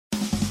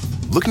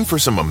Looking for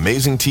some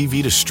amazing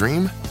TV to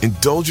stream?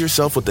 Indulge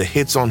yourself with the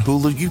hits on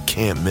Hulu you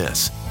can't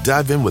miss.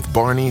 Dive in with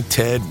Barney,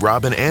 Ted,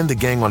 Robin, and the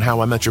gang on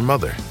How I Met Your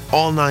Mother.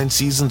 All 9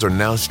 seasons are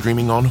now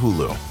streaming on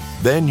Hulu.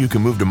 Then you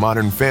can move to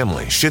Modern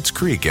Family, Schitt's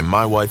Creek, and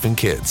My Wife and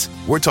Kids.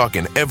 We're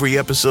talking every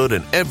episode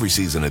and every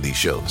season of these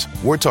shows.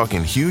 We're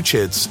talking huge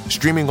hits,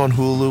 streaming on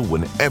Hulu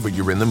whenever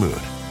you're in the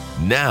mood.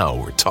 Now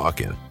we're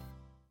talking.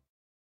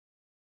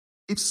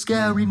 If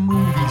scary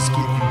movies give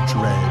you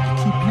dread,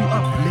 keep you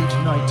up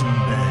late night in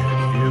bed,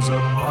 here's a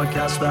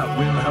podcast that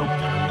will help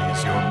you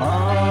ease your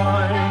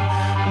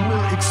mind.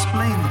 We'll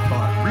explain the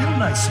plot real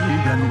nicely,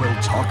 then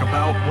we'll talk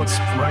about what's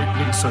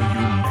frightening so you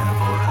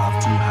never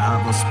have to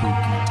have a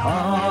spooky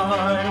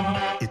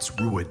time. It's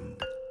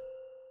Ruined.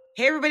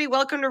 Hey everybody,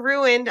 welcome to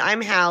Ruined.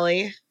 I'm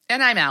Hallie.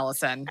 And I'm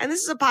Allison. And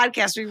this is a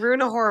podcast. We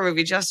ruin a horror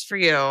movie just for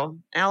you.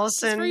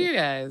 Allison. Just for you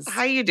guys.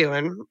 How you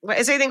doing?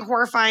 Is anything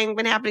horrifying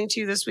been happening to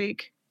you this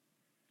week?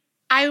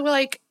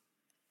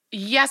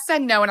 Yes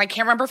and no, and I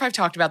can't remember if I've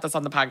talked about this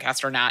on the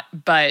podcast or not,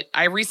 but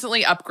I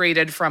recently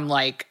upgraded from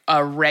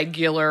a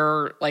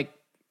regular,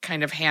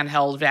 kind of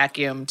handheld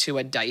vacuum to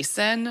a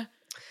Dyson.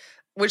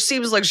 Which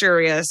seems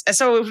luxurious.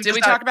 So did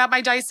we talk about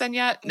my Dyson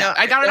yet? No,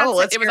 I got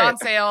it. It was on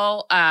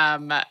sale.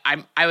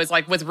 I was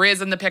with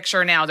Riz in the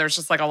picture now. There's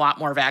just a lot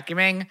more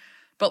vacuuming,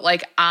 but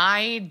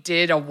I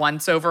did a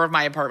once over of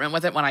my apartment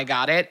with it when I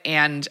got it,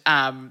 and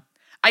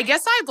I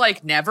guess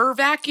I've never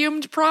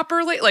vacuumed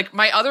properly.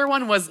 My other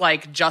one was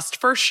just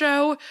for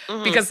show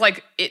because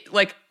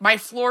my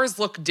floors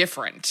look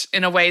different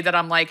in a way that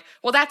I'm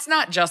well, that's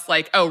not just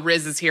oh,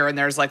 Riz is here and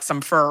there's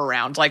some fur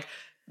around.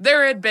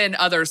 There had been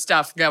other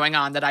stuff going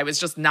on that I was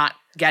just not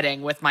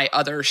getting with my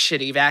other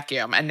shitty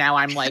vacuum. And now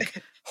I'm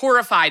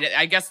horrified at,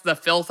 I guess, the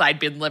filth I'd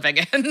been living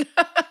in.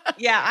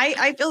 Yeah,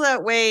 I feel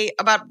that way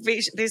about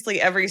basically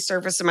every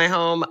surface in my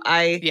home.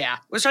 I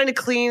was trying to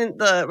clean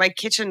my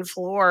kitchen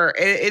floor.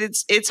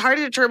 It's hard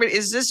to determine,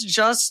 is this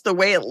just the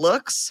way it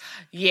looks?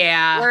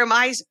 Yeah. Or am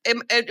I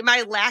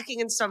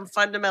lacking in some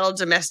fundamental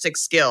domestic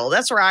skill?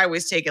 That's where I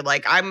always take it.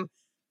 I'm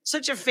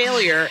such a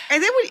failure.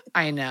 And then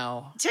I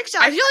know.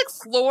 TikTok. I feel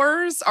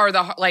floors are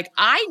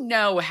I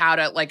know how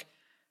to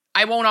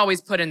I won't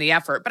always put in the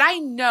effort, but I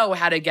know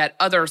how to get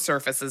other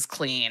surfaces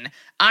clean.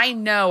 I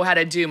know how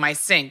to do my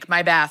sink,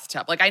 my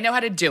bathtub. I know how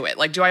to do it.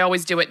 Do I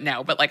always do it?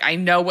 No, but I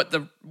know what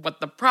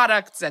the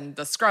products and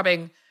the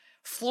scrubbing.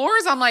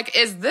 Floors, I'm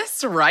is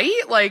this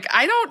right?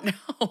 I don't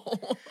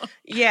know.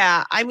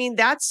 Yeah, I mean,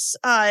 that's,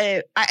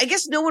 I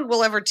guess no one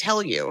will ever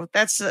tell you.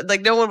 That's,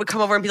 no one would come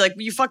over and be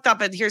you fucked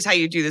up and here's how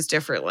you do this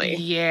differently.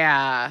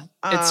 Yeah,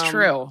 it's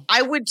true.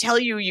 I would tell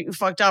you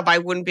fucked up. I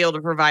wouldn't be able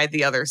to provide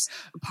the other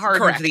part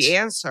Correct. of the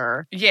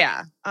answer.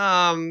 Yeah.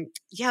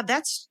 Yeah,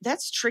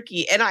 that's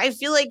tricky. And I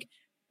feel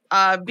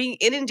being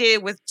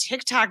inundated with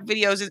TikTok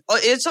videos,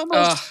 it's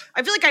almost,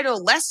 I feel I know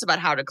less about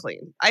how to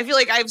clean. I feel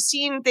I've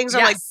seen things,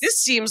 I'm this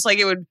seems like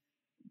it would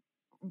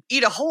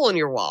eat a hole in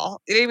your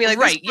wall. You know what I mean?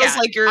 Right, this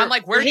feels I'm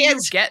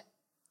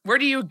where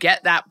do you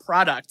get that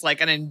product?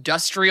 An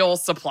industrial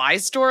supply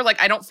store?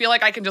 I don't feel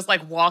I can just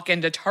walk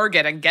into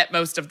Target and get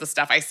most of the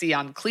stuff I see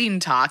on Clean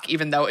Talk,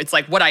 even though it's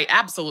what I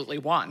absolutely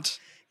want.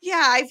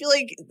 Yeah, I feel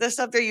the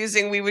stuff they're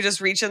using, we would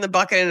just reach in the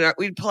bucket and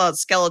we'd pull out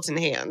skeleton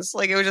hands.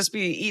 It would just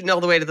be eaten all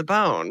the way to the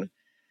bone.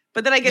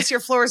 But then I guess your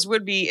floors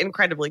would be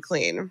incredibly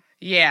clean.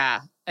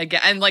 Yeah.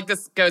 Again, and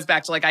this goes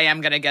back to I am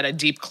going to get a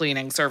deep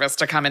cleaning service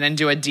to come in and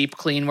do a deep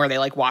clean where they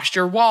wash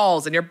your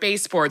walls and your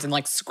baseboards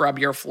and scrub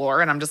your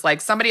floor. And I'm just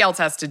somebody else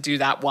has to do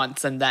that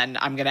once. And then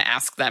I'm going to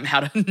ask them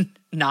how to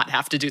not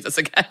have to do this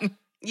again.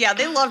 Yeah,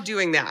 they love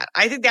doing that.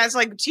 I think that's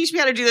teach me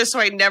how to do this so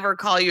I never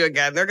call you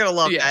again. They're going to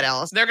love that,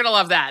 Alice. They're going to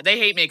love that. They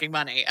hate making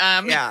money.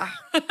 Yeah.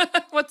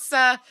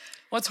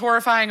 What's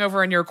horrifying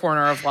over in your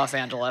corner of Los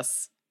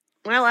Angeles?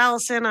 Well,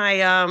 Allison,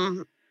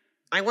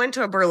 I went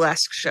to a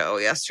burlesque show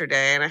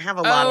yesterday, and I have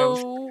a lot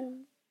of.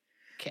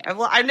 Okay.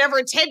 I've never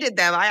attended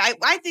them.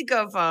 I think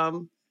of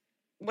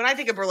when I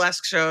think of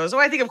burlesque shows.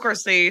 I think, of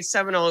course, the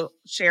seminal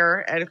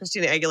Cher and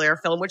Christina Aguilera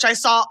film, which I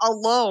saw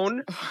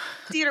alone.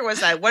 Theater was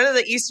that one of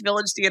the East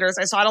Village theaters?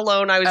 I saw it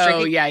alone. I was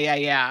drinking. Oh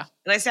yeah.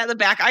 And I sat in the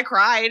back. I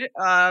cried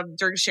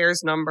during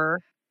Cher's number.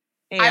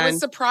 And I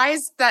was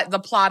surprised that the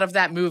plot of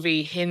that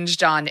movie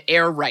hinged on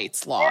air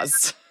rights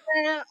laws.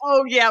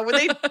 Oh yeah, when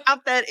they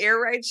dropped that air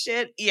rights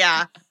shit,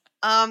 yeah.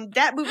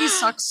 That movie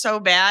sucks so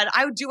bad.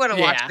 I do want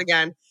to watch it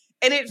again.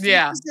 And it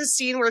features this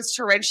scene where it's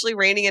torrentially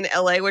raining in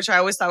LA, which I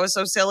always thought was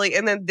so silly.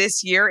 And then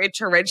this year, it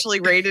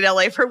torrentially rained in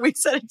LA for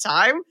weeks at a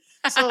time.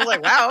 So I was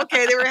wow,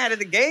 okay, they were ahead of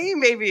the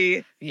game,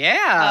 maybe.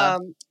 Yeah.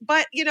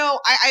 But,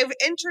 I've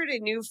entered a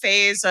new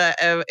phase,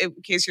 in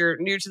case you're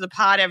new to the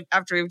pod,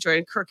 after we've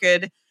joined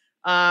Crooked.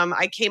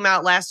 I came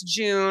out last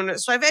June.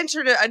 So I've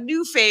entered a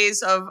new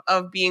phase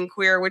of being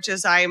queer, which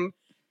is I'm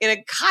in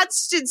a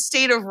constant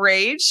state of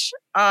rage,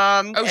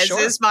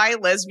 is my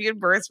lesbian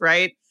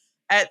birthright,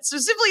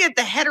 specifically at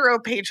the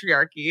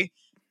heteropatriarchy.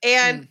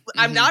 And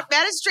I'm not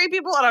mad at straight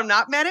people and I'm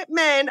not mad at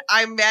men.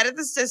 I'm mad at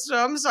the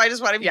system. So I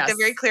just want to make that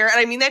very clear. And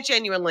I mean that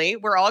genuinely.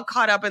 We're all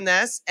caught up in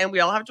this and we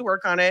all have to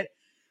work on it.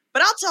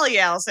 But I'll tell you,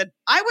 Allison,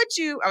 I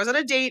was on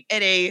a date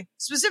at a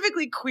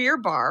specifically queer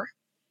bar,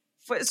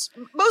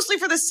 mostly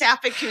for the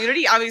sapphic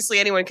community. Obviously,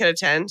 anyone can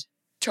attend.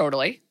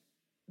 Totally.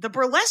 The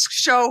burlesque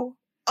show,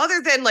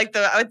 other than like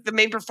the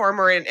main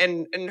performer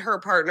and her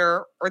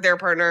partner or their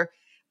partner,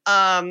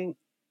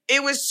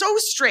 it was so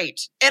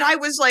straight. And I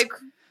was like,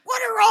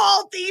 what are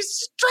all these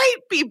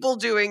straight people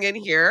doing in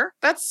here?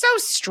 That's so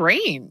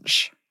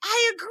strange.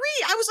 I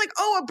agree. I was like,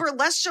 oh, a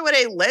burlesque show at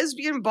a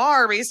lesbian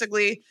bar,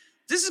 basically.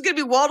 This is going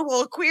to be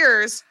wall-to-wall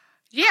queers.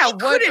 Yeah. I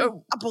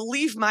couldn't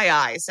believe my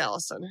eyes,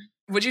 Allison.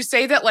 Would you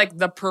say that like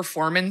the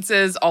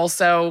performances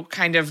also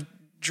kind of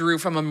drew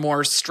from a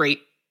more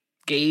straight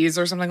gaze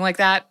or something like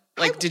that?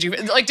 Like, did you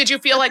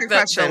feel like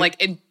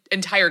the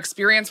entire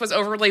experience was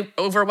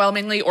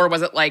overwhelmingly, or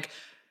was it like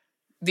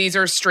these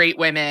are straight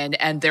women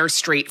and their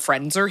straight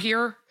friends are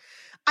here?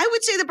 I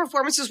would say the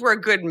performances were a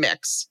good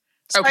mix.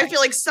 So okay. I feel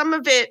like some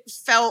of it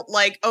felt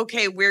like,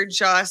 okay, we're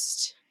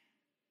just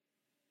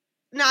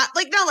not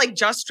like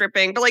just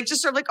stripping, but like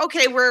just sort of like,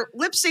 okay, we're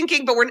lip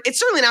syncing, but it's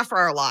certainly not for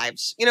our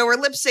lives. You know, we're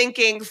lip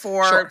syncing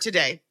for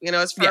today. You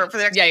know, it's for the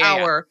next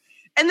hour.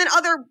 And then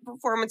other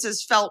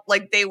performances felt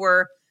like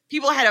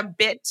people had a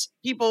bit,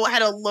 people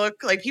had a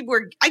look, like people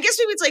were, I guess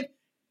maybe it's like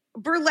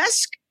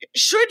burlesque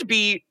should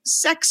be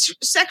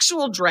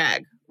sexual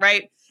drag,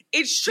 right?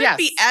 It should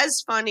be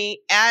as funny,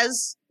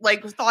 as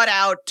like thought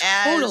out,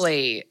 as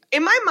totally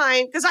in my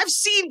mind, because I've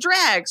seen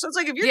drag. So it's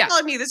like, if you're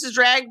telling me this is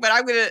drag, but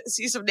I'm going to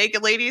see some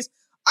naked ladies,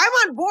 I'm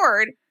on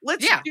board.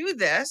 Let's do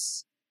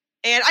this.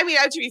 And I mean,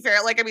 to be fair,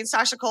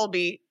 Sasha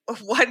Colby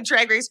won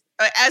Drag Race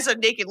as a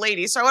naked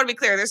lady. So I want to be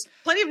clear. There's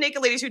plenty of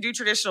naked ladies who do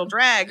traditional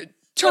drag.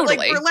 Totally.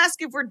 But like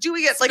burlesque, if we're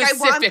doing it, like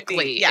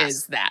specifically I want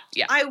is that.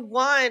 Yeah. I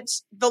want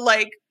the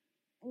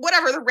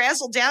the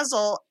razzle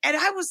dazzle. And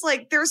I was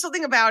like, there was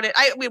something about it.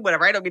 I mean,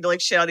 whatever. I don't mean to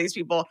like shit on these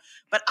people,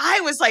 but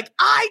I was like,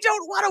 I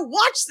don't want to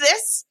watch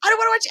this. I don't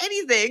want to watch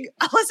anything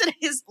unless it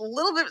is a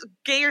little bit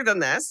gayer than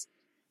this.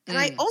 And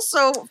I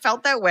also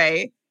felt that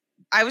way.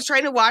 I was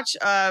trying to watch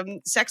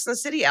Sex and the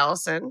City,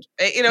 Allison.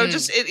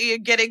 Just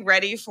getting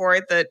ready for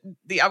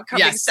the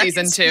upcoming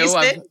season 2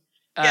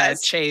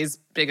 of Che's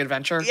Big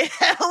Adventure. Yeah,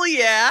 hell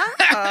yeah.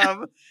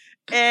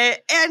 I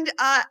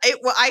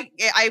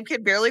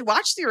could barely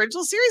watch the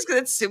original series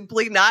because it's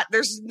simply not.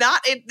 There's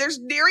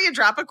nary a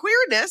drop of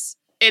queerness.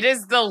 It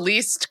is the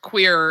least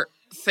queer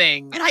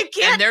thing, and I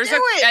can't do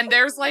it. And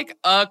there's like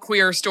a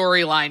queer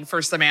storyline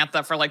for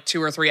Samantha for like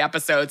 2 or 3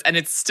 episodes, and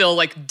it's still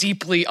like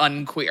deeply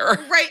unqueer.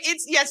 Right?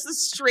 It's the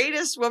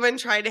straightest woman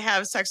trying to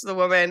have sex with a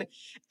woman,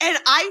 and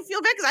I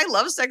feel bad because I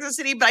love Sex and the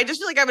City, but I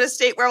just feel like I'm in a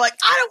state where I'm like,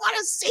 I don't want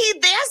to see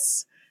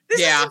this. This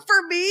isn't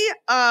for me.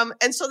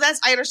 And so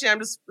I understand. I'm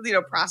just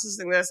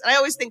processing this, and I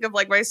always think of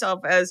like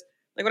myself as.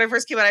 Like when I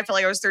first came out, I felt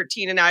like I was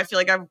 13, and now I feel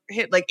like I've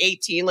hit like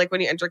 18, like when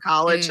you enter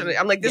college. And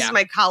I'm like, this is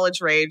my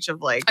college rage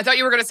of like. I thought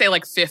you were going to say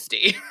like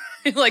 50.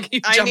 Like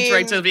you jumped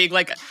right to being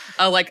like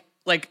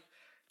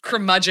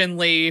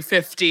curmudgeonly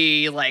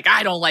 50, like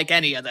I don't like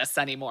any of this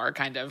anymore,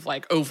 kind of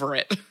like over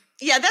it.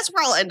 Yeah, that's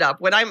where I'll end up.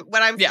 When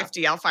I'm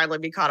 50, I'll finally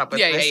be caught up with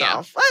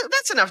myself. Well,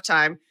 that's enough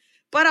time.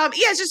 But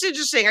it's just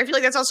interesting. I feel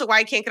like that's also why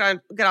I can't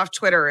get off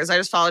Twitter, is I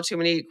just follow too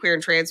many queer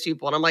and trans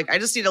people, and I'm like, I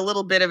just need a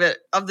little bit of it,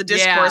 of the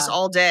discourse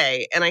all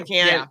day, and I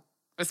can't. Yeah,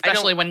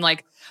 especially when I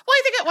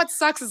think what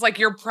sucks is like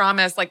your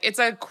promise, like it's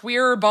a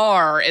queer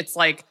bar, it's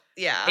like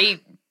a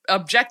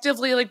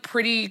objectively like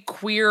pretty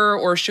queer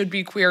or should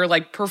be queer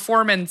like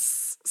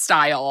performance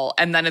style,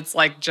 and then it's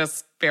like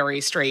just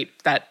very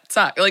straight. That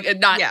sucks. Like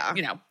not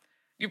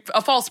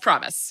a false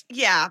promise.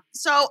 Yeah.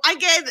 So I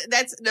get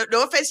that's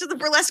no offense to the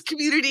burlesque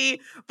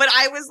community, but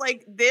I was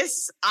like,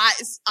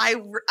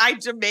 I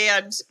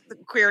demand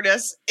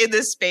queerness in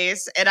this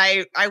space, and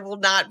I will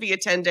not be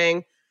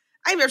attending.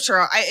 I'm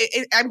sure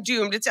I'm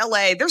doomed. It's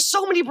LA. There's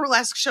so many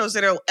burlesque shows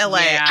that are LA.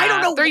 Yeah. I don't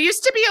know. There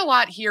used to be a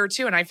lot here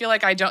too, and I feel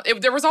like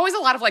there was always a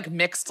lot of like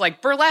mixed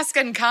like burlesque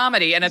and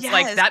comedy, and it's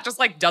like that just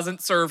like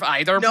doesn't serve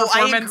either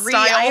performance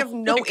style. I have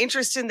no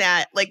interest in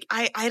that. Like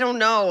I don't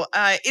know.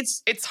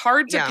 It's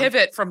hard to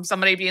pivot from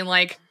somebody being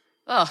like,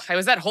 oh, I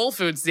was at Whole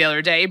Foods the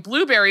other day.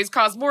 Blueberries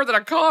cost more than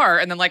a car,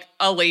 and then like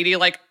a lady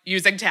like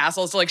using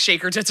tassels to like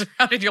shake her tits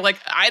around, and you're like,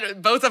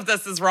 both of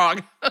this is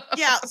wrong.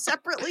 Yeah,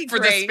 separately for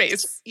great.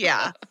 this space.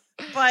 Yeah.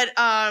 But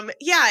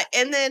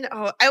and then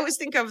I always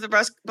think of the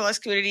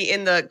burlesque community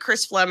in the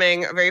Chris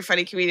Fleming, a very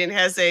funny comedian,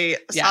 has a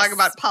song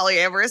about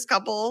polyamorous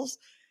couples.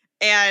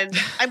 And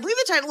I believe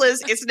the title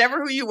is It's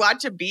Never Who You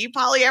Want to Be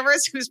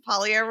Polyamorous, Who's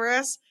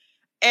Polyamorous.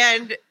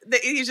 And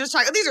he's just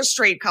talking, these are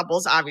straight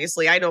couples,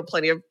 obviously. I know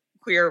plenty of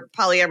queer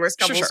polyamorous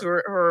couples who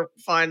are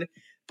fun.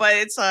 But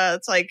it's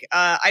like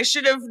I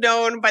should have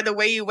known by the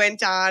way you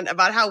went on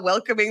about how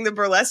welcoming the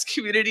burlesque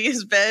community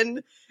has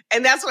been.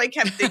 And that's what I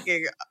kept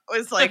thinking.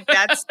 Was like,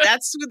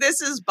 that's who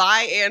this is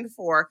by and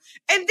for.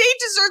 And they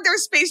deserve their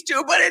space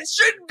too, but it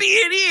shouldn't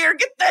be in here.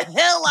 Get the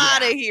hell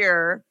out of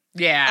here.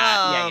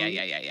 Yeah.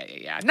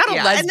 Not a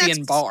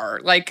lesbian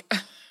bar. Like,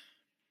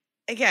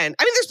 again,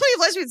 I mean, there's plenty of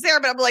lesbians there,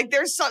 but I'm like,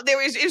 there is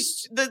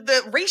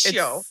the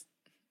ratio.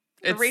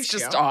 It's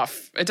just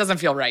off. It doesn't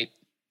feel right.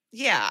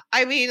 Yeah,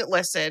 I mean,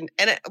 listen,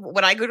 and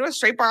when I go to a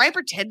straight bar, I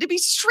pretend to be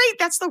straight.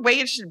 That's the way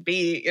it should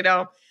be, you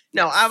know?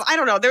 No, I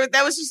don't know.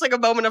 That was just like a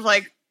moment of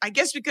like, I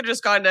guess we could have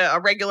just gone to a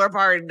regular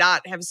bar and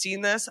not have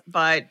seen this,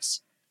 but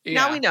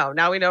now we know.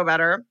 Now we know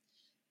better.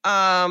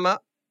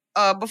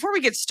 Before we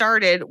get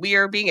started, we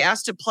are being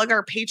asked to plug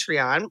our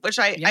Patreon, which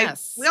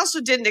we also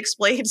didn't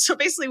explain. So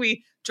basically,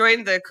 we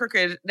joined the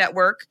Crooked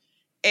Network,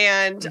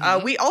 and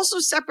we also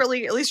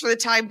separately, at least for the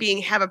time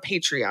being, have a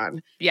Patreon.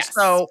 Yes.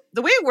 So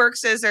the way it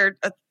works is there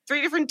are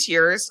 3 different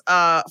tiers.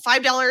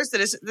 $5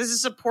 this is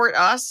support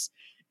us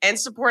and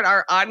support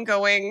our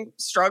ongoing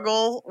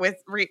struggle with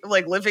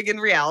living in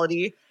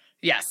reality.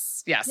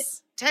 Yes.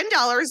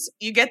 $10,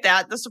 you get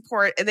the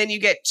support, and then you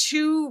get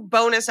 2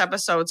 bonus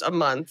episodes a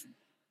month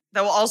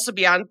that will also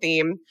be on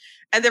theme.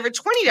 And then for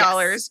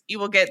 $20, you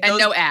will get those. And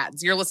no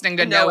ads. You're listening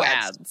to no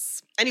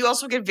ads. And you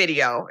also get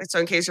video. So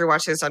in case you're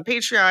watching this on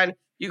Patreon,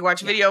 you can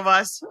watch a video of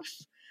us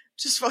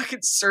just fucking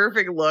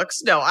surfing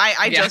looks. No,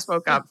 I just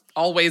woke up.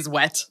 Always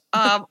wet.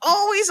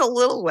 Always a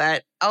little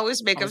wet.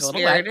 Always makeup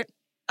smeared.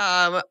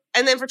 And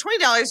then for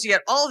 $20, you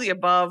get all of the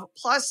above,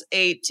 plus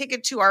a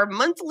ticket to our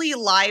monthly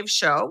live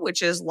show,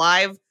 which is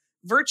live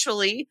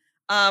virtually.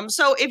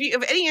 So if you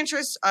have any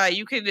interest,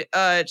 you could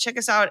check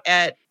us out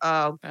at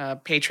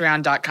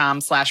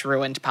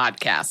patreon.com/ruined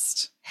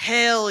podcast.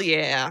 Hell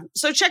yeah.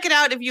 So check it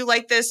out if you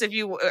like this. If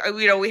you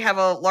we have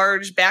a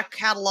large back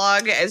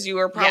catalog, as you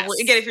are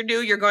probably, again, if you're new,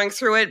 you're going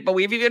through it, but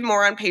we have even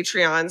more on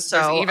Patreon. So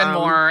there's even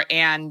more.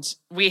 And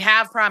we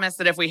have promised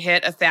that if we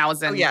hit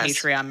 1,000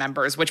 Patreon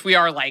members, which we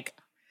are like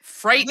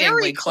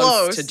frighteningly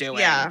close to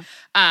doing,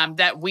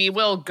 that we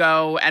will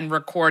go and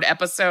record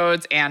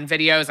episodes and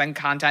videos and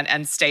content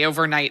and stay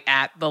overnight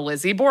at the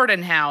Lizzie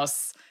Borden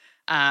house.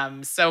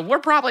 So we're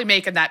probably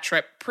making that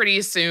trip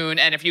pretty soon.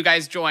 And if you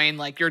guys join,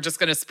 you're just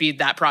going to speed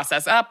that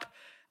process up.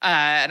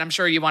 And I'm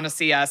sure you want to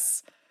see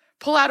us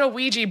pull out a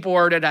Ouija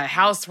board at a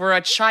house where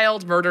a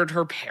child murdered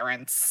her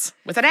parents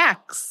with an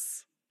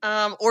axe.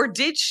 Or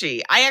did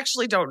she? I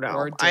actually don't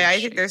know.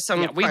 I think there's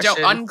some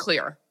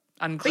unclear.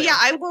 But yeah,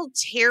 I will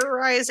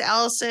terrorize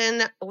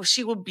Allison.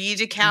 She will be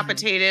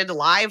decapitated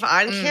live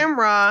on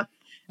camera.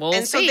 We'll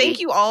see. So thank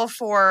you all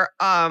for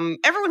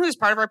everyone who's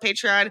part of our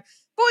Patreon.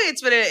 Boy,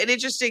 it's been an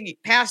interesting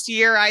past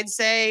year, I'd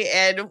say.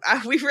 And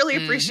we really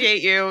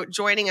appreciate you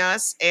joining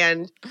us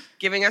and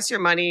giving us your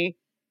money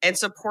and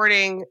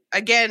supporting,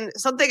 again,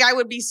 something I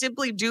would be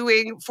simply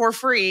doing for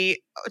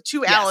free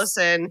to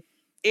Allison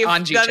if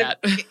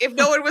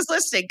no one was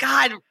listening.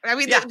 God, I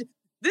mean,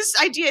 this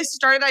idea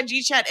started on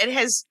GChat and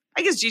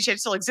I guess GChat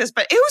still exists,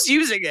 but who's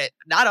using it?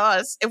 Not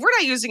us. If we're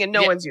not using it,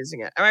 no one's using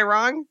it. Am I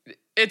wrong?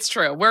 It's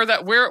true. We're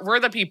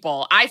the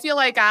people. I feel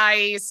like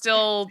I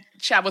still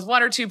chat with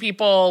 1 or 2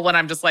 people when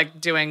I'm just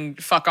doing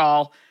fuck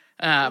all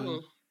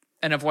and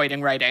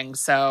avoiding writing.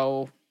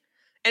 So,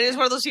 and it's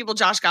one of those people,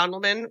 Josh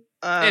Gondelman.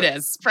 It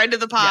is friend of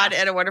the pod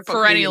and a wonderful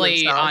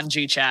perennially on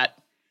GChat.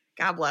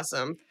 God bless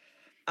him.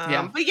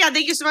 But yeah,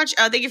 thank you so much.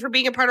 Thank you for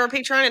being a part of our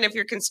Patreon. And if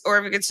you're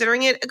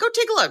considering it, go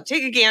take a look,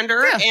 take a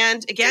gander. Yeah.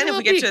 And again, if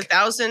we get to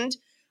 1,000,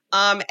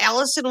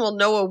 Allison will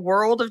know a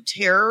world of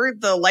terror,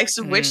 the likes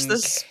of which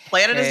this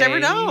planet has never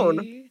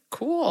known.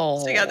 Cool.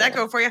 So you got that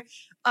going for you.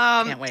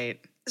 Can't wait.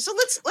 So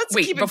let's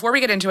wait. Before we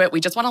get into it, we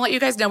just want to let you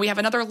guys know we have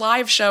another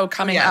live show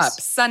coming up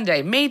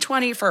Sunday, May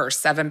 21st,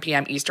 7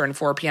 p.m. Eastern,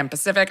 4 p.m.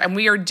 Pacific, and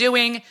we are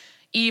doing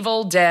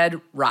Evil Dead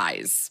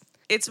Rise.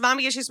 It's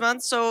Mommy Issues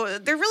Month, so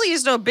there really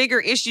is no bigger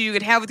issue you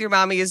could have with your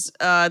mommy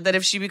that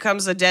if she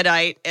becomes a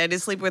deadite and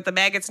is sleeping with the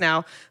maggots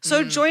now.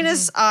 So join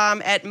us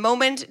at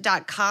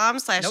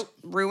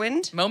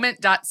moment.com/ruined.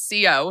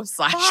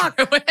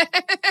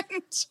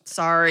 Moment.co/ruined.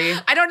 Sorry.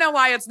 I don't know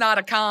why it's not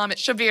a com. It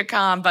should be a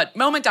com, but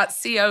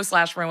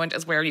moment.co/ruined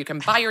is where you can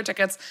buy your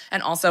tickets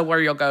and also where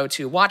you'll go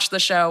to watch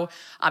the show.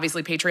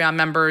 Obviously, Patreon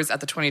members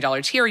at the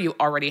 $20 tier, you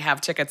already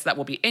have tickets that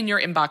will be in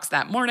your inbox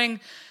that morning.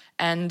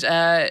 And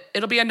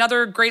it'll be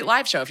another great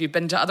live show. If you've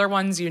been to other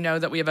ones, you know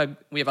that we have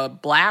a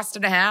blast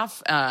and a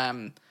half.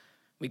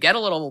 We get a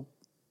little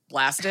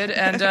blasted,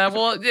 and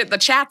the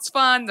chat's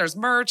fun. There's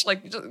merch.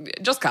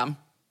 Just come.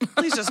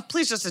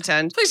 please just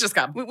attend. Please just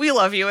come. We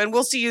love you, and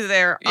we'll see you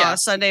there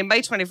Sunday,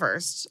 May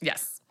 21st.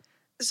 Yes.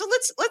 So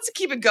let's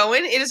keep it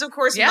going. It is of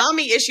course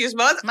Mommy Issues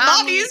Month.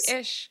 Mommies.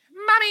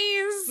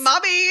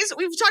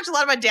 We've talked a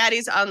lot about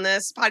daddies on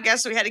this podcast,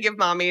 so we had to give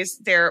mommies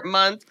their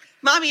month.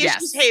 Mommy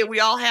issues. Hey, we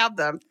all have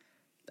them.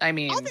 I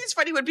mean, I think it's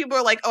funny when people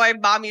are like, "Oh, I have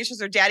mommy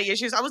issues or daddy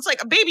issues." I was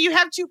like, "Baby, you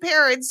have 2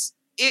 parents,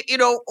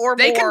 or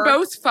they more. can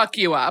both fuck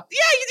you up." Yeah,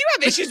 you do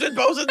have issues with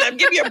both of them.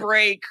 Give me a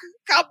break.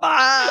 Come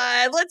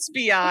on, let's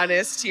be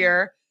honest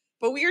here.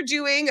 But we are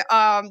doing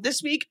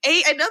this week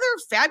another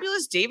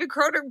fabulous David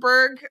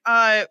Cronenberg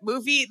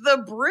movie, The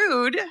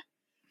Brood.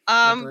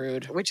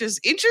 Which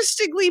is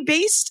interestingly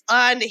based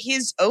on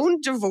his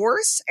own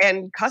divorce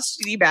and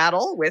custody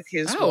battle with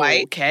his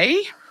wife.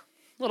 Okay,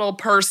 little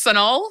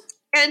personal.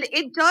 And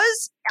it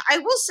does, I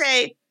will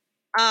say,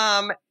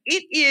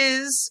 it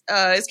is,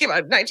 it came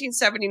out in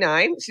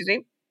 1979,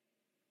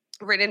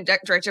 written and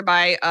directed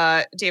by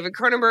David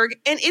Cronenberg.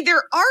 And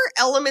there are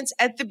elements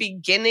at the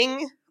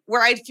beginning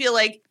where I feel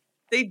like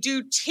they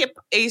do tip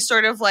a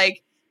sort of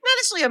like, not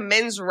necessarily a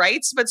men's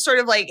rights, but sort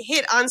of like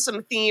hit on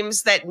some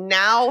themes that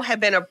now have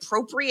been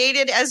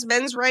appropriated as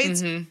men's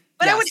rights. Mm-hmm.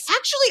 But Yes. I would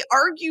actually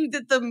argue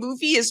that the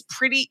movie is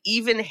pretty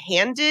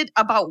even-handed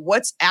about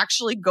what's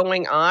actually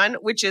going on,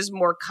 which is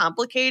more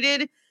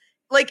complicated.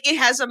 Like, it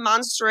has a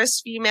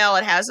monstrous female,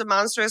 it has a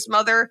monstrous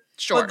mother.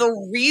 Sure. But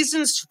the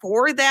reasons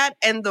for that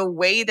and the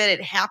way that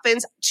it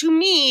happens, to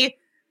me,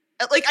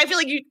 like, I feel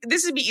like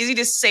this would be easy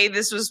to say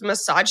this was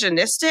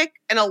misogynistic,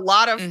 and a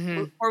lot of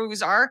horror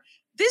movies are.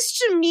 This,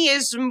 to me,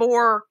 is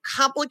more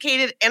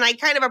complicated, and I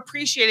kind of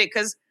appreciate it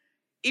because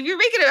if you're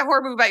making a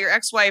horror movie about your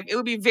ex-wife, it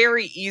would be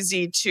very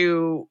easy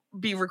to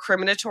be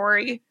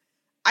recriminatory.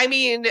 I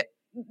mean,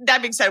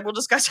 that being said, we'll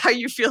discuss how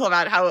you feel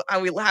about how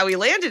we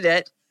landed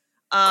it.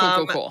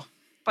 Cool.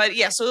 But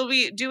yeah, so we'll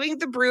be doing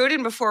The Brood,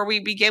 and before we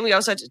begin, we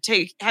also have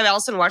to have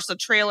Allison watch the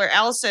trailer.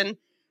 Allison,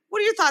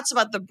 what are your thoughts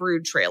about the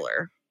Brood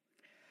trailer?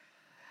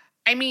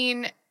 I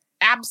mean,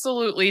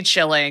 absolutely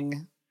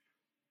chilling.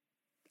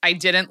 I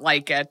didn't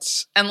like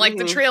it. And like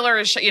the trailer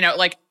is,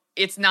 like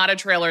it's not a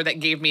trailer that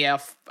gave me a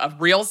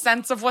real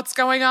sense of what's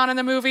going on in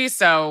the movie.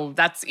 So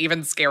that's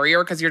even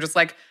scarier because you're just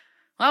like,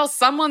 well,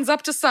 someone's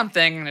up to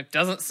something and it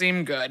doesn't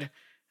seem good.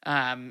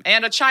 And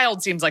a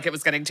child seems like it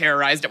was getting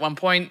terrorized at one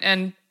point,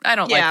 and I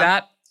don't like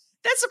that.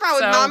 That's the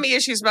problem with Mommy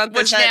Issues Month.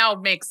 Which now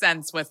makes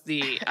sense with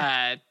the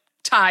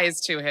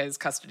ties to his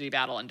custody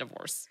battle and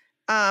divorce.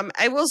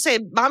 I will say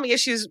Mommy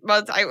Issues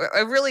Month, I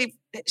really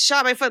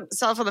shot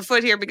myself on the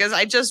foot here because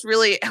I just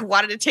really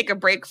wanted to take a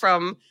break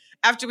from,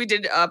 after we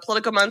did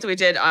Political Month, we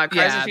did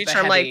Crimes of the Future.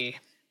 I'm like,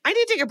 I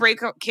need to take a break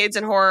from kids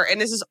and horror, and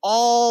this is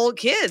all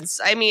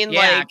kids. I mean,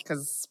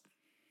 because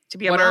to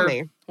be a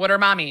mommy. What are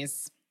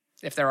mommies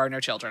if there are no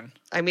children?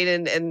 I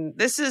mean, and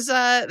this is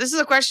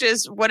the question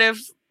is, what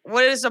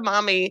is a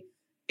mommy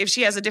if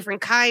she has a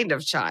different kind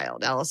of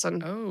child,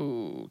 Allison?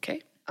 Oh,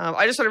 okay.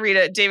 I just want to read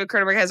it. David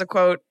Cronenberg has a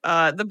quote.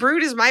 The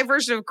Brood is my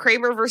version of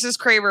Kramer versus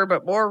Kramer,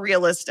 but more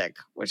realistic,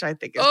 which I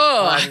think is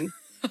fun.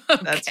 Okay.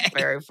 That's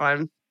very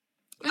fun.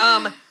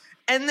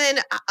 And then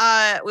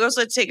we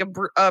also take a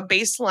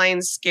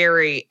baseline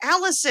scary.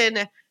 Allison,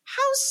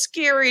 how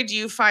scary do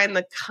you find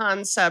the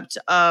concept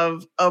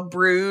of a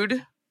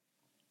brood?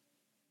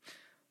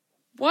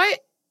 What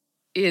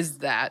is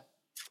that?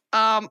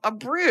 A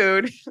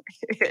brood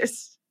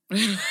is...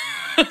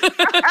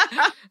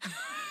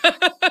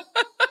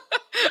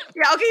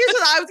 Yeah, okay, here's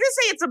what I was going to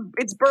say.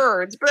 It's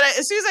birds, but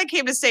as soon as I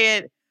came to say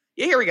it,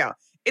 here we go.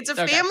 It's a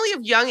family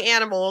of young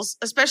animals,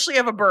 especially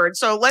of a bird.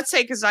 So let's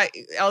say, because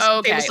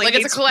famously like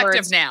it's a collective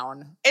birds.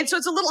 Noun. And so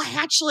it's a little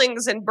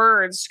hatchlings and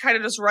birds kind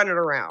of just running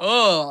around.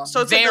 Oh,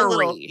 so it's very, like a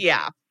little,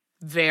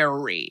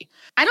 very.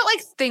 I don't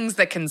like things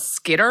that can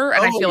skitter,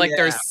 and I feel like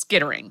there's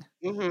skittering.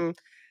 Mm-hmm.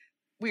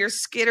 We are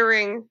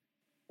skittering.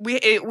 We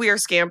are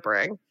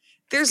scampering.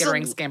 There's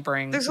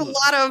scampering. There's a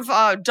lot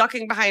of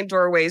ducking behind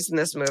doorways in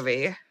this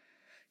movie.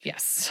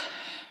 Yes.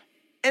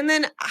 And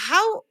then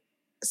how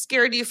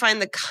scary do you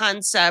find the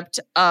concept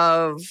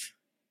of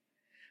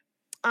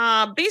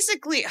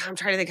basically, I'm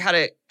trying to think how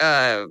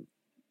to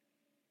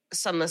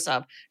sum this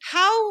up.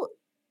 How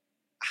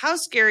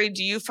scary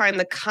do you find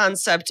the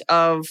concept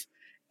of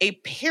a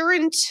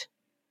parent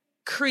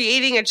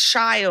creating a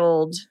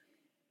child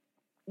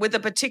with a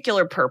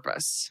particular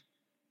purpose?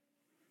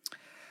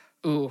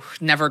 Ooh,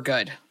 never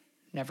good.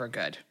 Never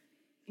good.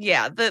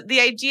 Yeah,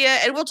 the idea,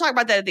 and we'll talk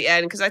about that at the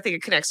end because I think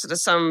it connects to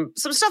some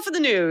stuff in the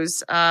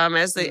news,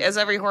 as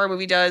every horror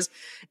movie does,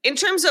 in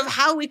terms of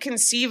how we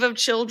conceive of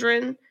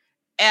children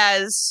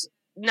as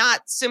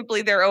not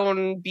simply their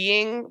own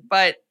being,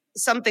 but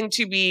something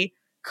to be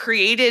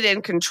created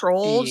and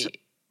controlled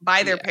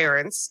by their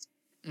parents,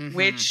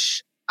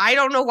 which I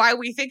don't know why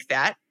we think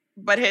that,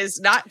 but is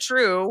not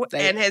true.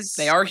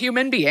 They are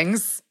human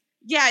beings.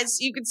 Yeah,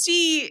 you can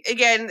see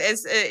again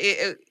as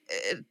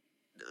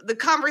the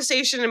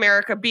conversation in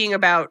America being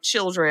about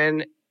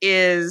children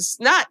is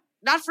not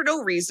for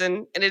no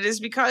reason, and it is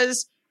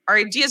because our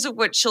ideas of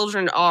what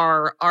children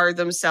are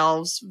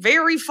themselves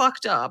very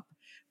fucked up.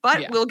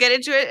 But we'll get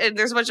into it, and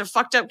there's a bunch of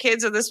fucked up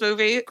kids in this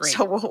movie,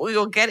 so we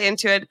will get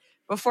into it.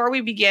 Before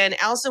we begin,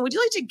 Allison, would you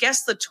like to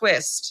guess the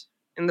twist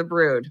in The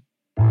Brood?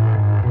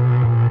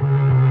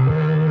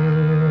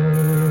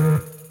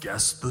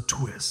 Guess the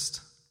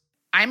twist.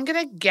 I'm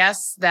gonna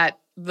guess that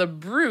The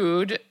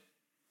Brood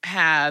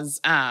has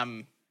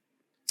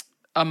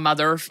a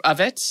mother of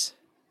it,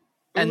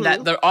 and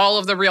that all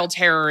of the real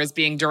terror is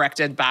being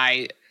directed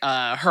by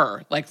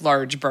her, like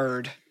large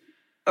bird.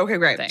 Okay,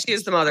 great. Thing. She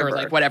is the mother bird.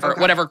 Like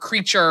whatever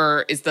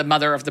creature is the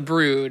mother of the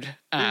brood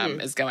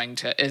is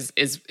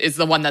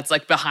the one that's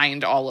like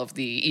behind all of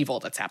the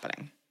evil that's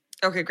happening.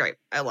 Okay, great.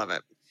 I love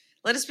it.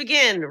 Let us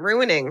begin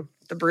ruining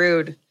The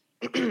Brood.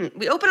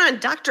 We open on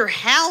Dr.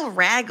 Hal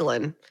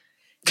Raglan.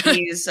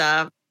 He's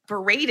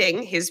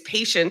berating his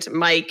patient,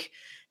 Mike,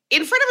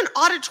 in front of an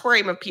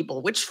auditorium of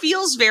people, which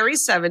feels very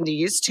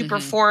 70s to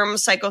perform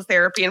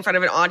psychotherapy in front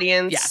of an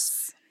audience.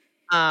 Yes.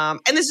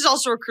 And this is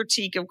also a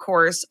critique, of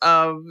course,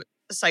 of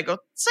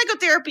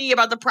psychotherapy,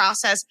 about the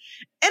process,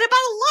 and about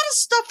a lot of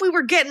stuff we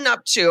were getting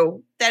up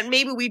to that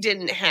maybe we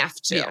didn't have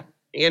to,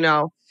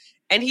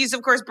 And he's,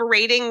 of course,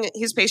 berating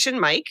his patient,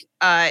 Mike.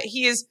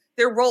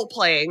 They're role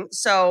playing.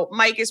 So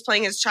Mike is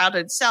playing his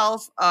childhood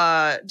self.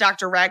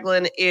 Dr.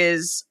 Raglan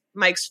is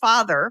Mike's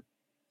father.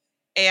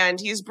 And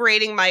he's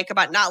berating Mike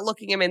about not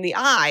looking him in the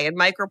eye. And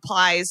Mike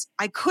replies,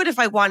 "I could if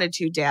I wanted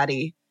to,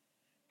 Daddy."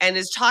 And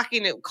is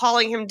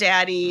calling him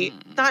Daddy,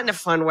 not in a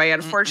fun way,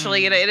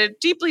 unfortunately, in a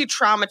deeply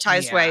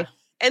traumatized way.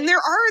 And I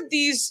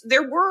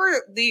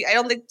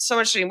don't think so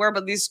much anymore,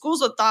 but these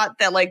schools of thought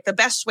that like the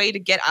best way to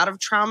get out of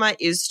trauma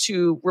is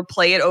to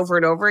replay it over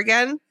and over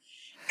again.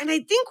 And I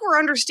think we're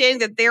understanding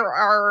that there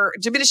are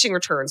diminishing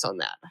returns on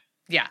that.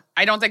 Yeah,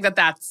 I don't think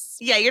that's...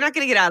 Yeah, you're not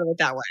going to get out of it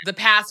that way. The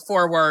path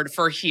forward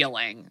for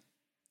healing.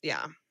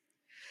 Yeah.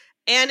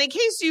 And in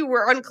case you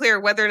were unclear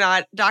whether or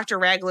not Dr.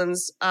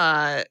 Raglan's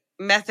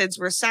methods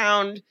were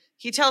sound,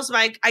 he tells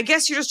Mike, "I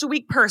guess you're just a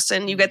weak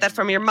person. You get that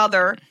from your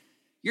mother.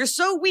 You're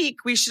so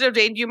weak, we should have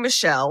named you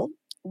Michelle.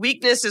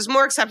 Weakness is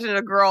more accepted in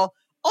a girl.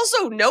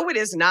 Also, no, it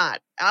is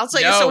not. I'll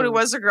tell you someone who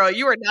was a girl.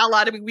 You are not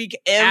allowed to be weak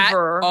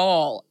ever. At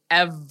all.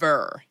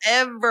 Ever.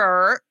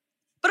 Ever.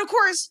 But of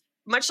course,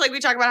 much like we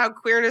talk about how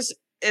queerness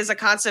is a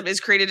concept is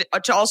created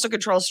to also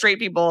control straight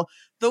people,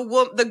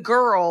 the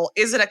girl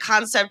isn't a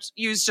concept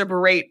used to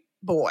berate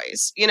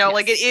boys.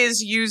 Like it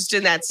is used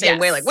in that same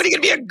way. Like, what are you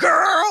going to be, a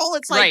girl?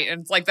 It's like... Right.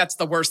 And it's like, that's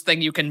the worst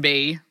thing you can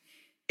be.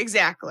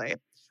 Exactly.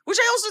 Which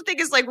I also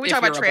think is like, when we talk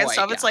about trans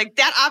stuff, it's like,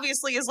 that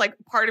obviously is like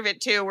part of it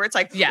too, where it's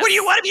like, what do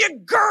you want to be, a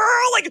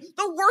girl? Like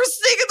the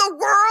worst thing in the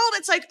world.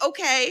 It's like,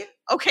 okay,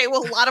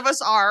 well, a lot of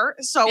us are.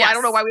 So I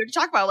don't know why we would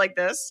talk about it like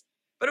this.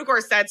 But of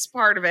course, that's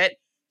part of it.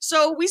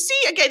 So we see,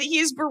 again,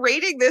 he's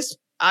berating this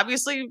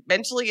obviously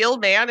mentally ill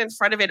man in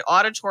front of an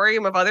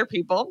auditorium of other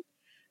people.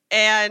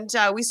 And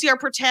we see our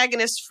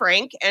protagonist,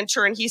 Frank,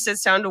 enter, and he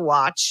sits down to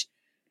watch.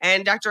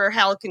 And Dr.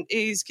 Hell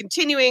he's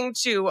continuing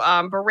to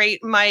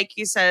berate Mike.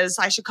 He says,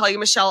 "I should call you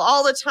Michelle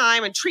all the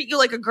time and treat you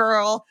like a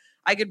girl.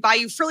 I could buy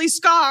you frilly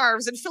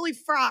scarves and frilly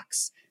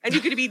frocks, and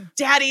you could be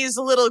Daddy's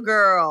little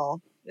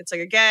girl." It's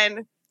like,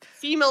 again,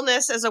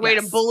 femaleness as a way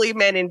to bully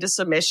men into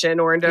submission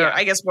or into,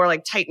 I guess, more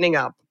like tightening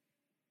up.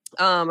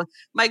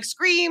 Mike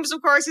screams,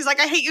 of course. He's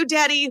like, "I hate you,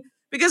 Daddy,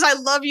 because I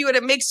love you and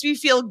it makes me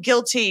feel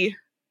guilty."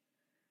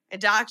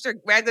 And Dr.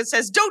 Raglan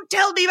says, "Don't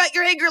tell me about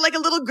your anger like a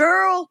little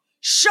girl.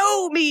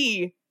 Show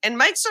me." And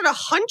Mike sort of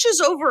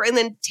hunches over and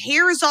then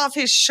tears off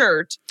his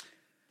shirt.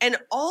 And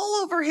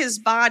all over his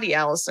body,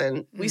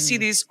 Allison, we see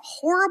these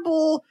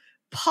horrible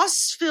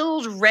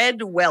pus-filled red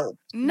whelps.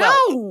 No.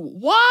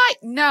 What?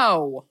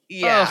 No.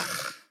 Yeah.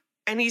 Ugh.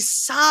 And he's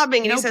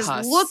sobbing and he says,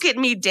 "Look at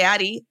me,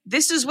 Daddy.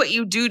 This is what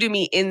you do to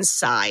me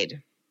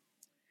inside."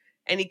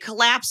 And he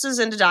collapses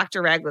into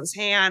Dr. Raglan's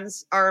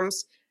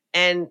arms.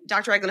 And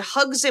Dr. Raglan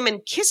hugs him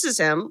and kisses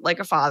him like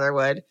a father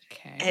would.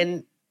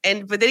 Okay.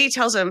 But then he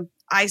tells him,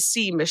 "I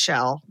see,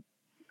 Michelle.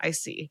 I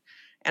see."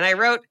 And I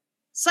wrote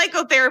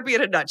psychotherapy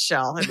in a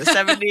nutshell in the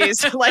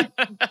 70s. Like,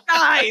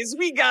 guys,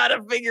 we got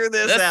to figure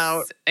this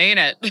out. Ain't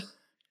it?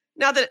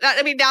 Now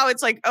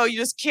it's like, oh, you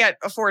just can't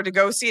afford to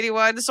go see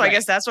anyone. So I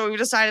guess that's what we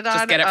decided on.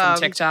 Just get it from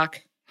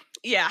TikTok.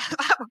 Yeah.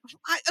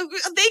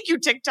 Thank you,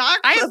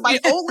 TikTok.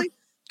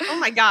 Oh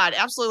my God,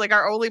 absolutely. Like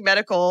our only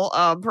medical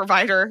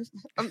provider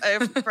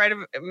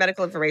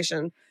medical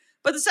information.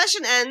 But the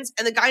session ends,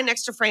 and the guy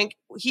next to Frank,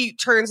 he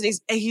turns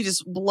and he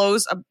just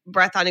blows a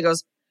breath on. He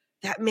goes,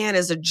 "That man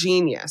is a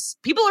genius."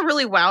 People are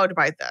really wowed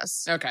by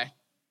this. Okay.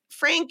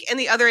 Frank and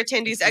the other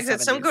attendees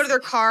exit. Some go to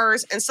their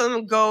cars, and some of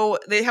them go.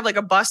 They have like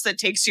a bus that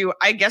takes you,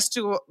 I guess,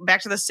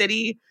 back to the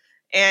city,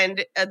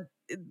 and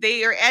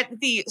they are at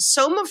the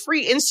Soma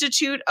Free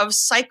Institute of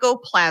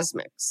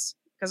Psychoplasmics,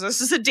 because this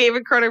is a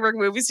David Cronenberg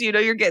movie, so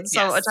you're getting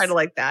a title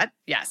like that.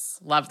 Yes,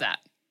 love that.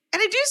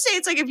 And I do say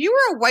it's like, if you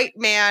were a white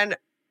man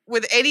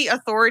with any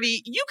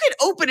authority, you could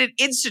open an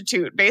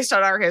institute based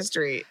on our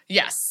history.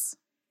 Yes.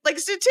 Like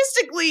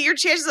statistically, your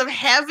chances of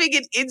having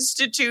an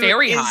institute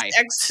very high.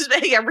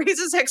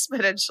 Raises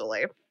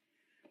exponentially.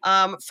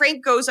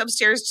 Frank goes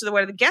upstairs to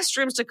one of the guest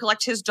rooms to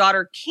collect his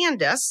daughter,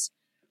 Candace,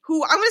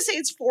 who I'm going to say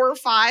it's 4 or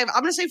 5.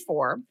 I'm going to say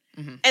 4.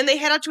 Mm-hmm. And they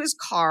head out to his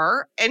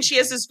car, and she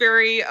has this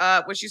very,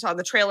 which you saw in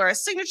the trailer, a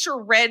signature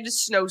red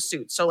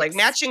snowsuit. So like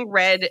matching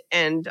red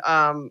and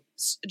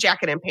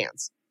jacket and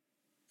pants.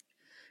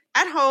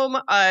 At home,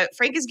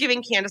 Frank is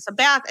giving Candace a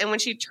bath, and when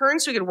she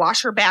turns so he can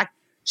wash her back,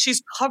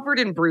 she's covered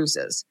in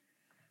bruises.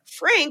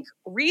 Frank,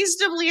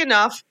 reasonably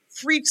enough,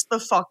 freaks the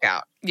fuck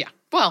out. Yeah.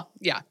 Well,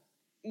 yeah.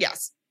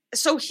 Yes.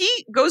 So he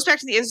goes back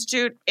to the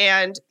institute,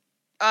 and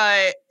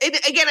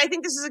again, I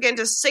think this is, again,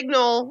 to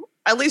signal,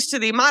 at least to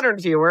the modern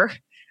viewer,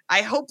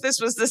 I hope this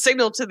was the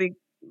signal to the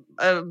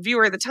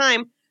viewer at the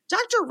time,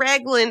 Dr.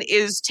 Raglan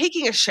is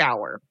taking a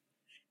shower.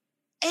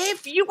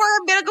 If you are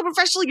a medical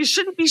professional, you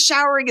shouldn't be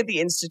showering at the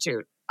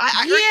institute.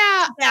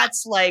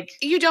 That's like...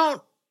 You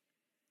don't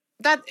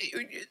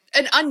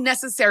an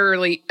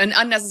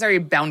unnecessary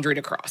boundary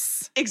to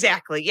cross.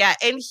 Exactly. Yeah.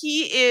 And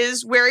he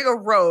is wearing a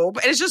robe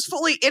and is just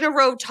fully in a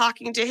robe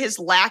talking to his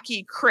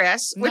lackey,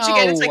 Chris, which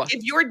again, it's like,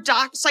 if your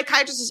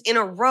psychiatrist is in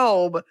a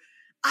robe,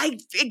 I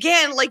think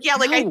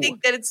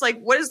that it's like,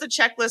 what is the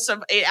checklist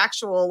of a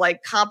actual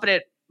like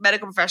competent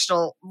medical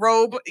professional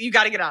robe? You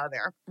got to get out of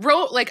there.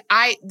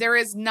 There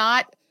is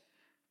not,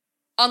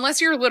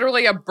 unless you're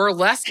literally a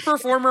burlesque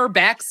performer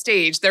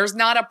backstage, there's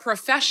not a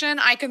profession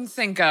I can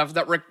think of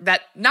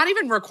that not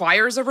even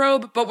requires a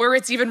robe, but where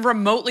it's even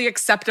remotely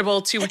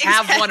acceptable to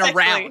have one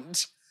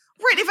around.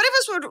 Right. If any of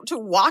us were to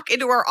walk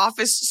into our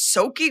office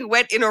soaking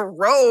wet in a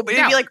robe,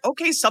 it'd be like,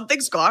 okay,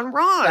 something's gone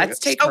wrong. Let's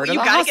take her to the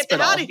hospital. You got to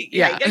get out of here.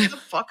 Yeah, you got to get the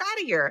fuck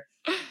out of here.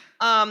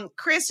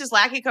 Chris, his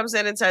lackey, comes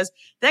in and says,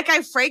 that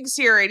guy Frank's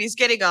here and he's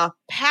getting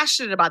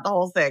passionate about the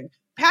whole thing.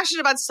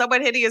 Passionate about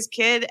someone hitting his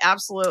kid?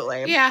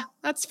 Absolutely. Yeah,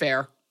 that's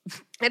fair.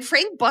 And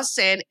Frank busts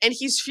in and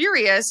he's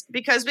furious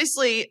because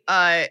basically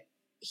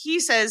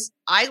he says,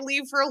 I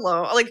leave her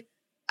alone. Like,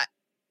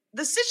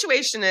 the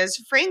situation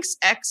is Frank's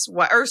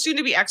ex-wife, or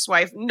soon-to-be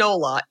ex-wife,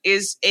 Nola,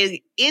 is an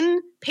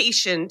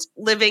inpatient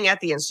living at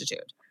the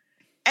Institute.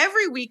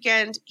 Every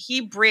weekend,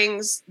 he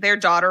brings their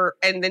daughter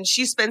and then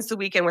she spends the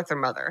weekend with her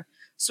mother.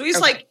 So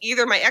he's like,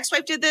 either my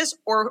ex-wife did this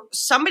or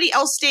somebody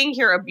else staying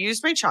here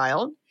abused my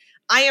child.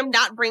 I am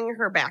not bringing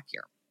her back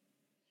here.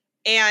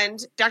 And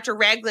Dr.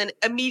 Raglan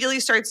immediately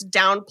starts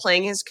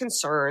downplaying his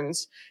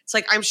concerns. It's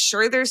like, I'm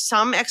sure there's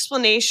some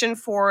explanation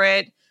for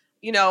it.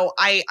 You know,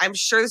 I'm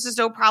sure this is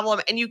no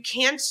problem. And you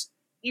can't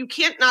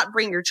not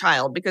bring your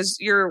child because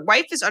your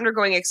wife is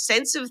undergoing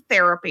extensive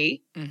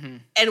therapy. Mm-hmm.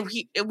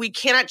 And we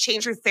cannot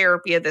change her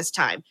therapy at this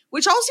time,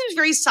 which all seems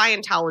very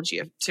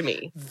Scientology to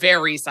me.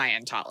 Very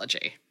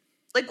Scientology.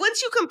 Like,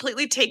 once you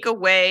completely take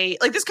away,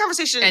 like, this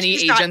conversation, any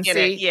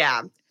agency.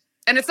 Yeah.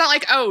 And it's not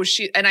like,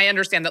 and I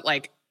understand that,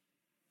 like,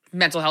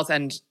 mental health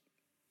and,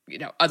 you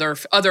know,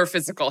 other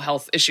physical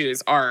health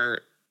issues are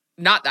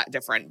not that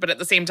different. But at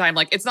the same time,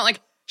 like, it's not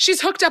like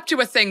she's hooked up to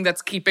a thing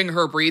that's keeping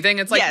her breathing.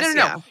 It's like,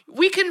 no.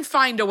 We can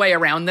find a way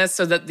around this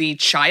so that the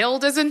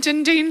child isn't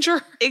in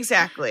danger.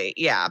 Exactly.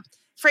 Yeah.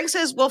 Frank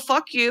says, well,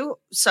 fuck you.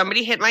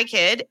 Somebody hit my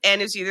kid.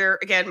 And it's either,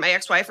 again, my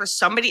ex-wife or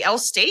somebody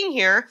else staying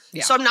here.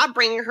 Yeah. So I'm not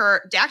bringing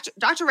her.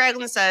 Dr.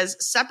 Raglan says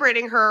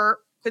separating her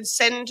could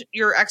send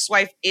your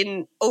ex-wife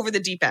in over the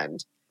deep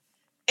end.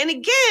 And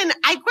again,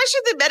 I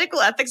question the medical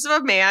ethics of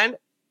a man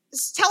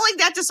telling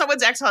that to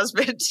someone's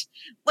ex-husband.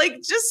 Like,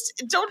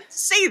 just don't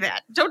say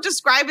that. Don't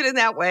describe it in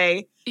that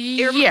way.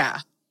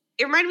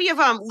 It reminded me of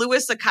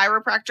Lewis, the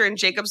chiropractor in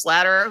Jacob's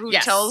Ladder, who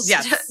tells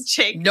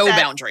Jake no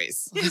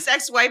boundaries. His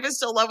ex-wife is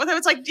still in love with him.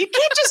 It's like, you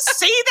can't just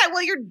say that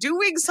while you're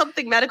doing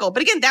something medical.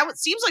 But again,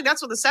 seems like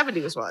that's what the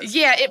 70s was.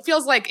 Yeah, it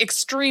feels like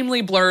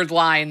extremely blurred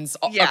lines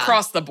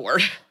across the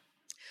board.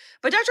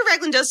 But Dr.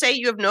 Raglan does say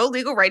you have no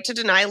legal right to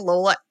deny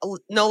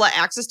Nola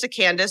access to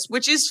Candace,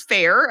 which is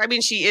fair. I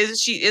mean, she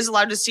is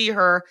allowed to see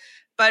her.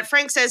 But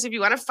Frank says, if you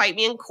want to fight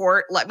me in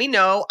court, let me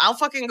know. I'll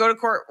fucking go to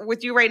court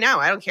with you right now.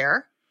 I don't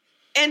care.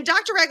 And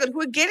Dr. Raglan,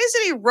 who again is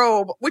in a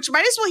robe, which he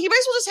might as well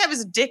just have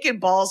his dick and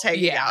balls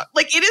hanging out.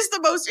 Like, it is the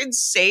most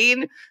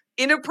insane,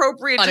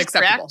 inappropriate,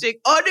 distracting,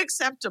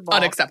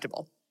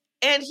 unacceptable.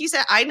 And he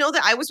said, I know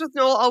that I was with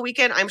Nola all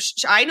weekend.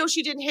 I know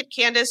she didn't hit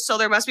Candace, so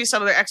there must be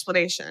some other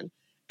explanation.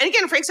 And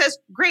again, Frank says,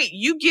 great,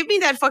 you give me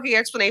that fucking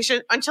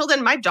explanation. Until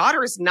then, my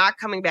daughter is not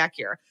coming back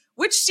here,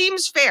 which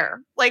seems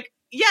fair. Like,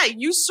 yeah,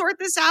 you sort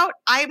this out.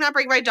 I am not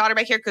bringing my daughter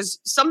back here because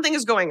something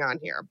is going on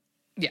here.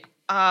 Yeah.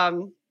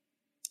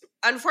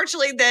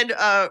 Unfortunately, then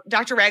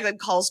Dr. Raglan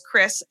calls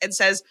Chris and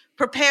says,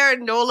 prepare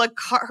Nola.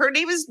 Her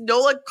name is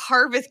Nola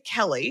Carveth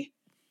Kelly.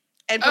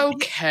 And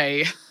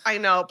okay. I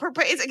know.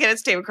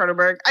 It's David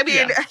Cronenberg. I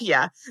mean,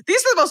 yeah. These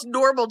are the most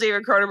normal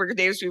David Cronenberg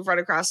names we've run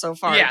across so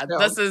far. Yeah,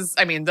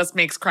 this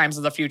makes Crimes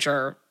of the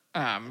Future.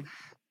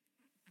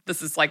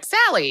 This is like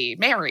Sally,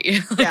 Mary.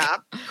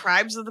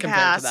 Crimes of the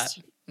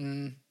past.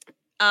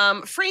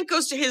 Frank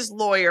goes to his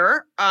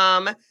lawyer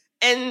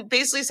and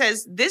basically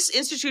says, this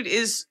institute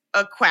is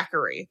a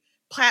quackery.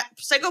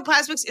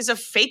 Psychoplasmics is a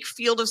fake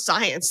field of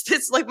science.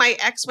 It's like my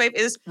ex-wife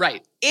is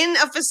in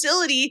a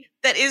facility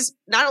that is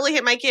not only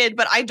hit my kid,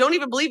 but I don't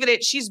even believe in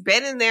it. She's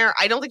been in there.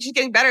 I don't think she's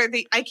getting better.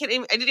 I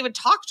didn't even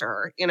talk to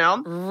her, you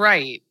know?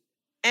 Right.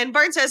 And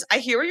Barton says, I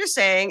hear what you're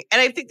saying. And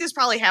I think this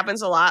probably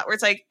happens a lot where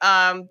it's like,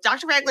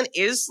 Dr. Raglan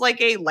is like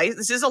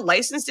this is a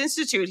licensed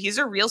institute. He's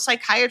a real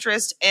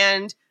psychiatrist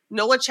and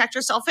Nola checked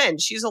herself in.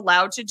 She's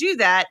allowed to do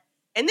that.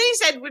 And then he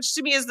said, which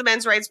to me is the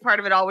men's rights part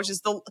of it all, which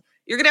is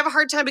you're going to have a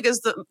hard time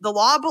because the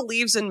law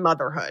believes in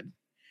motherhood.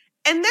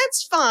 And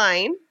that's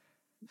fine.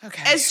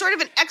 Okay. As sort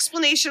of an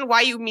explanation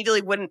why you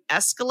immediately wouldn't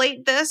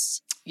escalate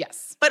this.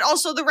 Yes. But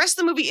also the rest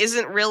of the movie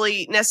isn't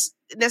really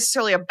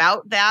necessarily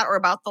about that or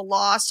about the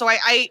law. So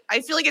I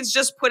feel like it's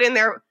just put in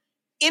there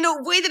in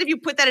a way that if you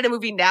put that in a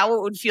movie now,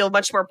 it would feel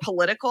much more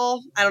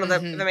political. I don't know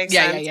if that makes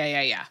sense.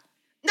 Yeah.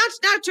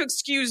 Not to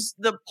excuse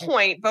the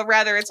point, but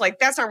rather it's like,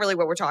 that's not really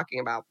what we're talking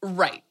about.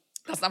 Right.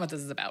 That's not what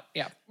this is about.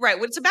 Yeah. Right.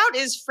 What it's about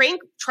is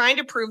Frank trying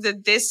to prove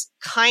that this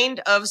kind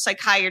of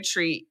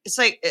psychiatric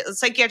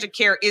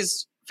care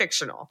is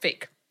fictional.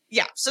 Fake.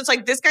 Yeah. So it's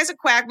like, this guy's a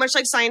quack, much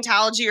like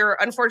Scientology, or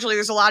unfortunately,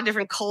 there's a lot of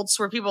different cults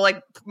where people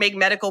like make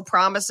medical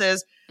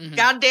promises. Mm-hmm.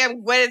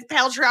 Goddamn Gwyneth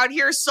Paltrow out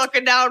here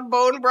sucking down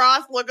bone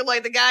broth, looking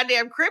like the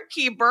goddamn crypt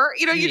keeper.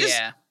 You know,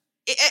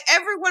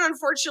 everyone,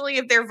 unfortunately,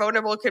 if they're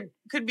vulnerable,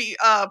 could be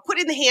put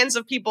in the hands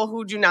of people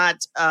who do not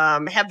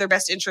have their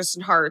best interests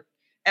at heart.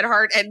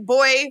 And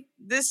boy,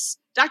 this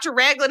Dr.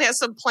 Raglan has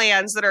some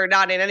plans that are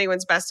not in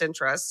anyone's best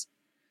interest.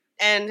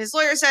 And his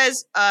lawyer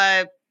says,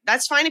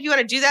 that's fine if you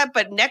want to do that,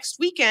 but next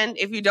weekend,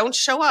 if you don't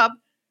show up,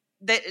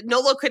 that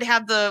Nola could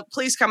have the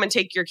police come and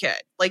take your kid.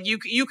 Like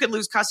you could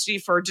lose custody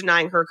for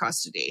denying her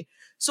custody.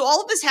 So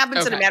all of this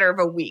happens in a matter of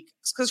a week.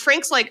 Because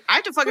Frank's like, I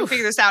have to fucking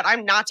figure this out.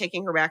 I'm not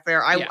taking her back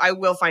there. I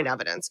will find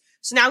evidence.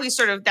 So now he's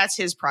that's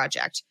his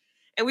project.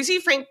 And we see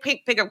Frank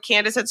pick up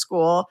Candace at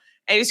school.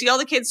 And you see all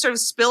the kids sort of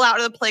spill out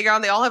of the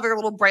playground. They all have their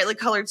little brightly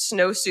colored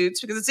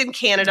snowsuits because it's in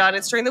Canada and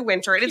it's during the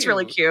winter. And it's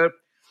really cute.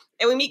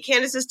 And we meet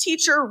Candace's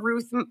teacher,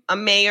 Ruth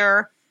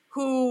Mayer,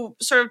 who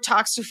sort of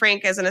talks to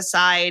Frank as an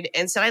aside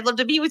and said, I'd love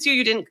to be with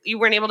you. You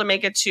weren't able to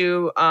make it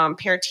to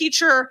parent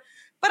teacher,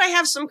 but I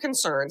have some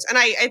concerns. And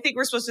I think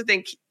we're supposed to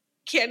think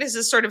Candace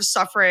is sort of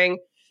suffering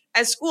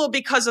at school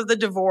because of the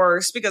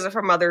divorce, because of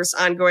her mother's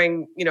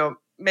ongoing,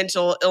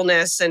 mental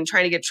illness and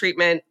trying to get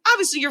treatment.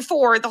 Obviously, you're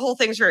 4. The whole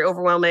thing's very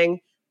overwhelming.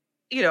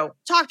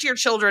 Talk to your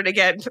children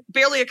again.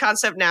 Barely a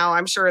concept now,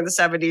 I'm sure in the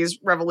 70s,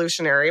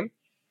 revolutionary.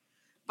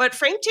 But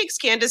Frank takes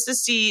Candace to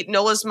see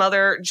Nola's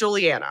mother,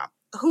 Juliana,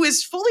 who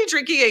is fully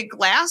drinking a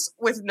glass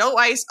with no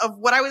ice of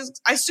what I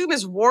assume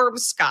is warm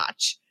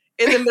scotch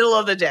in the middle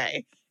of the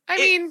day. I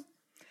mean,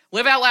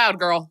 live out loud,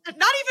 girl.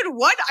 Not even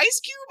one ice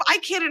cube? I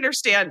can't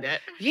understand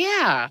it.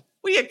 Yeah.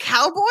 Were you a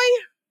cowboy?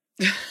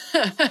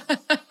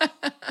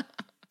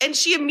 And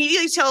she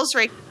immediately tells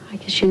Frank, I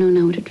guess you know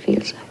now what it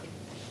feels like.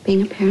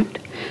 Being a parent.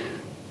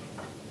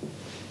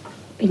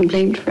 Being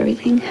blamed for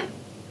everything.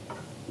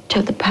 To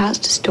have the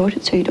past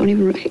distorted so you don't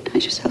even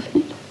recognize yourself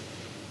in it.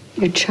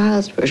 Your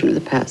child's version of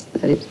the past,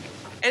 that is.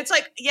 And it's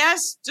like,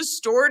 yes,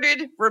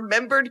 distorted,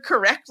 remembered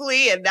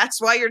correctly, and that's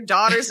why your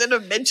daughter's in a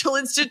mental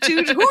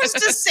institute. Who's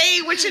to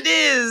say which it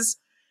is?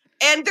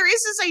 And there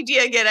is this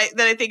idea, again,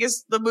 that I think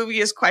is the movie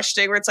is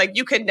questioning, where it's like,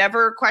 you can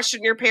never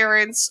question your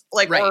parents,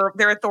 or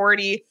their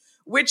authority,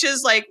 which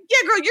is like,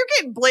 yeah, girl, you're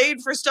getting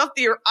blamed for stuff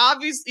that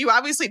you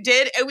obviously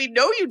did, and we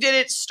know you did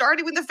it,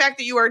 starting with the fact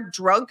that you are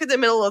drunk in the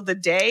middle of the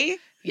day.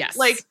 Yes.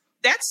 Like,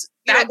 that's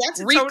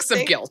reeks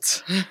of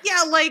guilt.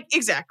 Yeah,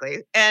 exactly.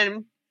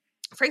 And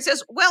Frank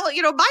says, well,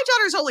 my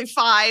daughter's only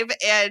 5,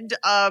 and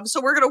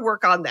so we're going to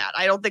work on that.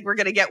 I don't think we're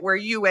going to get where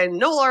you and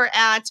Nola are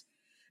at.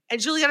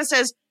 And Juliana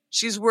says,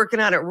 she's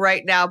working on it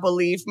right now,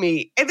 believe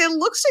me. And then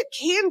looks at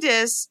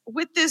Candace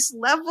with this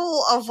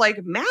level of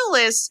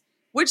malice,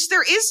 which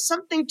there is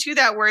something to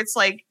that, where it's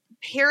like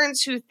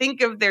parents who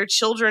think of their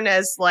children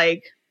as not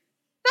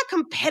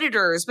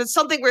competitors, but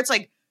something where it's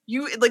like,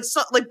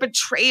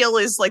 betrayal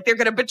is they're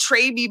going to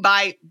betray me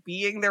by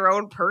being their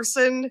own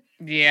person,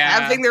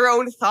 having their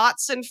own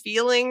thoughts and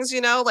feelings,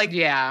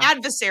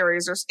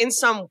 adversaries or in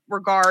some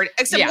regard,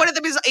 except one of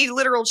them is a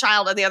literal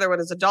child and the other one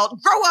is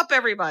adult. Grow up,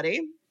 everybody.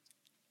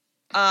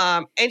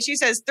 And she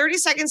says 30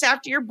 seconds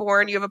after you're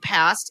born, you have a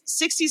past.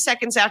 60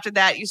 seconds after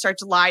that, you start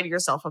to lie to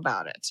yourself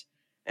about it.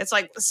 It's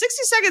like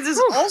 60 seconds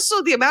is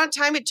also the amount of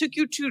time it took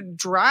you to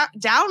drop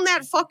down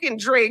that fucking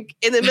drink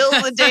in the middle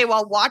of the day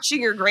while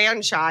watching your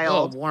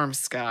grandchild. Oh, warm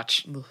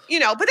scotch. But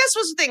that's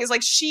what's the thing is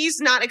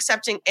she's not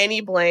accepting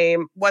any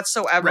blame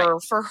whatsoever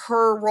for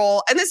her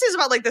role. And this is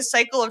about the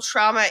cycle of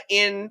trauma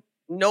in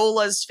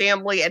Nola's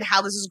family and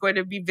how this is going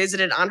to be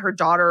visited on her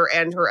daughter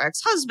and her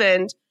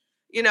ex-husband,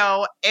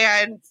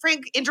 and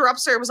Frank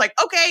interrupts her and was like,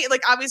 okay,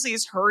 obviously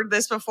he's heard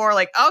this before.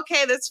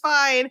 Okay, that's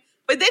fine.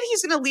 But then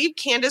he's going to leave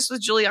Candace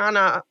with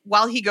Juliana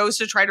while he goes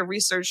to try to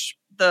research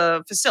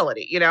the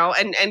facility,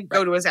 and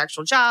go to his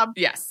actual job.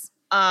 Yes.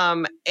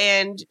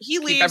 And he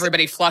leaves. Keep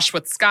everybody flush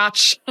with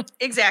scotch.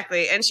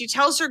 Exactly. And she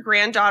tells her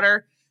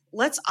granddaughter,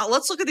 let's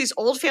look at these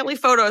old family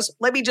photos.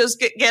 Let me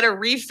just get a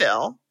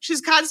refill.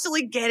 She's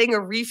constantly getting a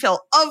refill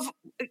of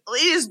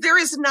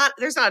there's not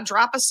a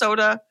drop of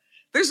soda.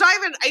 There's not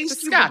even ice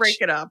cube to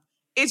break it up.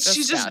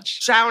 She's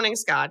just drowning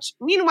scotch.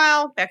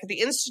 Meanwhile, back at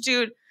the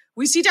Institute,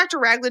 we see Dr.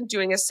 Raglan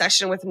doing a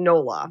session with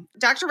Nola.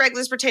 Dr.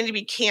 Raglan is pretending to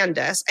be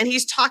Candace, and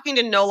he's talking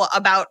to Nola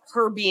about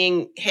her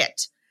being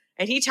hit.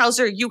 And he tells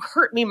her, you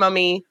hurt me,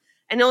 Mummy.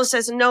 And Nola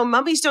says, no,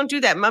 mummies don't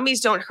do that.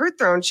 Mummies don't hurt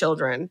their own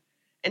children.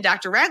 And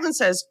Dr. Raglan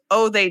says,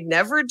 oh, they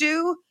never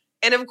do?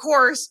 And of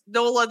course,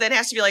 Nola then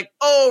has to be like,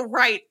 oh,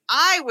 right,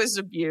 I was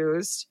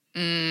abused.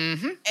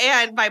 Mm-hmm.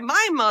 And by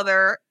my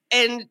mother.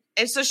 And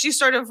so she's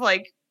sort of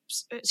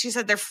she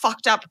said, they're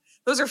fucked up.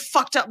 Those are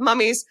fucked up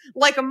mummies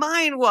like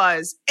mine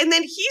was. And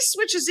then he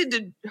switches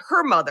into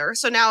her mother.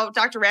 So now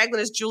Dr. Raglan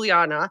is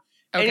Juliana.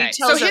 Okay. And he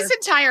tells so his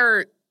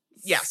entire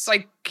Yes.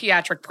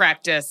 Psychiatric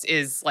practice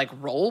is like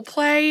role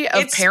play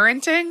of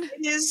parenting.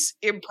 It is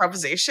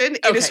improvisation.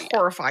 It is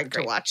horrifying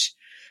to watch.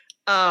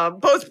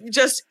 Both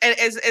just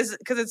as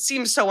because it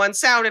seems so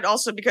unsound, and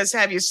also because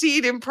have you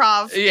seen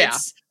improv? Yeah.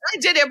 I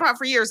did improv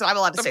for years, and I'm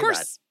allowed to Of say course.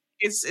 that.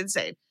 It's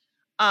insane.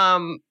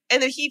 And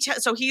then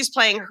so he's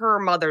playing her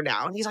mother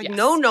now, and he's like, Yes.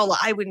 "No, Nola,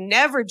 I would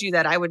never do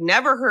that. I would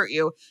never hurt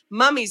you.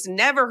 Mummies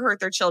never hurt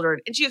their children."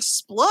 And she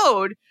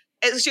explodes,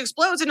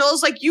 and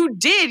Nola's like, "You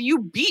did. You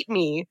beat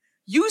me.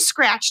 You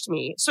scratched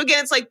me." So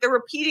again, it's like the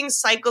repeating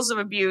cycles of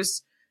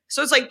abuse.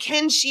 So it's like,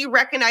 can she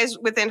recognize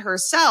within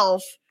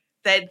herself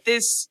that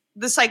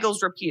the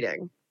cycle's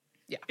repeating?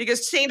 Yeah.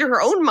 Because saying to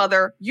her own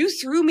mother, "You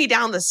threw me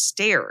down the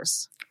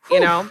stairs," you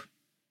know?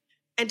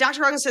 And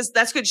Dr. Rogan says,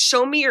 "That's good.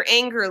 Show me your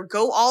anger.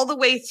 Go all the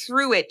way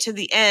through it to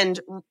the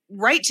end,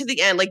 right to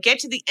the end. Like, get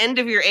to the end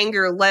of your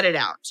anger, let it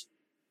out."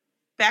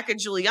 Back at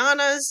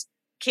Juliana's,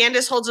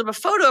 Candace holds up a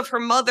photo of her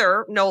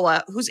mother,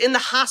 Nola, who's in the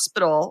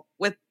hospital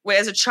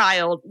as a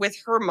child with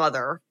her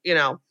mother, you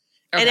know,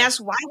 and asks,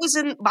 why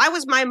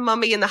was my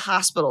mummy in the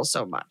hospital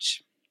so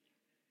much?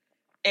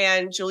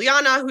 And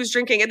Juliana, who's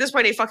drinking at this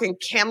point a fucking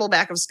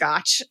Camelback of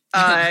scotch,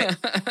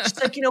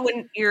 she's like,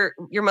 when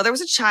your mother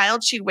was a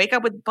child, she'd wake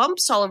up with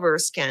bumps all over her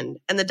skin,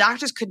 and the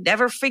doctors could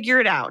never figure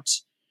it out.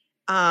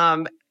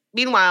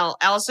 Meanwhile,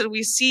 Allison,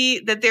 we see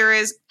that there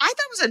is, I thought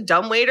it was a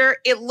dumbwaiter.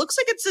 It looks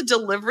like it's a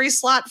delivery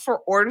slot for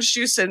orange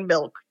juice and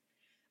milk.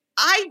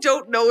 I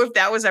don't know if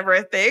that was ever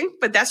a thing,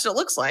 but that's what it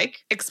looks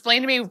like.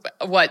 Explain to me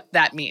what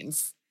that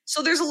means.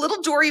 So there's a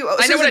little door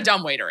I know what a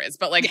dumbwaiter is,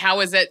 but like, how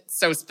is it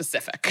so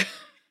specific?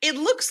 It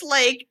looks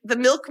like the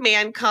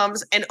milkman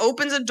comes and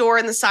opens a door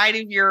in the side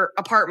of your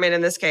apartment,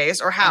 in this case,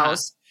 or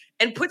house,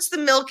 and puts the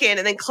milk in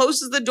and then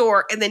closes the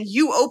door, and then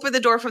you open the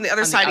door from the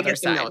other side to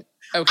get the milk.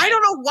 Okay. I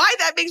don't know why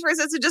that makes more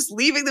sense than just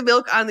leaving the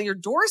milk on your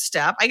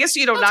doorstep. I guess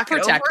you don't knock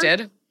protected.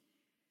 it over.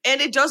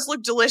 And it does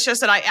look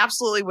delicious, and I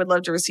absolutely would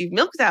love to receive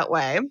milk that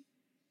way.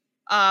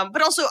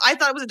 But also, I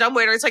thought it was a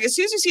dumbwaiter. It's like, as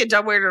soon as you see a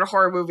dumbwaiter in a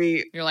horror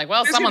movie, you're like,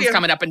 well, someone's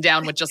coming up and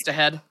down with just a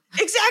head.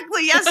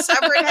 Exactly. Yes,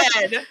 severed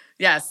head.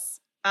 Yes.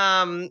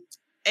 And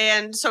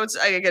so it's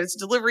a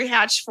delivery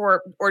hatch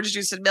for orange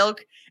juice and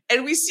milk.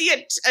 And we see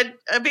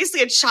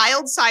basically a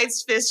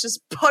child-sized fist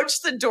just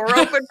punch the door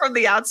open from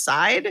the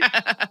outside.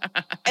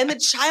 And the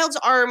child's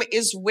arm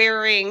is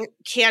wearing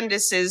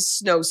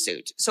Candace's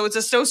snowsuit. So it's a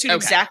snowsuit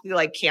exactly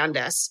like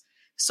Candace.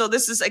 So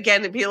this is,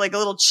 again, it'd be like a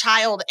little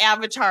child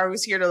avatar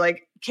who's here to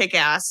like kick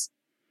ass.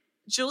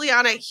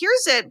 Juliana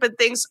hears it, but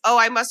thinks, "Oh,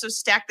 I must have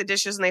stacked the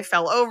dishes and they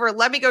fell over.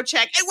 Let me go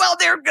check." And well,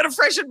 they're going to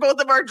freshen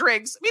both of our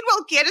drinks.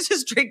 Meanwhile, Candace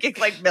is drinking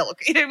like milk.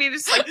 You know what I mean?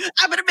 It's like,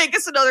 I'm going to make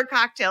us another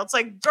cocktail. It's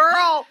like,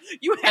 girl,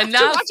 you have to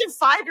watch a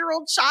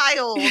 5-year-old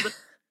child.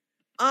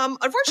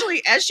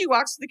 Unfortunately, as she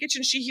walks to the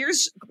kitchen, she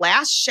hears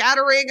glass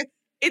shattering.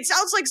 It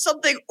sounds like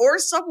something or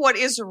someone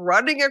is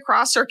running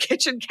across her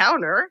kitchen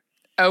counter.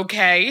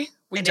 Okay.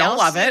 We don't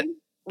love it.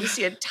 We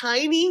see a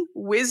tiny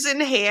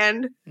wizened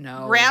hand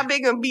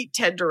grabbing a meat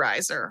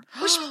tenderizer,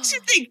 which makes you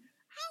think,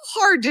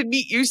 how hard did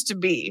meat used to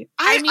be?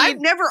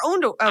 I've never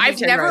owned a meat tenderizer.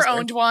 I've never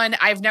owned one.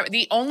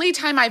 The only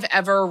time I've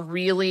ever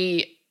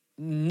really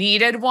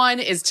needed one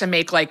is to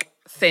make like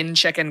thin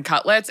chicken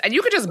cutlets, and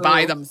you could just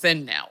buy them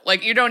thin now.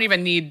 Like, you don't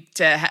even need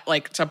to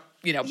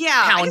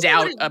pound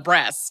out a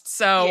breast.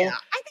 So yeah,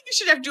 I think you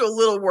should have to do a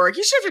little work.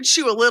 You should have to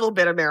chew a little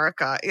bit,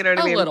 America. You know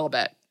what I mean? A little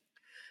bit.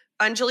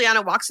 And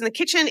Juliana walks in the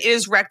kitchen. It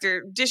is wrecked.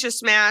 There, dishes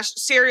smashed,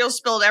 cereal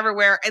spilled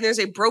everywhere, and there's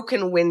a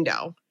broken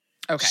window.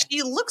 Okay.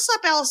 She looks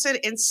up Allison,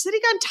 and sitting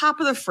on top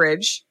of the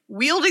fridge,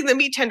 wielding the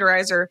meat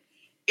tenderizer,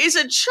 is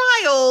a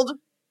child,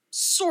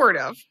 sort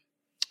of.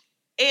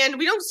 And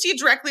we don't see it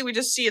directly. We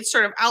just see it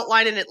sort of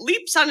outlined, and it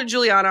leaps onto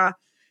Juliana,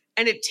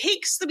 and it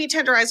takes the meat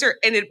tenderizer,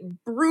 and it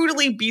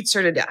brutally beats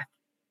her to death.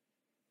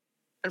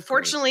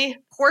 Unfortunately,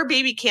 poor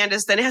baby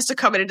Candace then has to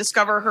come in and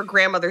discover her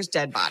grandmother's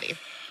dead body.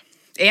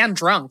 And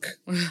drunk.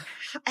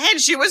 And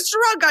she was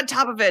drunk on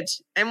top of it.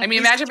 And I mean,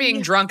 imagine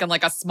being drunk and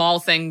like a small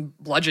thing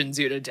bludgeons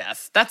you to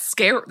death. That's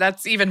scary.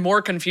 That's even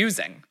more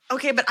confusing.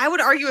 Okay, but I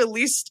would argue at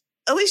least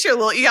you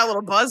got a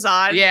little buzz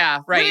on. Yeah,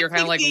 right. You're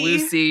kind of like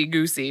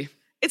loosey-goosey.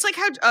 It's like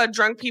how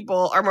drunk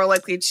people are more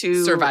likely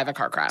to survive a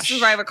car crash.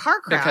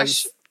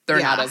 Because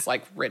they're not as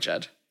like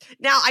rigid.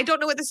 Now, I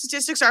don't know what the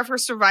statistics are for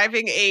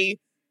surviving a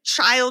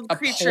child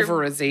creature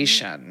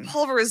pulverization,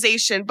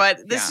 but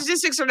the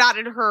statistics are not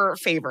in her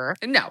favor.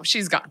 No,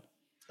 she's gone.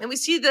 And we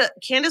see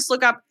Candace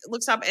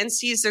looks up and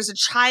sees there's a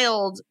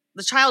child.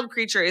 The child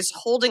creature is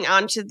holding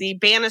onto the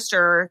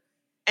banister,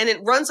 and it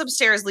runs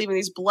upstairs, leaving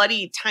these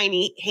bloody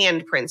tiny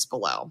handprints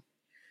below.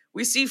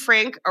 We see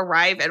Frank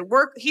arrive at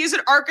work. He's an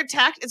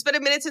architect. It's been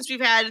a minute since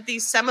we've had the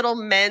seminal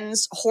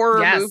men's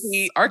horror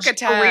movie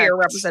career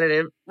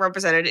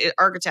represented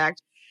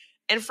architect.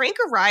 And Frank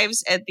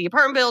arrives at the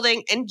apartment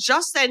building, and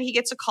just then he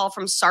gets a call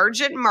from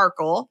Sergeant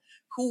Markle,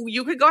 who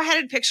you could go ahead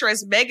and picture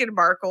as Meghan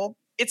Markle.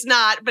 It's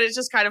not, but it's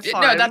just kind of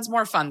fun. No, that's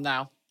more fun,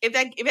 though. If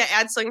that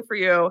adds something for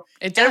you.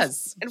 It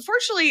does.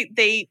 Unfortunately,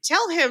 they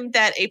tell him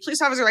that a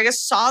police officer, I guess,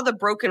 saw the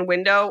broken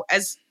window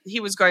as he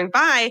was going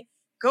by,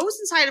 goes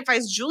inside and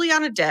finds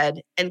Juliana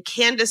dead and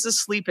Candace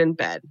asleep in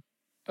bed.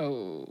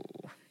 Oh.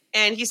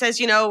 And he says,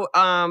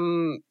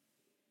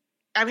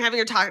 I'm having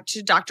her talk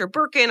to Dr.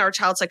 Birkin, our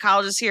child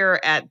psychologist here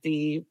at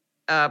the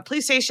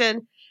police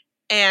station.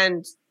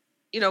 And,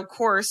 of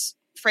course,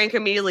 Frank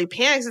immediately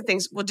panics and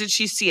thinks, well, did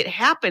she see it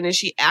happen? Is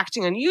she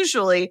acting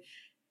unusually?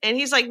 And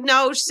he's like,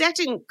 no, she's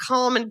acting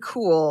calm and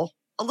cool,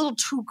 a little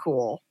too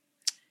cool.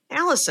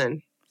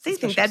 Allison, they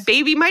think that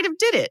baby might have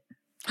did it.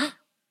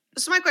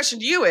 So my question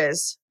to you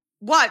is,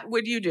 what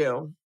would you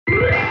do?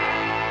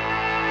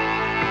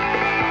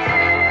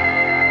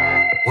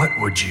 What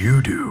would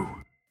you do?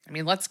 I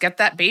mean, let's get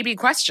that baby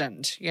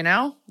questioned,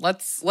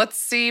 Let's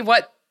see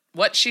what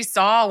she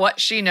saw,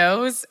 what she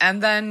knows,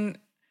 and then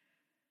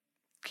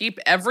keep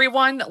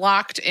everyone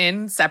locked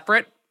in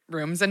separate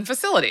rooms and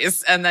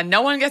facilities. And then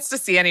no one gets to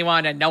see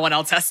anyone and no one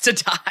else has to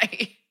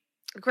die.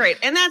 Great.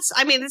 And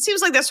it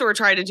seems like that's what we're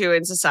trying to do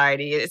in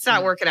society. It's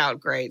not working out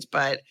great,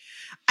 but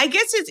I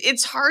guess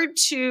it's hard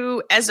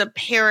to, as a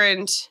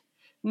parent,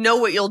 know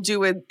what you'll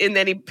do in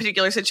any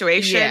particular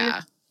situation.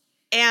 Yeah.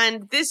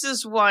 And this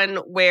is one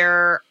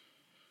where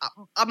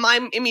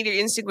my immediate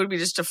instinct would be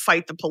just to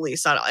fight the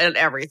police on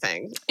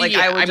everything. Like,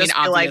 yeah, I would just be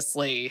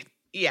obviously. like,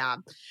 yeah.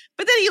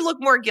 But then you look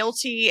more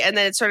guilty, and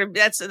then it's sort of,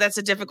 that's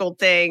a difficult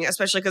thing,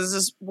 especially because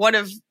this is one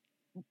of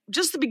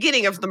just the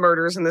beginning of the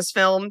murders in this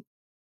film.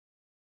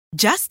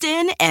 Just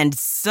in and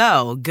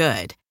so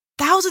good.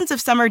 Thousands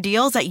of summer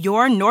deals at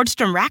your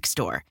Nordstrom Rack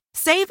store.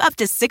 Save up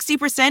to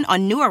 60%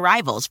 on new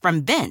arrivals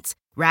from Vince,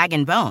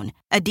 Rag & Bone,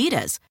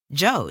 Adidas,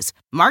 Joe's,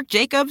 Marc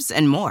Jacobs,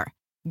 and more.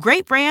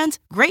 Great brands,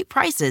 great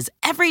prices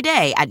every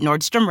day at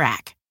Nordstrom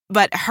Rack.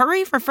 But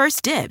hurry for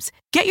first dibs.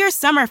 Get your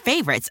summer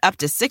favorites up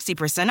to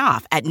 60%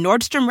 off at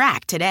Nordstrom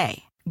Rack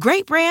today.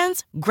 Great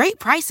brands, great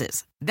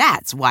prices.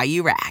 That's why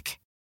you rack.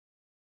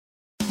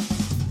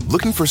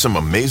 Looking for some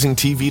amazing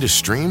TV to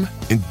stream?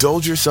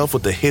 Indulge yourself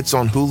with the hits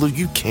on Hulu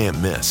you can't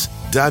miss.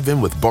 Dive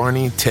in with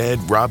Barney, Ted,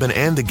 Robin,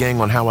 and the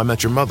gang on How I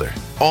Met Your Mother.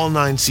 All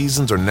 9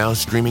 seasons are now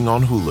streaming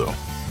on Hulu.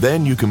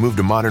 Then you can move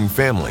to Modern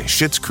Family,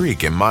 Schitt's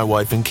Creek, and My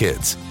Wife and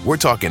Kids. We're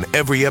talking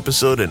every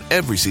episode and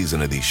every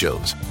season of these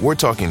shows. We're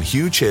talking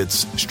huge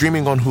hits,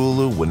 streaming on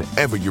Hulu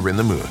whenever you're in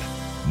the mood.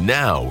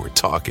 Now we're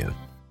talking.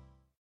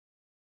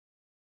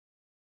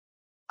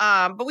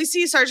 But we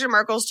see Sergeant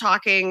Markles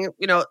talking,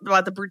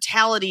 about the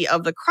brutality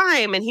of the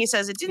crime. And he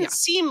says it didn't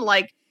seem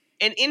like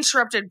an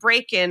interrupted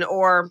break-in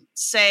or,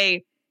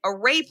 say, a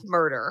rape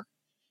murder.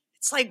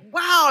 It's like,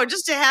 wow,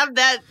 just to have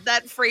that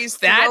phrase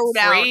thrown out.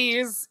 That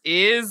phrase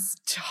is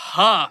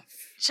tough.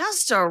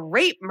 Just a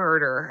rape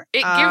murder.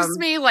 It gives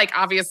me,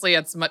 obviously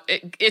it's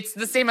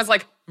the same as,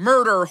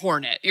 murder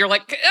hornet. You're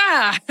like,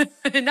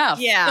 enough.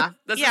 Yeah.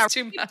 This is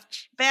too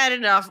much. Bad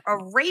enough. A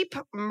rape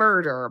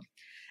murder.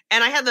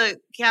 And I had the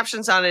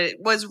captions on it. It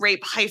was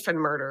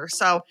rape-murder.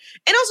 So,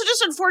 and also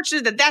just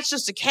unfortunate that that's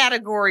just a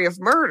category of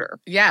murder.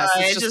 Yes,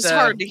 it's just a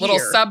hard to little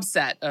hear.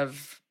 subset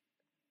of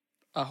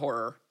a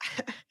horror.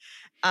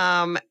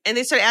 And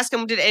they started asking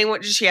him,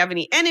 did she have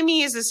any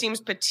enemies? This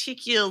seems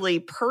particularly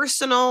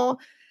personal.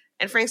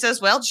 And Frank says,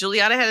 well,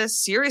 Juliana had a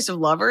series of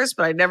lovers,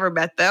 but I never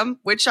met them,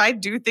 which I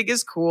do think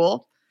is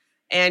cool.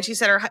 And she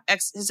said her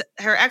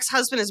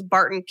ex-husband is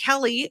Barton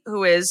Kelly,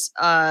 who is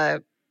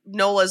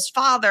Nola's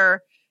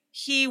father.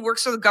 He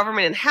works for the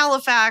government in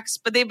Halifax,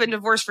 but they've been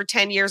divorced for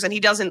 10 years and he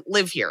doesn't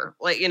live here.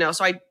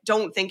 So I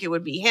don't think it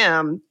would be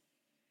him.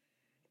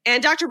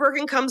 And Dr.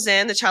 Birkin comes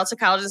in, the child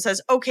psychologist, and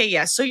says, okay,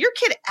 yes, so your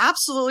kid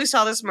absolutely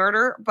saw this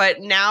murder,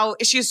 but now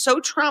she is so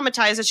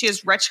traumatized that she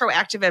has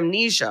retroactive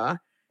amnesia.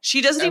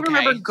 She doesn't even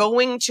remember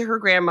going to her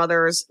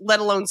grandmother's, let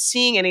alone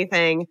seeing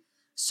anything.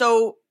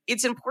 So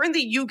it's important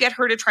that you get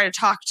her to try to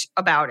talk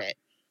about it.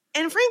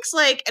 And Frank's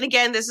like, and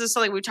again, this is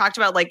something we talked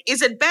about,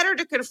 is it better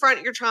to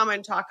confront your trauma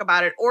and talk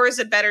about it? Or is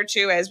it better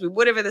to, as we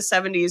would have in the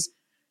 70s,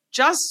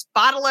 just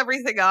bottle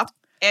everything up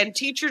and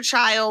teach your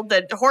child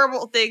that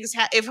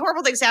if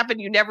horrible things happen,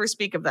 you never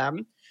speak of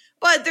them?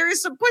 But there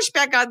is some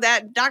pushback on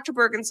that. Dr.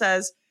 Birkin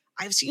says,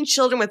 I've seen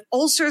children with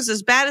ulcers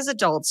as bad as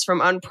adults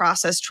from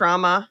unprocessed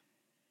trauma.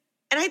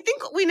 And I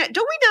think don't we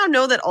now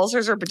know that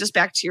ulcers are just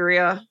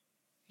bacteria?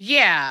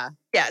 Yeah.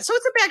 Yeah, so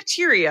it's a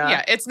bacteria.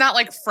 Yeah, it's not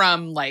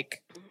from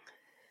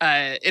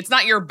it's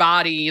not your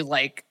body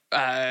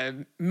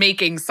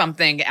making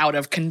something out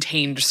of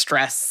contained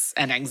stress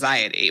and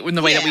anxiety. In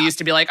the way that we used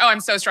to be like, oh, I'm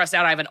so stressed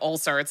out, I have an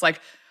ulcer. It's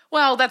like,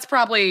 well, that's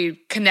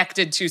probably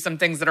connected to some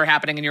things that are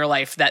happening in your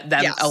life that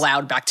then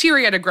allowed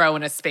bacteria to grow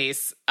in a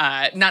space.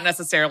 Not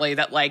necessarily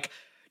that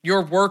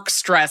your work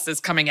stress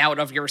is coming out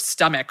of your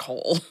stomach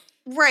hole.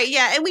 Right,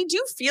 yeah. And we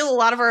do feel a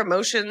lot of our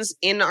emotions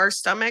in our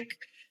stomach.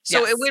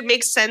 So it would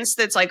make sense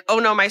that it's oh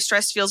no, my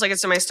stress feels like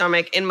it's in my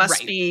stomach. It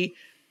must be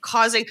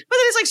causing, but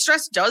then it's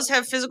stress does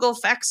have physical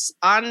effects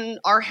on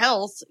our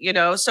health,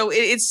 so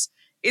it's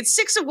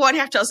 6 of one,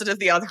 half dozen of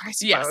the other, I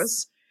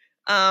suppose.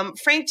 Yes.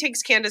 Frank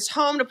takes Candace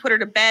home to put her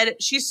to bed.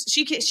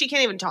 She can't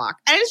even talk.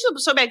 I just feel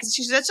so bad because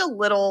she's such a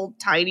little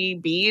tiny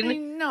bean. I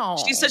know.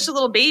 She's such a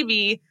little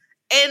baby.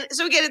 And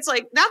so again, it's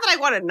not that I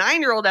want a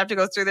 9-year-old to have to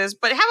go through this,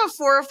 but have a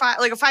 4 or 5,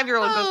 a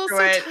 5-year-old go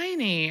through it. So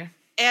tiny.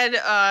 And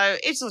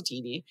it's so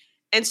teeny.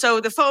 And so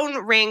the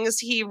phone rings.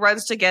 He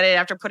runs to get it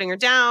after putting her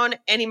down,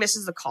 and he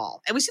misses the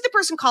call. And we see the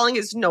person calling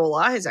is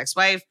Nola, his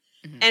ex-wife.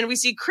 And we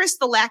see Chris,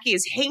 the lackey,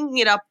 is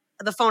hanging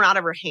the phone out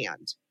of her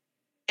hand.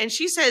 And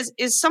she says,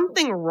 is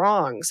something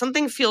wrong?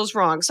 Something feels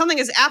wrong. Something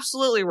is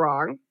absolutely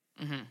wrong.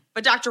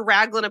 But Dr.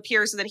 Raglan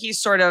appears, and then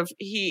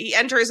he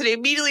enters, and he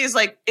immediately is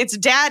like, it's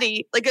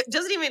daddy. Like, it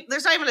doesn't even,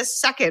 there's not even a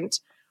second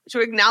to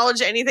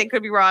acknowledge anything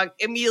could be wrong.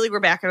 Immediately, we're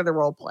back into the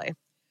role play.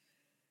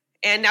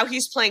 And now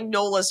he's playing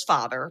Nola's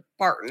father,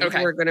 Barton.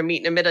 Okay. We're going to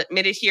meet in a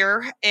minute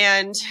here.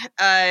 And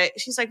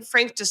she's like,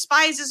 Frank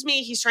despises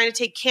me. He's trying to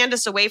take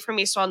Candace away from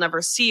me, so I'll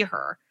never see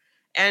her.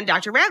 And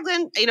Dr.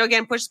 Raglan,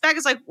 again, pushes back.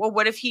 Is like, well,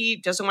 what if he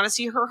doesn't want to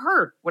see her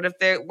hurt? What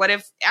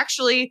if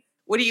actually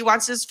what he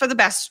wants is for the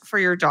best for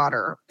your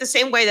daughter? The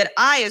same way that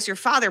I, as your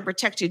father,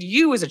 protected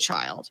you as a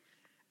child.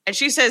 And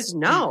she says,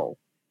 no.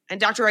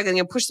 And Dr.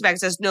 Raglan pushes back and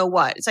says, no,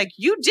 what? It's like,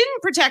 you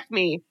didn't protect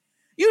me.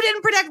 You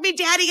didn't protect me,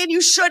 Daddy, and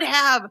you should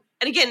have.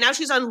 And again, now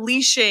she's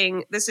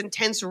unleashing this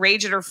intense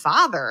rage at her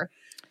father,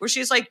 where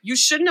she's like, you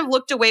shouldn't have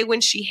looked away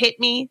when she hit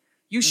me.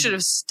 You should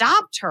have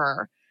stopped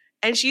her.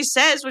 And she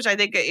says, which I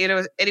think,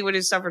 anyone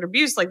who's suffered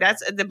abuse, like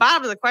that's at the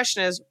bottom of the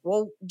question is,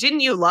 well,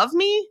 didn't you love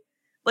me?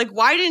 Like,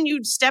 why didn't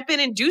you step in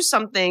and do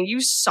something? You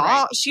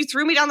saw, she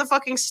threw me down the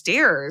fucking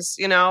stairs,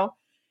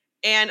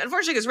 And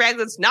unfortunately, because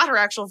Raglan's not her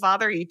actual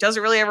father, he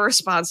doesn't really have a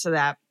response to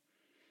that.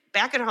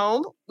 Back at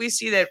home, we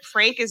see that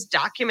Frank is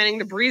documenting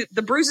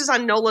the bruises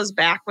on Nola's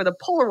back with a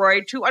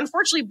Polaroid to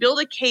unfortunately build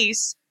a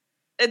case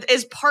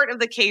as part of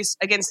the case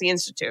against the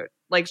Institute.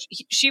 Like,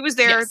 she was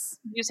there,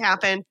 this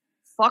happened.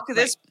 Fuck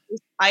this.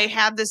 I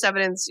have this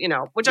evidence,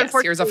 which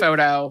unfortunately. Here's a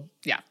photo.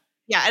 Yeah.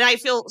 Yeah. And I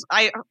feel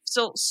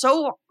so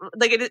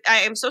like I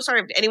am so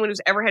sorry to anyone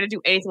who's ever had to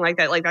do anything like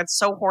that. Like, that's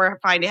so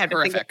horrifying to have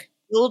to think of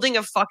building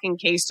a fucking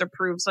case to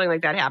prove something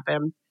like that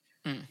happened.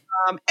 And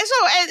now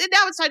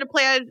it's time to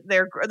plan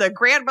the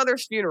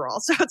grandmother's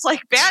funeral. So it's like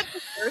bad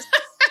pictures.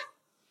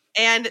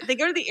 And they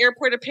go to the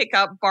airport to pick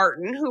up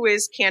Barton, who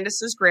is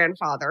Candace's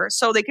grandfather,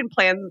 so they can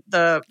plan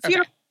the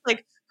funeral.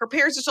 Like, her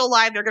parents are still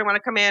alive. They're going to want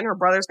to come in. Her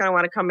brother's going to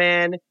want to come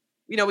in.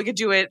 We could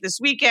do it this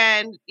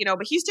weekend, but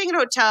he's staying in a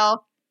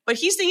hotel. But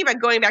he's thinking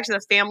about going back to the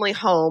family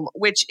home,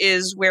 which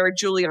is where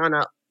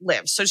Juliana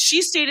lives. So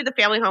she stayed at the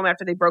family home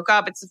after they broke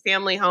up. It's the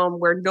family home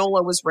where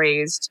Nola was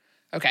raised.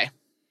 Okay.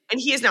 And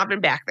he has not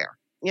been back there.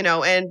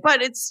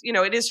 But it's,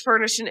 it is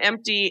furnished and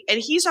empty. And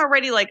he's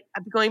already like,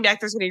 going back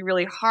there's going to be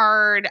really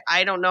hard.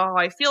 I don't know how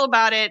I feel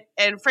about it.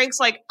 And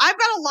Frank's like, I've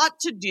got a lot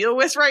to deal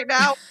with right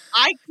now.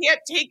 I can't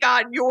take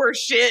on your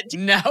shit.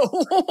 No,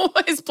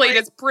 his plate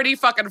is pretty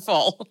fucking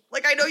full.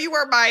 Like, I know you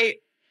are my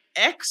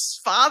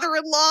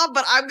ex-father-in-law,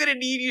 but I'm going to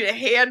need you to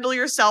handle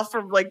yourself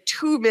for like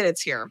 2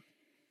 minutes here.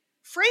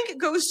 Frank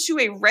goes to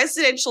a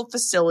residential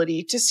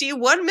facility to see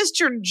one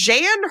Mr.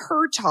 Jan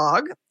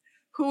Hertog,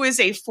 who is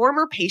a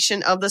former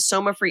patient of the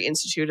Soma Free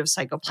Institute of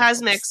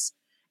Psychoplasmics.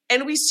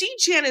 And we see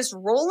Jan is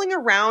rolling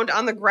around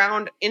on the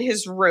ground in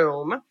his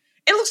room.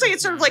 It looks like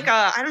it's sort of like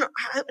I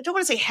don't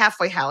want to say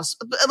halfway house,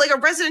 but like a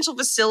residential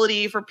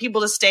facility for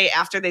people to stay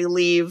after they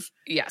leave.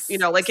 Yes.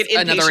 Like an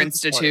another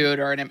institute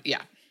or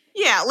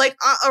Yeah, like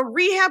a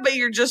rehab, but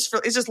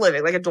it's just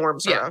living, like a dorm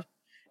sort of.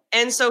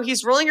 And so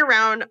he's rolling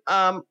around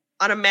on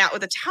a mat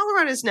with a towel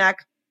around his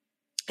neck.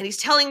 And he's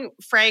telling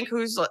Frank,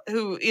 who is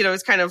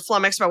kind of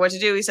flummoxed about what to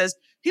do. He says,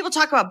 people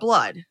talk about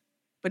blood,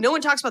 but no one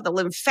talks about the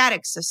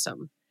lymphatic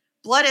system.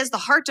 Blood has the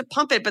heart to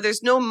pump it, but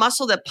there's no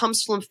muscle that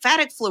pumps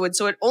lymphatic fluid,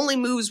 so it only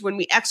moves when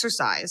we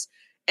exercise.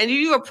 And if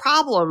you have a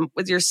problem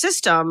with your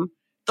system,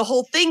 the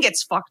whole thing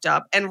gets fucked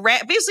up. And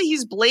basically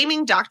he's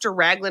blaming Dr.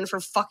 Raglan for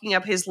fucking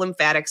up his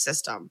lymphatic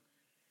system.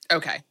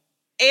 Okay.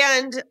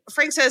 And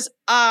Frank says,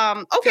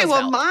 okay,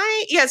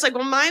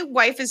 my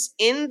wife is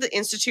in the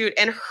institute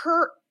and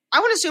I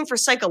want to assume for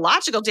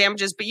psychological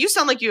damages, but you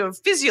sound like you have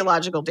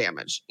physiological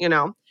damage,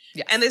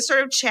 Yes. And they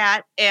sort of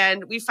chat,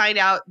 and we find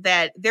out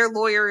that their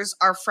lawyers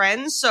are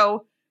friends.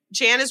 So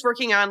Jan is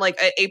working on like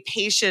a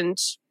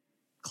patient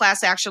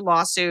class action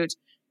lawsuit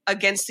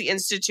against the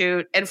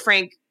institute, and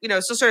Frank,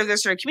 so they're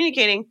sort of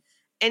communicating.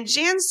 And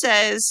Jan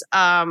says,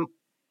 give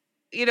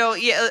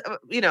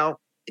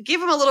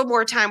him a little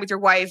more time with your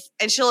wife,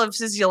 and she'll have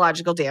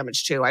physiological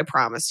damage too. I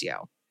promise you.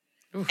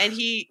 Oof. And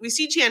we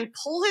see Jan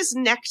pull his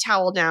neck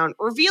towel down,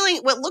 revealing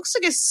what looks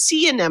like a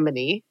sea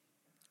anemone.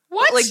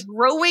 What? Like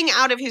growing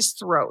out of his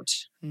throat.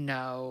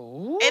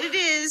 No. And it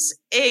is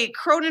a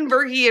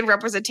Cronenbergian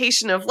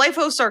representation of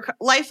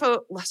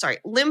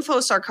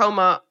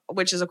lymphosarcoma,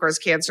 which is, of course,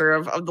 cancer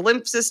of the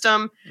lymph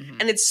system,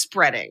 and it's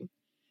spreading.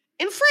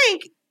 And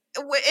Frank,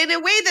 in a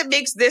way that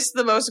makes this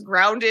the most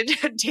grounded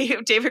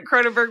David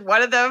Cronenberg,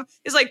 one of them,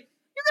 is like,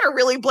 you're going to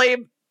really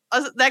blame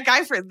that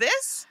guy for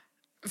this?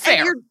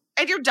 Fair.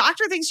 And your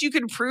doctor thinks you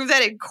can prove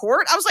that in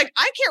court? I was like,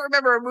 I can't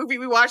remember a movie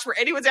we watched where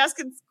anyone's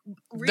asking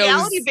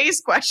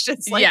reality-based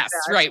questions like that.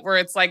 Yes, right. Where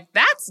it's like,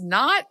 that's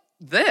not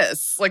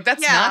this. Like, that's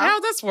not how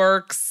this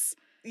works.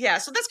 Yeah,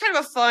 so that's kind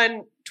of a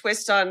fun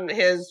twist on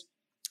his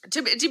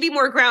to be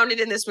more grounded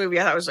in this movie.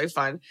 I thought it was really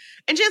fun.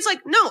 And Jan's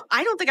like, no,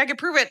 I don't think I could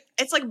prove it.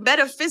 It's like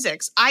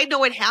metaphysics. I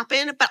know it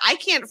happened, but I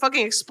can't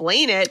fucking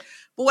explain it.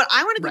 But what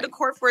I want to go to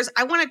court for is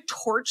I want to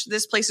torch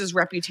this place's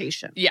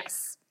reputation.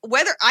 Yes.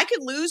 Whether I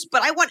could lose,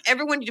 but I want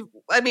everyone to,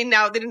 I mean,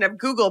 now they didn't have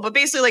Google, but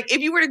basically, like,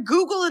 if you were to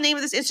Google the name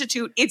of this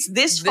institute, it's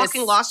this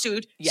fucking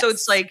lawsuit. Yes. So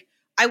it's like,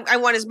 I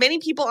want as many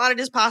people on it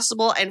as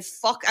possible, and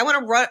I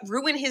want to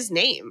ruin his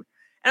name.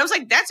 And I was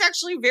like, that's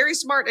actually very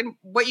smart in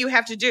what you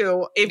have to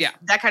do if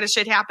that kind of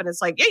shit happened.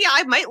 It's like, yeah,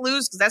 I might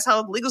lose because that's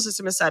how the legal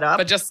system is set up.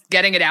 But just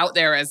getting it out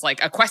there as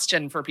like a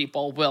question for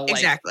people will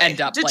like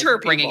end up deter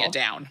like bringing people. it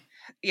down.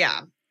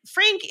 Yeah.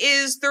 Frank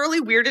is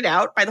thoroughly weirded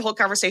out by the whole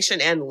conversation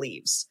and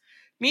leaves.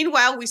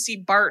 Meanwhile, we see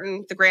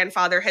Barton, the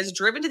grandfather, has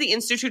driven to the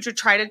institute to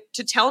try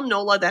to tell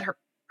Nola that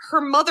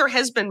her mother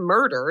has been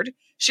murdered.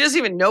 She doesn't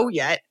even know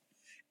yet.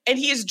 And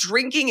he is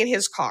drinking in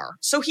his car.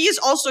 So he is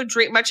also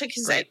much like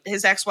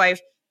his ex-wife,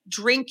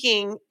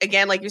 drinking,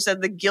 again, like you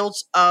said, the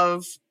guilt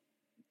of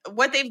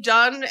what they've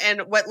done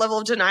and what level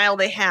of denial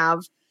they have.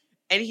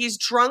 And he's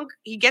drunk.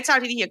 He gets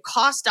out and he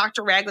accosts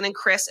Dr. Raglan and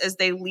Chris as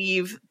they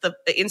leave the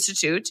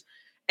institute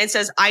and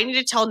says, I need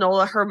to tell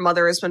Nola her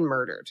mother has been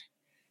murdered.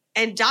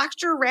 And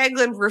Dr.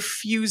 Raglan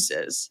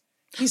refuses.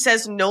 He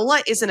says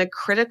Nola is in a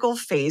critical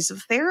phase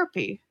of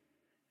therapy.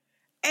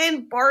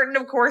 And Barton,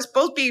 of course,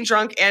 both being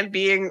drunk and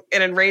being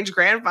an enraged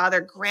grandfather,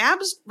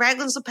 grabs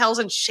Raglan's lapels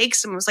and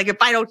shakes him. It's like, if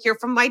I don't hear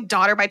from my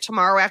daughter by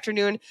tomorrow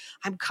afternoon,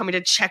 I'm coming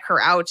to check her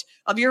out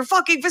of your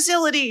fucking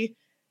facility.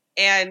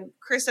 And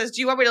Chris says, do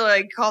you want me to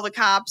like call the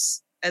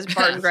cops as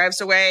Barton drives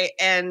away?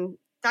 And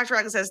Dr.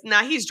 Raglan says,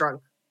 nah, he's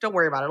drunk. Don't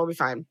worry about it. It'll be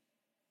fine.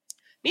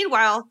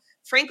 Meanwhile,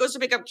 Frank goes to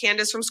pick up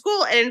Candace from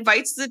school and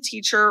invites the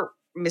teacher,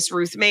 Miss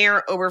Ruth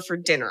Mayer, over for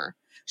dinner.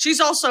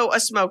 She's also a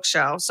smoke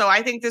show. So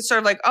I think that's sort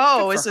of like,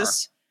 oh, is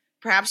this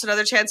perhaps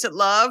another chance at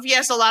love?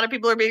 Yes, a lot of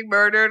people are being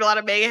murdered, a lot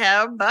of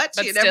mayhem, but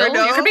you still, never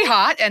know. You could be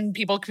hot and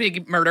people could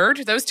be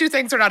murdered. Those two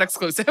things are not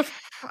exclusive.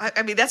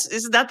 I mean,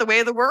 isn't that the way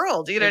of the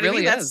world? You know what I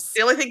mean? That's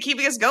the only thing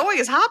keeping us going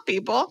is hot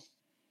people.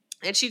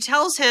 And she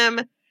tells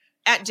him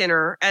at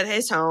dinner at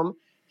his home,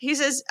 he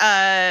says,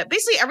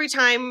 basically every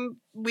time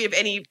we have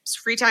any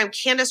free time,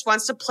 Candace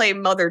wants to play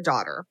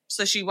mother-daughter.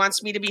 So she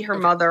wants me to be her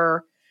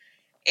mother.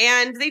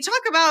 And they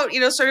talk about,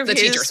 sort of the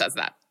teacher says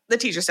that. The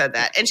teacher said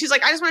that. And she's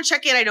like, I just want to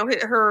check in. I know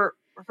her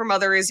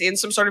mother is in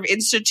some sort of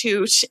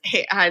institute.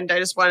 And I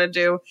just wanted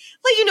to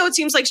let you know, it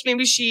seems like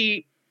maybe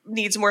she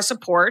needs more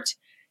support.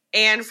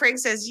 And Frank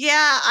says,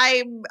 yeah,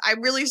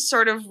 I'm really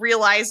sort of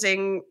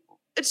realizing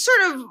it's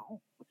sort of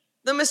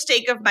the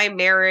mistake of my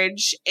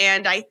marriage.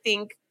 And I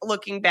think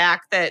looking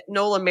back that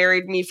Nola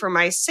married me for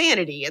my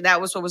sanity. And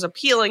that was what was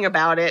appealing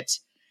about it.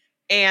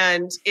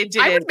 And it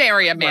didn't I would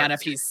marry a man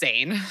if he's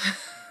sane.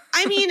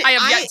 I mean, I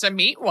have yet to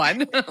meet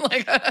one.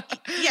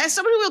 Yeah,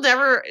 someone who will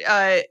never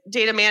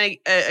date a man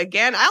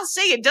again. I'll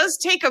say it does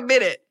take a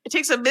minute. It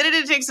takes a minute.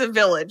 It takes a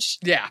village.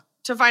 Yeah,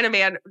 to find a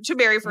man to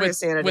marry for his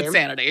sanity. With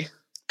sanity,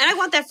 and I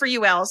want that for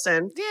you,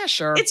 Allison. Yeah,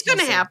 sure. It's going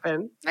to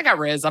happen. I got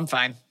Riz. I'm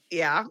fine.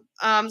 Yeah.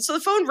 So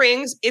the phone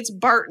rings. It's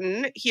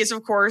Barton. He is,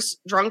 of course,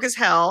 drunk as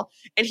hell,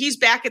 and he's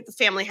back at the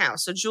family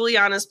house. So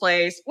Juliana's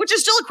place, which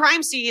is still a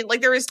crime scene.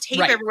 Like there is tape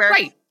everywhere.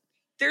 Right.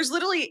 There's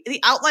literally the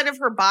outline of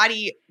her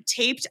body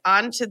taped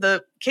onto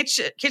the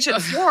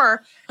kitchen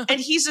floor. And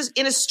he's just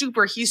in a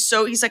stupor. He's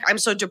like, I'm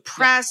so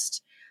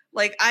depressed.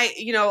 Like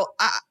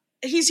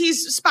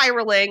he's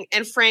spiraling.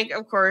 And Frank,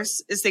 of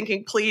course, is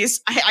thinking, please,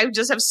 I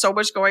just have so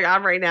much going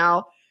on right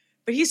now.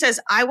 But he says,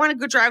 I want to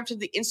go drive to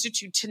the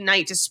institute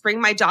tonight to spring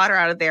my daughter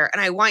out of there.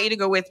 And I want you to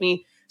go with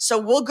me. So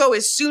we'll go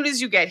as soon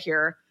as you get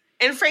here.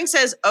 And Frank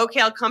says, okay,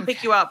 I'll come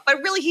pick you up. But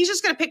really, he's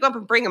just going to pick him up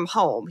and bring him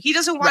home. He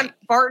doesn't want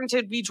Barton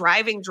to be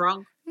driving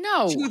drunk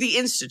to the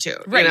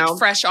institute. Right.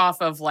 Fresh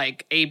off of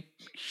like a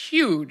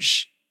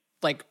huge,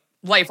 like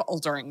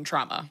life-altering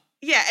trauma.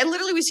 Yeah. And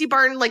literally we see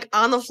Barton like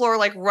on the floor,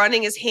 like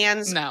running his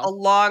hands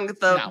along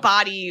the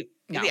body,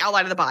 the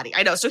outline of the body.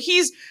 I know. So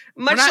he's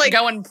much We're not like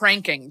going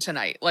pranking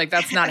tonight. Like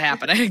that's not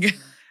happening.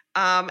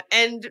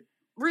 And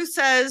Ruth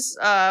says,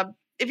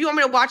 if you want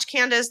me to watch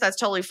Candace, that's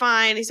totally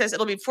fine. He says,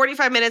 it'll be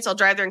 45 minutes. I'll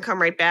drive there and come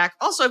right back.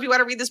 Also, if you want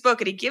to read this book,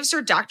 and he gives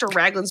her Dr.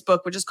 Raglan's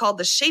book, which is called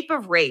The Shape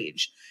of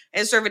Rage,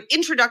 and sort of an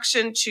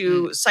introduction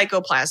to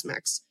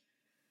psychoplasmics.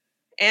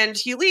 And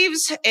he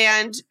leaves.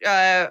 And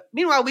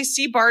meanwhile, we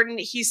see Barton.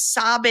 He's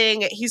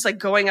sobbing. He's like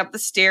going up the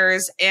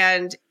stairs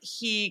and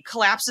he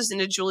collapses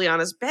into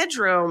Juliana's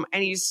bedroom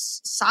and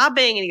he's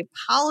sobbing and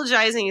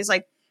apologizing. He's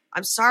like,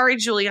 I'm sorry,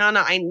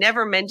 Juliana. I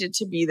never meant it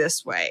to be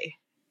this way.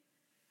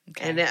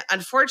 Okay. And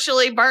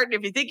unfortunately, Barton,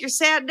 if you think you're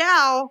sad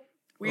now,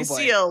 we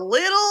see a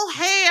little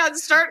hand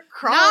start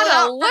crawling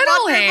out from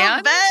under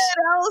the bed,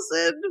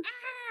 Allison.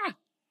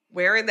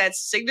 Wearing that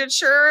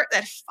signature,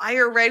 that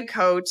fire red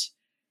coat,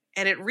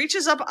 and it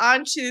reaches up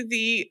onto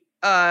the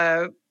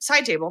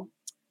side table,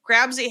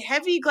 grabs a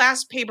heavy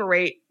glass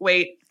paperweight.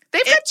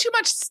 They've got too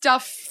much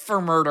stuff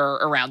for murder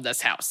around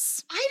this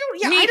house.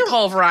 Meat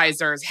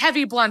pulverizers,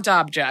 heavy blunt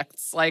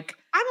objects. Like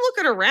I'm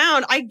looking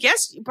around. I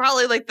guess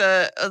probably like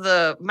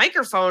the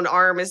microphone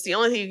arm is the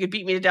only thing you could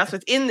beat me to death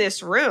with in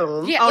this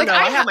room. Yeah, oh like no,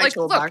 I have my like,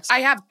 toolbox. Look,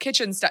 I have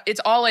kitchen stuff.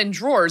 It's all in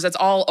drawers. It's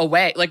all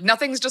away. Like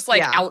nothing's just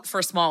like out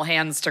for small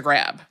hands to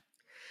grab.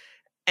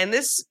 And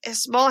this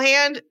small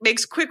hand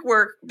makes quick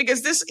work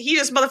because he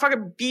just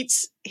motherfucking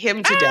beats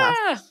him to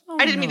death. Oh,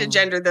 I didn't mean to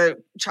gender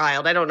the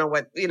child. I don't know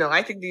what,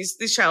 I think these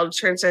child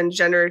transcend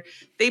gender.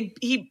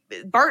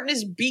 Barton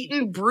is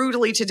beaten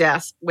brutally to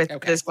death with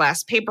this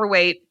glass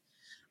paperweight.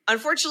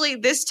 Unfortunately,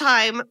 this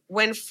time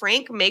when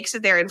Frank makes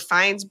it there and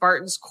finds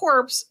Barton's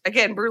corpse,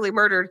 again, brutally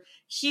murdered,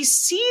 he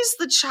sees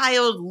the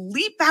child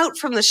leap out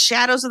from the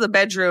shadows of the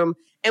bedroom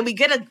and we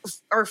get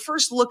our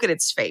first look at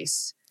its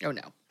face. Oh,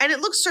 no. And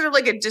it looks sort of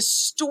like a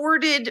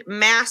distorted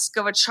mask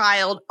of a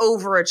child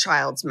over a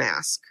child's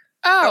mask.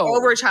 Oh.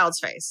 Over a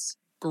child's face.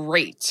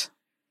 Great.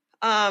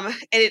 And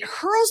it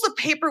hurls the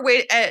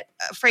paperweight at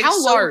Frank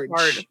How large?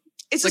 Hard.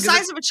 It's the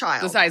size of a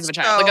child. The size of a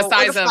child. Like a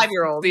size of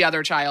 5-year-old. The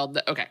other child.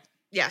 Okay.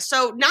 Yeah,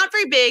 so not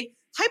very big.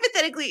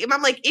 Hypothetically,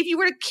 I'm like, if you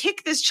were to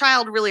kick this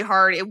child really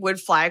hard, it would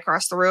fly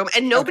across the room.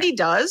 And nobody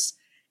does.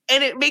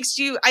 And it makes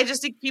I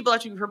just think people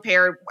have to be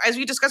prepared. As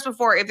we discussed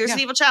before, if there's an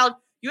evil child,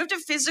 you have to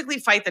physically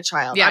fight the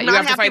child. Yeah, you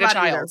have to fight a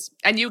child.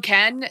 And you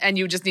can, and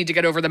you just need to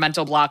get over the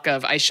mental block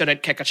of, I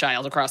shouldn't kick a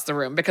child across the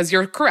room, because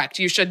you're correct,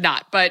 you should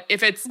not. But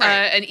if it's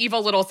an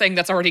evil little thing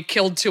that's already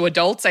killed 2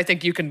 adults, I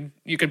think you can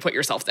put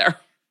yourself there.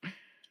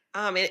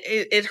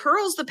 It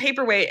hurls the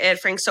paperweight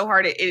at Frank so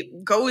hard,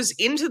 it goes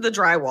into the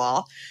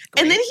drywall.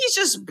 Great. And then he's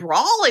just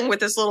brawling with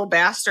this little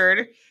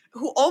bastard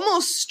who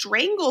almost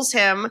strangles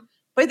him,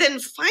 but then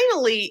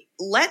finally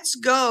lets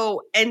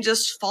go and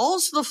just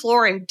falls to the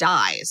floor and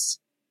dies.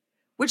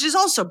 Which is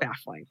also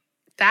baffling.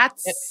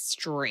 That's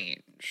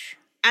strange.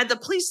 At the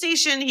police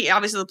station,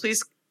 the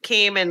police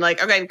came and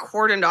again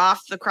cordoned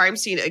off the crime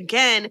scene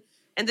again.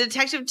 And the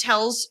detective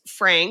tells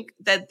Frank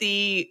that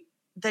the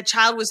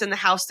child was in the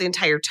house the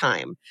entire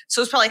time.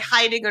 So it's probably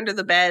hiding under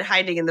the bed,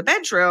 hiding in the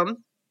bedroom.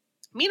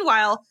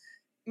 Meanwhile,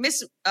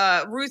 Miss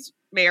Ruth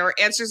Mayer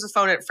answers the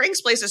phone at Frank's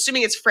place,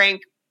 assuming it's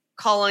Frank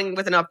calling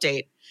with an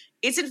update.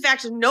 It's in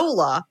fact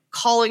Nola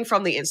calling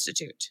from the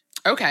Institute.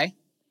 Okay.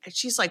 And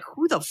she's like,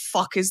 who the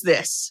fuck is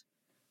this?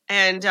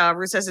 And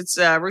Ruth says, it's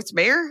Ruth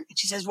Mayer. And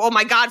she says, oh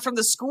my God, from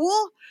the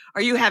school?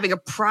 Are you having a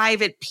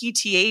private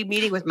PTA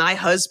meeting with my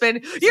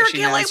husband? You're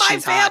killing my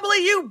family,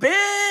 you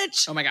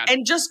bitch. Oh my God.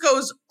 And just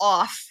goes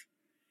off.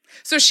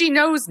 So she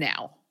knows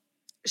now.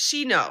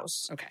 She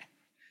knows. Okay.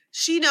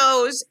 She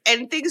knows,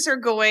 and things are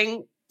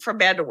going from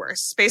bad to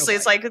worse. Basically,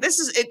 it's like,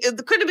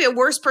 it couldn't be a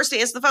worse person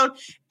to answer the phone.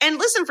 And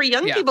listen, for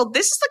young people,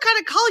 this is the kind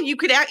of call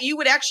you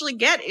would actually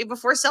get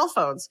before cell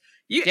phones.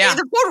 The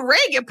phone rang,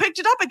 you picked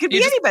it up. It could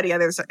be anybody.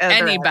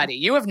 Anybody.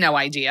 You have no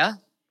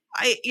idea.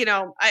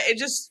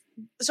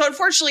 So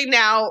unfortunately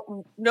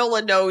now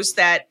Nola knows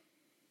that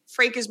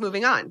Frank is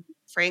moving on.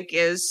 Frank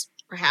is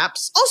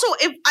perhaps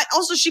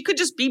also she could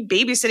just be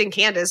babysitting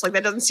Candace. Like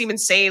that doesn't seem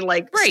insane.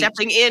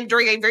 Stepping in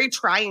during a very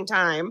trying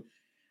time.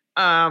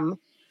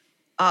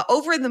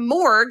 Over in the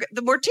morgue,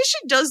 the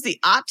mortician does the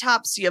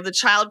autopsy of the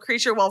child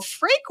creature while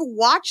Frank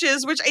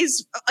watches, which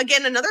is,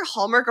 again, another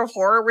hallmark of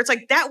horror where it's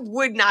like, that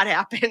would not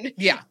happen.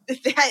 Yeah.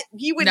 That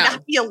he would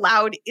not be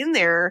allowed in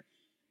there,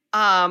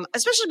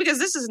 especially because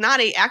this is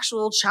not an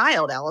actual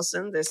child,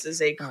 Allison. This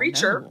is a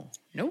creature. Oh,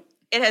 no. Nope.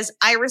 It has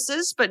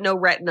irises, but no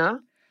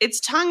retina.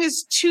 Its tongue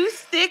is too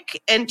thick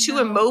and too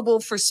immobile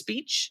for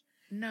speech.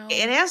 No.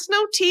 It has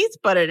no teeth,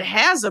 but it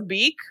has a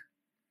beak.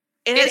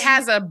 It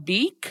has a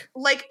beak?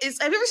 Have you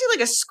ever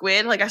seen a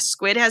squid? Like a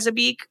squid has a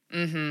beak?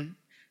 Mm-hmm.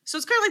 So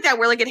it's kind of like that,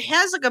 where it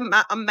has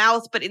a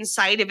mouth, but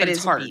inside of it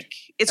is hard. a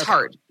beak. It's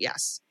hard,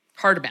 yes.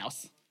 Hard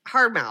mouth.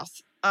 Hard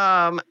mouth.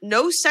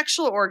 No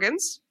sexual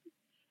organs.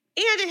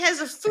 And it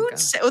has a food...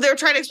 they were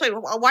trying to explain,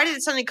 why did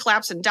it suddenly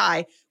collapse and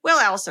die? Well,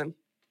 Allison,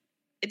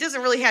 it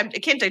doesn't really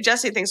it can't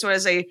digest anything, so it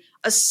has a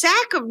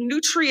sack of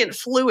nutrient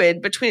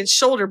fluid between its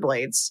shoulder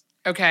blades.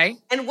 Okay.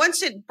 And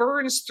once it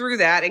burns through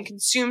that and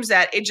consumes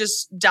that, it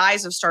just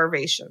dies of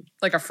starvation.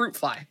 Like a fruit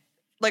fly.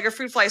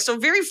 So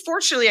very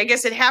fortunately, I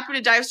guess it happened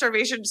to die of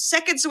starvation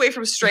seconds away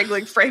from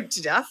strangling Frank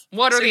to death.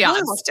 What are the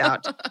odds?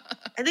 Out.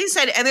 And they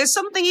said, and there's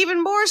something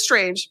even more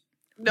strange.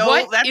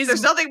 No,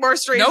 there's nothing more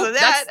strange than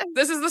that.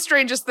 This is the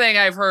strangest thing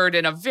I've heard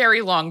in a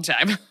very long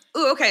time.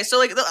 Ooh, okay,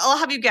 so I'll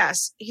have you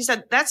guess. He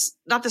said, that's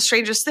not the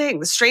strangest thing.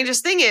 The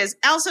strangest thing is,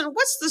 Allison,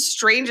 what's the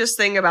strangest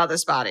thing about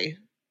this body?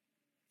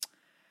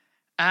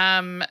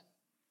 I'm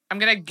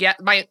gonna get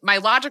my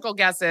logical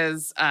guess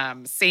is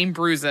same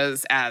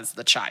bruises as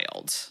the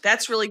child.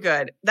 That's really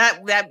good. That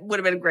would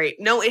have been great.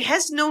 No, it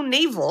has no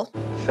navel.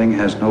 Thing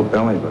has no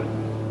belly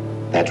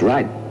button. That's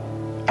right.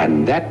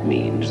 And that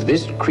means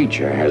this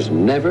creature has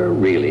never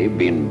really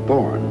been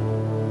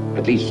born.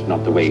 At least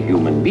not the way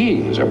human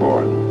beings are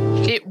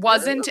born. It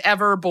wasn't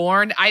ever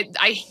born. I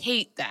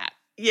hate that.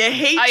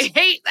 I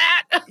hate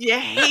that. You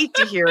hate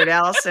to hear it,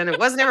 Allison. It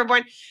wasn't ever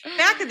born.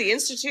 Back at the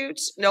Institute,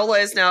 Nola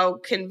is now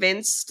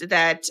convinced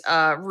that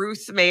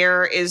Ruth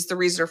Mayer is the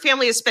reason her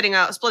family is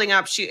splitting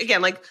up. She,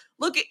 again,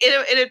 look,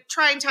 in a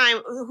trying time,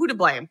 who to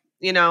blame,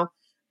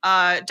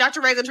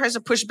 Dr. Raglan tries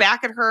to push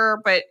back at her,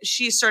 but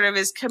she sort of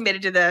is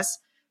committed to this.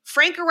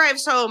 Frank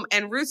arrives home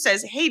and Ruth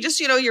says, hey, just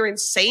so you know, your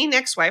insane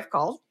ex-wife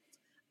called.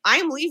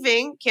 I'm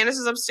leaving. Candace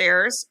is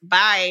upstairs.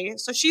 Bye.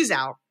 So she's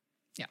out.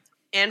 Yeah.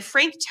 And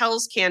Frank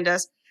tells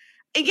Candace,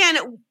 again,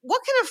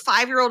 what can a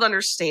 5-year-old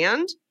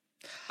understand?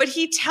 But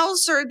he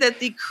tells her that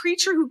the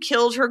creature who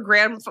killed her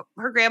grandma,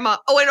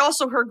 and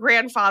also her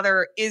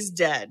grandfather is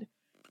dead.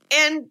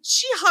 And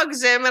she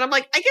hugs him, and I'm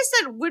like, I guess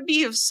that would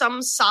be of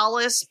some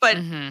solace, but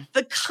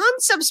the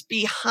concepts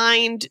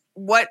behind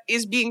what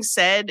is being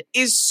said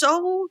is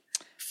so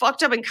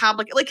fucked up and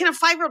complicated. Like, can a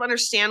 5-year-old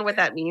understand what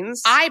that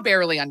means? I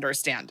barely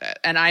understand it,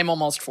 and I'm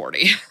almost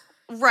 40.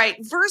 Right.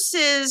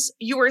 Versus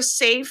you are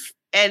safe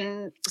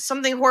and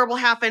something horrible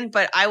happened,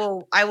 but I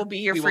will be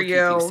here for you.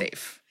 Keep you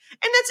safe.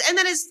 And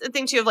that is the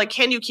thing too of like,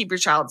 can you keep your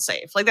child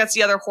safe? Like that's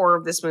the other horror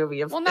of this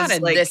movie. Well, not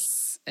in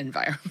this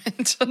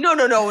environment.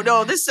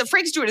 No. This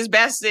Frank's doing his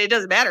best. It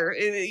doesn't matter.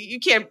 You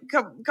can't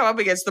come up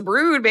against the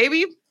Brood,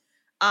 baby.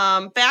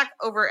 Back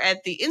over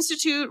at the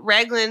Institute,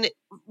 Raglan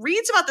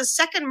reads about the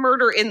second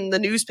murder in the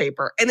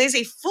newspaper, and there's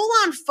a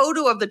full-on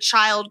photo of the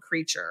child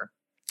creature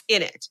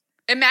in it.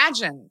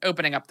 Imagine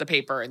opening up the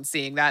paper and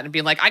seeing that and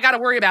being like, I got to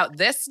worry about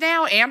this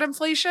now and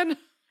inflation.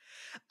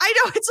 I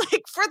know. It's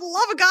like, for the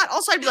love of God.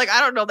 Also, I'd be like,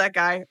 I don't know that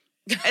guy.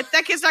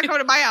 That kid's not coming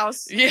to my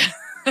house. Yeah.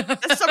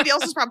 That's somebody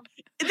else's problem.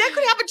 That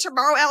could happen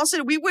tomorrow,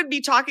 Allison. We wouldn't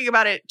be talking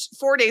about it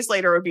 4 days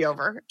later. It would be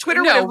over.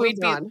 Twitter would have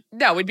moved on.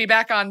 No, we'd be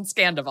back on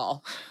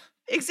Scandival.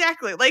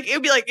 Exactly. Like, it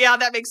would be like, yeah,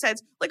 that makes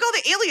sense. Like, all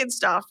the alien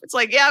stuff. It's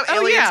like, yeah,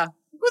 aliens. Yeah.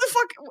 Who the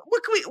fuck?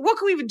 What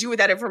can we even do with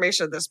that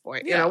information at this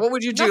point? Yeah. You know, what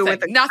would you do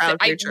with the nothing?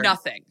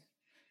 Nothing.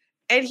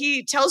 And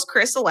he tells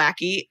Chris, the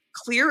lackey,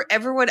 clear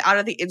everyone out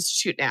of the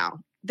Institute now.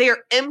 They are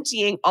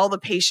emptying all the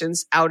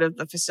patients out of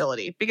the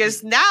facility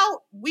because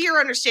now we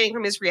are understanding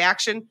from his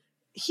reaction,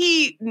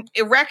 he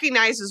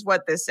recognizes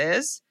what this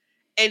is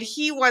and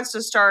he wants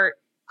to start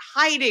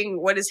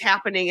hiding what is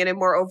happening in a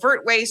more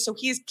overt way. So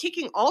he's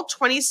kicking all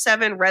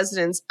 27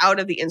 residents out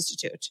of the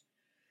Institute.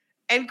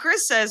 And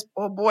Chris says,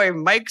 oh boy,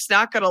 Mike's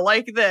not going to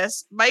like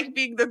this. Mike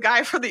being the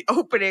guy from the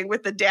opening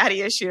with the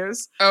daddy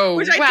issues. Oh,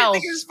 which I did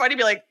think it was funny to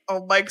be like,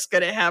 oh, Mike's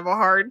going to have a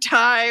hard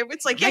time.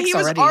 It's like, Mike's he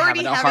was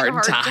already having a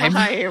hard time.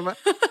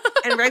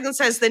 And Raglan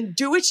says, then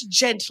do it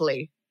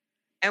gently.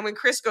 And when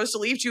Chris goes to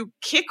leave to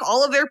kick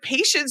all of their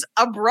patients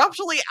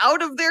abruptly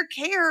out of their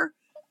care,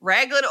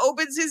 Raglan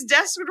opens his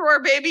desk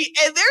drawer, baby,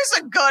 and there's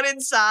a gun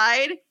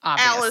inside.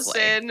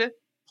 Obviously. Allison,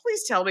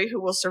 please tell me who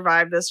will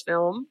survive this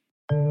film.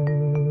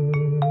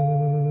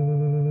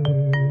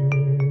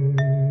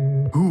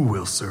 Who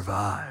will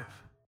survive?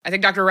 I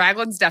think Dr.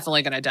 Raglan's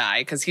definitely going to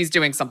die because he's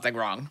doing something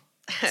wrong.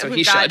 So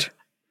he should.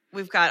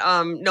 We've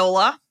got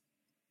Nola,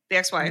 the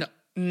ex-wife.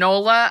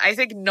 Nola, I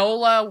think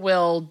Nola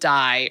will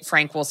die.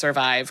 Frank will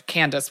survive.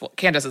 Candace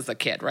is the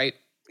kid, right?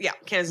 Yeah,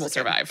 Candace will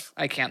survive.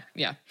 I can't.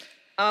 Yeah.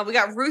 We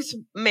got Ruth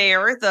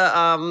Mayer,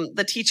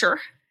 the teacher.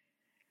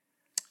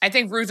 I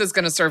think Ruth is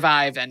going to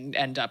survive and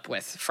end up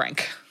with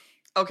Frank.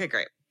 Okay,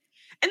 great.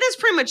 And that's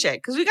pretty much it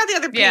because we got the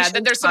other patients.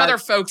 Yeah, there's some other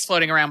folks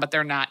floating around, but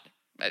they're not.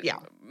 Yeah.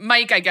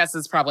 Mike, I guess,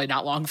 is probably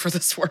not long for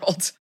this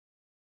world.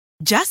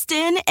 Just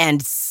in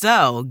and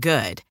so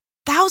good.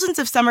 Thousands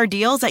of summer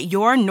deals at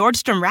your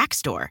Nordstrom Rack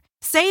store.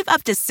 Save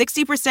up to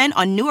 60%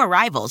 on new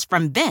arrivals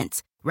from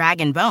Vince,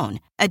 Rag & Bone,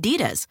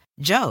 Adidas,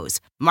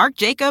 Joe's, Marc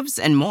Jacobs,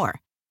 and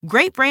more.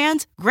 Great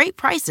brands, great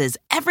prices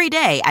every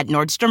day at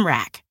Nordstrom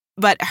Rack.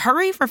 But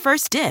hurry for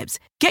first dibs.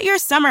 Get your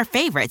summer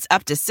favorites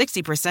up to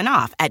 60%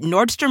 off at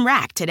Nordstrom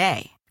Rack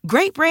today.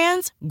 Great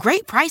brands,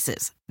 great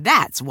prices.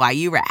 That's why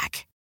you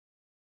rack.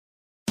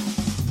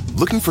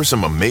 Looking for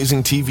some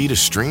amazing TV to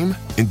stream?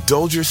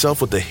 Indulge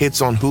yourself with the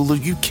hits on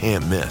Hulu you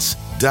can't miss.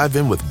 Dive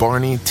in with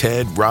Barney,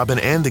 Ted, Robin,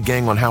 and the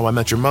gang on How I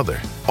Met Your Mother.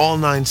 All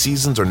 9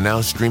 seasons are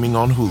now streaming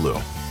on Hulu.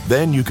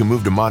 Then you can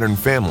move to Modern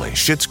Family,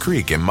 Schitt's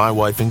Creek, and My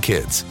Wife and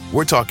Kids.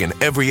 We're talking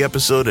every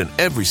episode and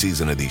every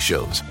season of these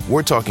shows.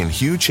 We're talking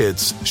huge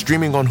hits,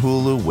 streaming on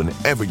Hulu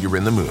whenever you're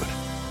in the mood.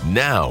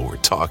 Now we're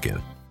talking.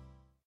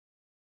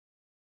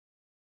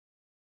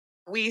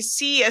 We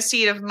see a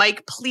scene of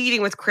Mike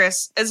pleading with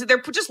Chris as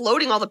they're just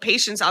loading all the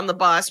patients on the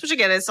bus, which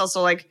again, is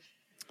also like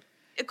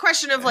a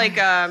question of like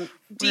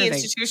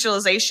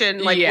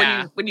deinstitutionalization.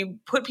 Like when you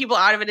put people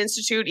out of an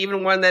institute,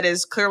 even one that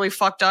is clearly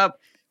fucked up,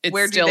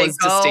 where do they go?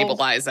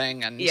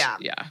 Destabilizing. And yeah.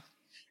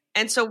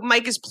 And so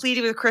Mike is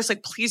pleading with Chris,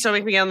 like, please don't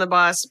make me get on the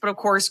bus. But of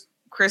course,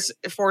 Chris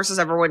forces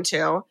everyone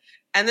to.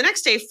 And the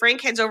next day,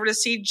 Frank heads over to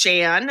see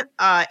Jan,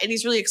 and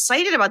he's really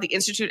excited about the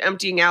institute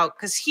emptying out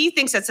because he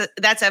thinks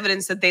that's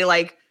evidence that they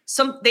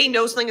they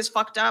know something is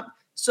fucked up,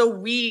 so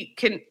we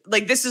can,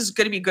 like, this is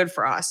going to be good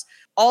for us.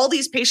 All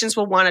these patients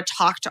will want to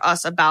talk to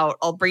us about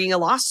bringing a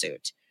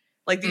lawsuit.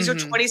 Like, these are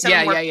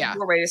 27 more people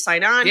who are ready to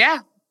sign on. Yeah.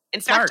 In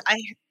fact,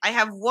 I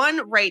have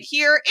one right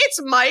here. It's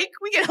Mike.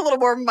 We get a little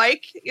more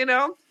Mike, you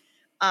know.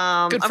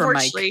 Good for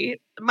unfortunately,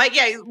 Mike,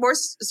 more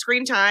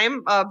screen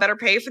time, better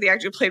pay for the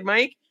actor who played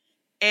Mike.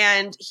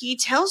 And he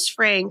tells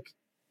Frank,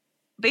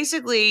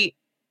 basically,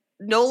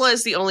 Nola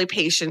is the only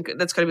patient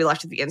that's going to be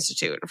left at the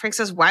Institute. And Frank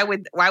says, why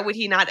would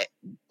he not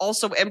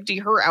also empty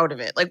her out of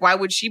it? Like, why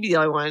would she be the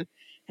only one?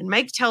 And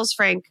Mike tells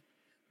Frank,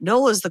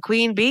 Nola's the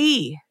queen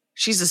bee.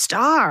 She's a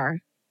star.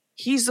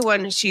 He's the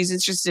one she's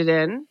interested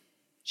in.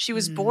 She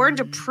was born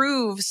to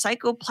prove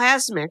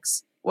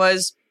psychoplasmics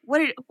was,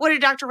 what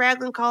did Dr.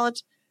 Raglan call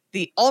it?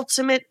 The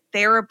ultimate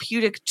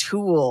therapeutic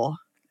tool.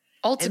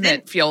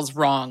 Ultimate feels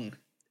wrong.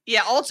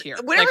 Yeah,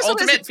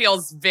 ultimate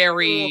feels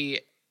very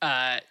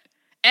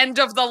end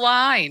of the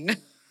line.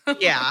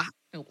 Yeah.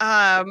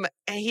 And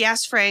he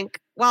asked Frank,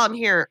 while I'm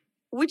here,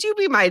 would you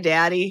be my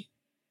daddy?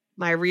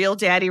 My real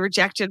daddy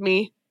rejected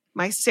me.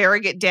 My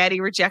surrogate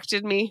daddy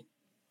rejected me.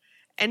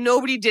 And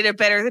nobody did it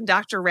better than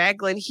Dr.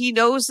 Raglan. He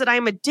knows that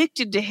I'm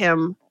addicted to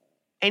him,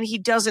 and he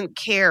doesn't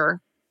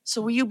care.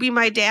 So will you be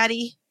my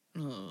daddy?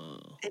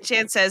 And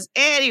Chance says,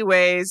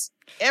 anyways,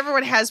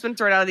 everyone has been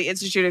thrown out of the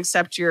Institute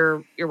except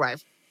your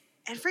wife.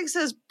 And Frank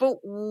says, but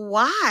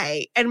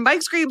why? And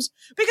Mike screams,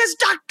 because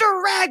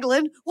Dr.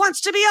 Raglan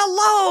wants to be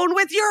alone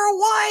with your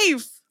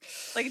wife.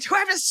 Like, do I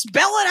have to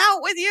spell it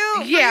out with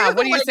you? Yeah,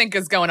 what do you think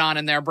is going on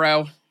in there,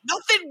 bro?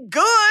 Nothing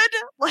good.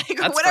 Like,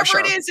 That's whatever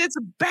it is, it's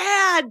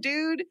bad,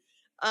 dude.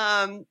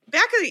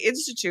 Back at the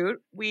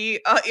Institute,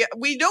 we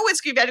know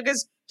it's going to be bad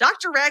because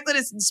Dr. Raglan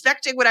is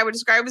inspecting what I would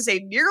describe as a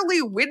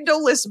nearly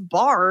windowless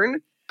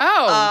barn.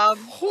 Oh,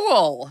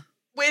 cool.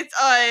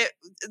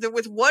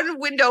 With one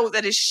window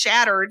that is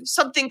shattered,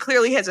 something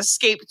clearly has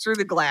escaped through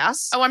the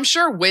glass. Oh, I'm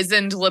sure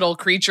wizened little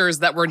creatures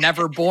that were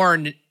never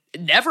born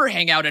never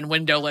hang out in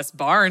windowless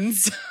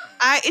barns.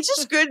 It's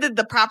just good that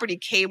the property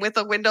came with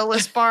a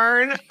windowless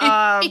barn.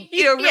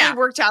 Really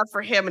worked out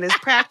for him in his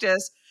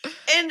practice.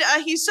 And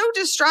he's so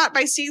distraught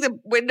by seeing the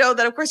window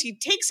that, of course, he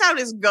takes out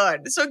his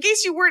gun. So in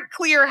case you weren't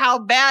clear how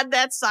bad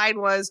that sign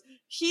was,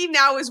 he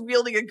now is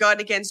wielding a gun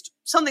against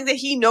something that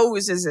he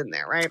knows is in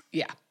there, right?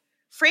 Yeah.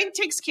 Frank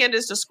takes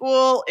Candace to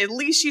school. At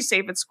least she's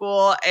safe at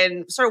school,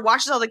 and sort of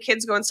watches all the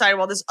kids go inside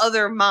while this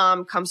other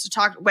mom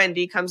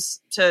Wendy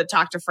comes to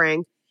talk to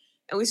Frank.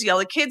 And we see all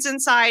the kids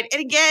inside.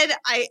 And again,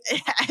 I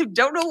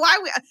don't know why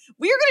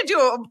we are going to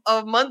do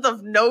a month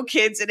of no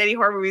kids in any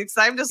horror movie because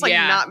I'm just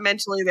not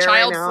mentally there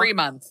right now. Child-free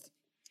month.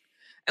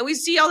 And we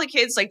see all the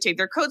kids take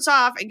their coats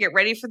off and get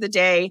ready for the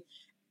day.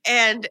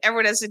 And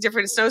everyone has a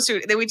different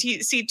snowsuit. And then we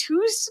see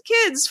two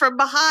kids from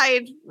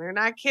behind. They're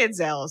not kids,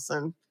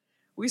 Allison.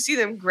 We see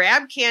them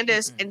grab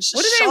Candace and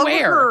what do they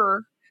wear?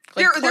 Her.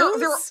 Like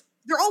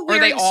they're all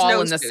wearing Are they all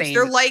snowsuits. in the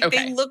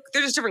same?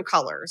 They're just different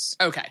colors.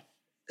 Okay.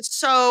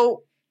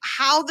 So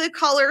how the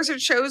colors are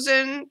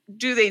chosen?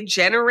 Do they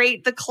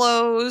generate the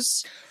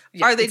clothes?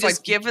 Yeah, are they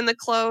just given the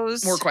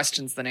clothes? More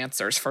questions than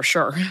answers, for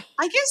sure.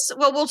 I guess,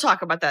 we'll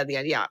talk about that at the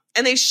end, yeah.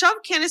 And they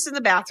shove Candace in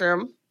the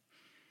bathroom.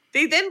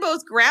 They then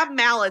both grab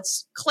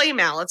mallets, clay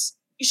mallets.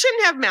 You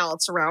shouldn't have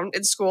mallets around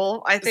in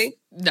school, I think.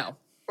 No.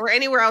 Or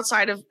anywhere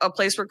outside of a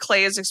place where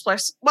clay is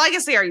expressed. Well, I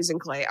guess they are using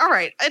clay. All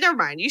right, never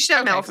mind. You should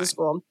have mallets in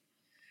school.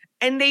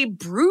 And they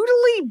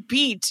brutally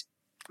beat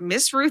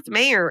Miss Ruth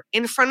Mayer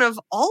in front of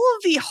all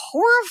of the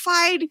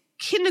horrified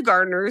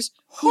kindergartners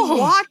who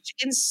watch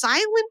in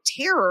silent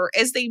terror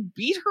as they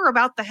beat her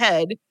about the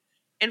head.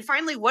 And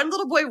finally, one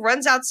little boy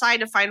runs outside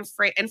to find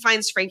Frank and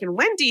finds Frank and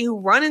Wendy, who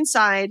run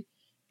inside,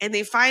 and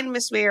they find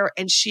Miss Mayer,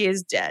 and she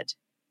is dead.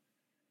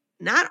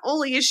 Not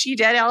only is she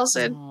dead,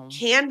 Allison,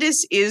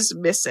 Candace is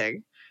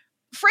missing.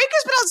 Frank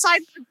has been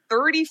outside for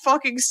 30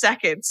 fucking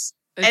seconds.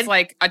 It's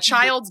like a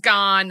child's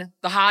gone,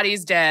 the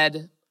hottie's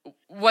dead.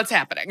 What's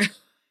happening?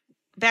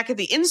 Back at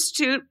the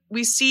Institute,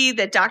 we see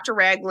that Dr.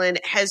 Raglan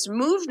has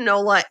moved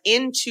Nola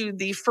into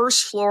the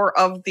first floor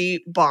of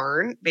the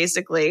barn,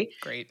 basically.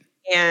 Great.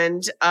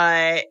 And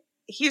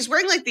he's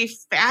wearing the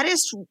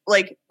fattest,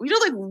 I feel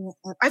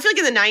like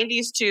in the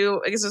 90s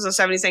too, I guess it was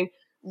a 70s thing,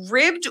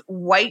 ribbed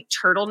white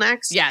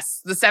turtlenecks.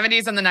 Yes, the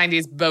 70s and the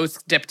 90s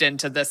both dipped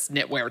into this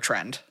knitwear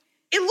trend.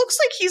 It looks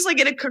like he's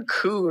in a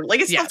cocoon.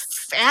 It's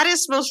the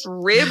fattest, most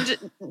ribbed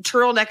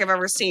turtleneck I've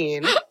ever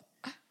seen.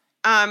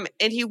 And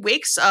he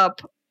wakes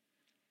up.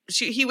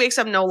 He wakes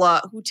up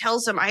Nola, who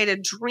tells him, I had a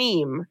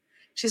dream.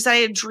 She said, I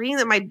had a dream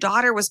that my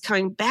daughter was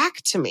coming back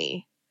to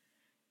me.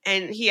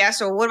 And he asked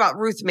her, well, what about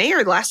Ruth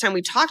Mayer? The last time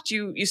we talked,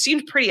 you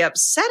seemed pretty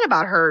upset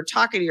about her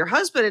talking to your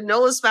husband. And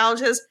Nola smiled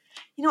and says,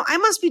 I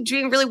must be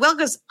doing really well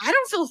because I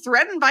don't feel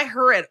threatened by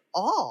her at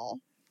all.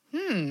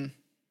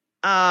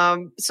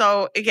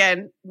 So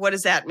again, what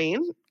does that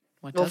mean?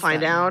 We'll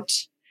find out.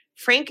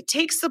 Frank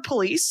takes the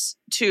police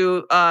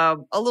to a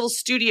little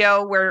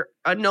studio where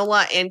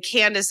Nola and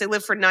Candace, they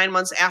lived for 9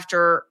 months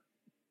after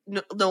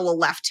Nola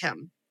left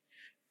him.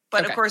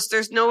 But of course,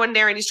 there's no one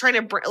there, and he's trying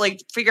to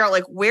figure out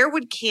where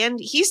would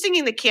he's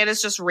thinking that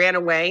Candace just ran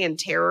away in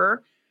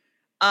terror.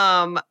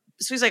 So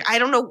he's like, I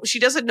don't know. She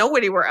doesn't know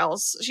anywhere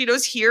else. She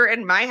knows here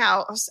in my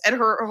house, at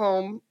her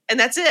home, and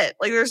that's it.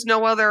 There's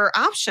no other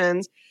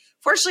options.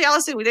 Fortunately,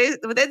 Allison, we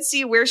then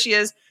see where she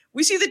is.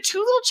 We see the two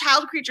little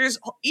child creatures,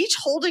 each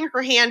holding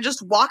her hand,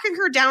 just walking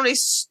her down a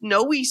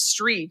snowy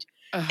street.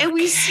 Okay. And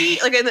we see,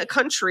 in the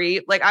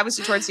country,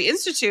 obviously towards the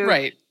Institute.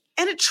 Right.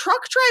 and a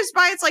truck drives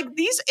by. It's like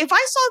if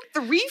I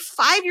saw 3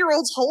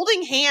 5-year-olds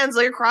holding hands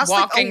like across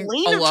Walking like a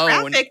lane alone.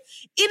 of traffic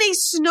in a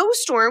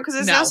snowstorm because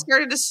it's now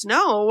started to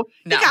snow,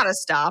 you gotta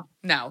stop.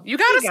 No, you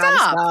gotta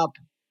stop.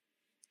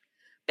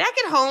 Back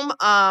at home,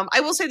 I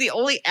will say the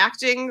only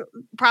acting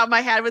problem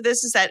I had with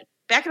this is that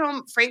back at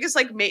home, Frank is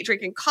like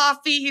drinking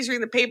coffee. He's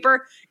reading the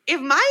paper. If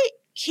my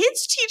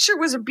kid's teacher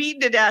was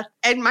beaten to death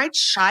and my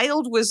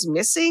child was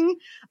missing,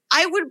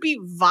 I would be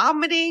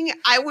vomiting.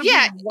 I would be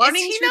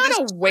running. Is he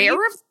not aware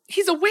of?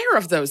 He's aware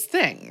of those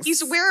things.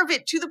 He's aware of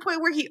it to the point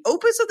where he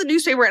opens up the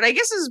newspaper, and I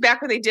guess this is back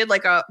when they did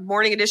like a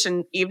morning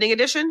edition, evening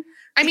edition.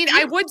 I mean,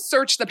 I would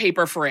search the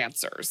paper for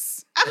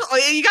answers.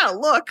 Absolutely, you gotta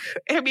look.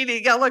 I mean,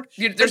 you gotta look.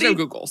 There's no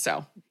Google,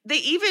 so they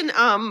even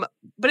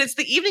but it's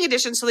the evening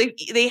edition, so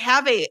they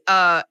have a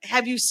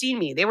Have You Seen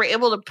Me? They were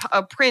able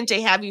to print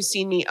a Have You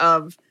Seen Me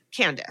of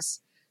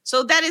Candace,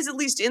 so that is at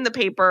least in the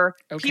paper.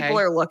 Okay. People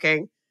are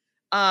looking.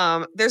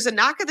 There's a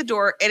knock at the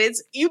door, and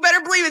you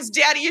better believe it's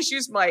Daddy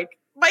Issues Mike.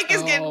 Mike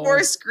is getting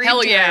more screen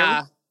hell time.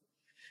 yeah.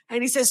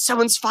 And he says,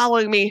 someone's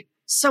following me.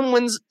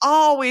 Someone's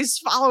always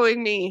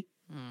following me.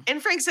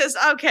 And Frank says,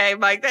 okay,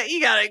 Mike, that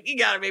you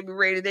gotta maybe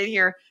rein it in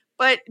here.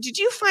 But did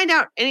you find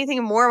out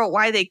anything more about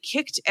why they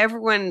kicked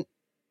everyone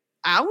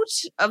out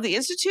of the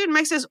Institute? And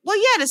Mike says, well,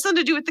 yeah, it has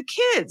something to do with the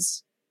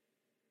kids.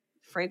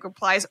 Frank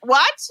replies,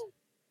 what?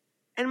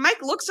 And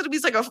Mike looks at him,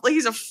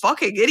 he's a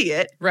fucking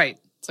idiot. Right.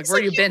 It's like,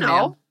 where you been,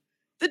 man?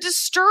 The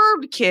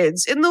disturbed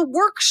kids in the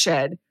work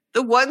shed.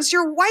 The ones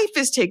your wife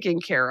is taking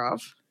care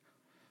of.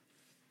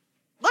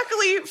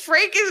 Luckily,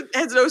 Frank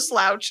has no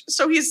slouch,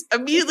 so he's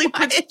immediately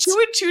puts 2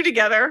 and 2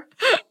 together,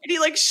 and he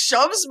like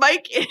shoves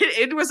Mike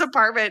into his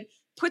apartment,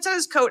 puts on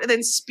his coat, and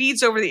then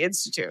speeds over the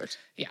Institute.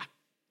 Yeah.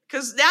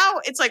 Because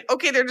now it's like,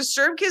 okay, they're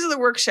disturbed kids in the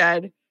work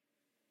shed.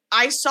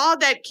 I saw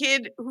that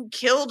kid who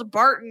killed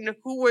Barton,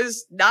 who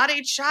was not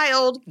a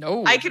child.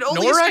 No, I could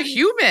only nor a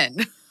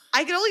human.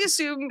 I can only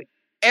assume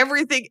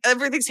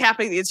everything's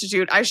happening at the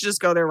Institute. I should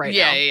just go there now.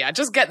 Yeah.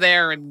 Just get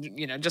there and,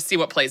 just see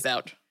what plays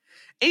out.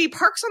 And he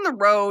parks on the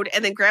road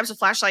and then grabs a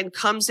flashlight and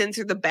comes in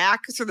through the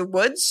back, through the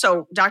woods,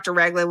 so Dr.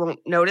 Raglan won't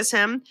notice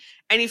him.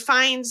 And he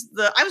finds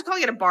I was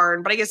calling it a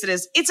barn, but I guess it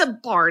is. It's a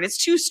barn. It's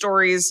 2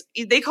 stories.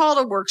 They call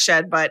it a work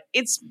shed, but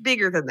it's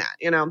bigger than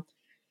that,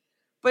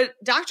 But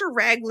Dr.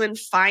 Raglan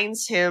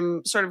finds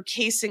him sort of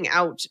casing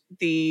out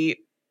the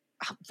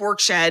work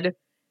shed,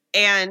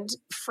 and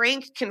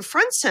Frank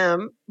confronts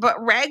him,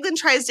 but Raglan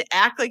tries to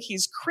act like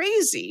he's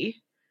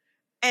crazy.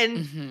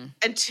 And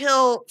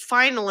until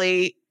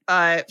finally,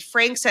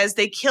 Frank says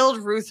they killed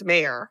Ruth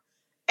Mayer.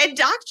 And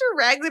Dr.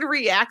 Raglan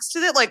reacts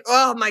to that like,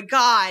 oh my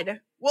God.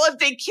 Well, if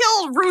they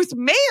killed Ruth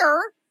Mayer,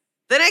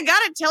 then I got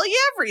to tell you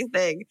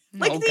everything. She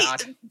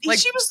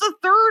was the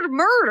 3rd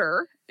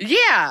murder.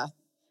 Yeah.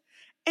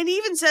 And he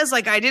even says,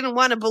 like, I didn't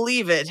want to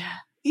believe it.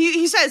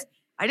 He says,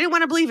 I didn't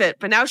want to believe it,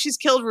 but now she's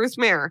killed Ruth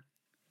Mayer.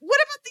 What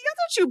about the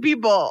other 2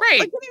 people? Right.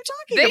 Like, what are you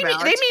talking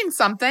about? They mean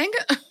something.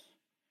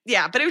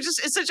 Yeah, but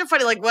it's such a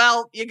funny, like,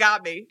 well, you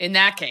got me. In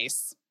that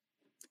case.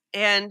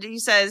 And he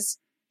says,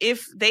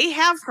 if they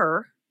have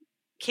her,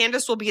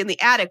 Candace will be in the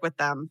attic with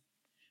them,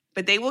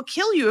 but they will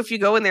kill you if you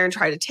go in there and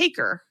try to take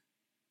her.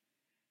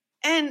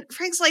 And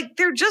Frank's like,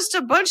 they're just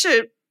a bunch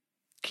of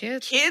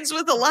kids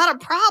with a lot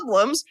of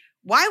problems.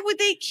 Why would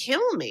they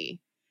kill me?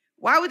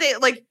 Why would they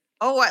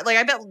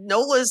I bet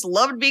Nola's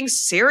loved being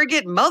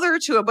surrogate mother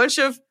to a bunch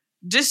of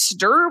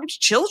disturbed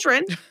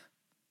children.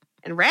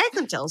 And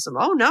Raglan tells him,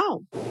 oh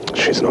no.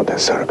 She's not their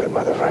surrogate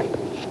mother, Frank.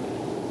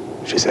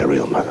 She's their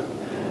real mother.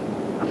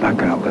 I'm not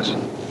gonna listen.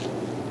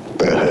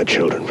 They're her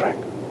children,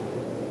 Frank.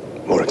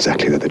 More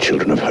exactly, they're the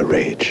children of her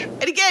rage.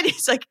 And again,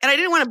 he's like, and I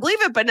didn't want to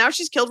believe it, but now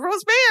she's killed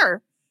Rose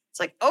Mayer. It's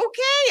like,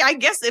 okay, I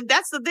guess if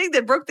that's the thing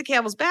that broke the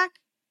camel's back.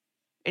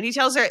 And he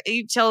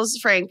tells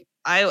Frank,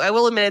 I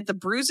will admit it, the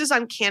bruises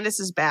on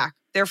Candace's back,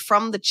 they're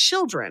from the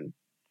children.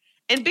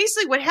 And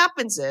basically what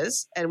happens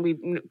is, and we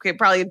could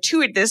probably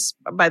intuit this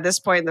by this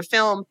point in the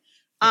film,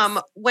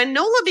 when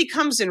Nola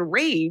becomes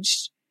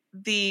enraged,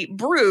 the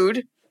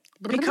brood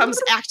becomes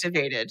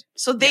activated.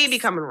 So they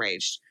become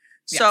enraged.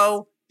 Yes.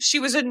 So she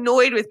was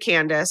annoyed with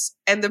Candace,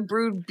 and the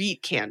brood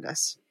beat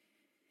Candace.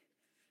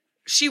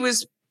 She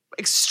was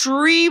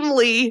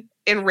extremely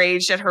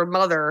enraged at her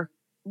mother.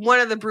 One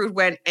of the brood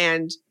went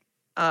and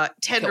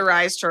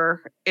tenderized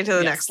her into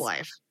the next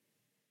life.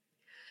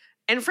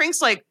 And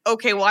Frank's like,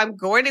 okay, well, I'm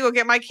going to go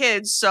get my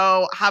kids,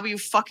 so how about you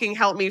fucking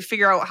help me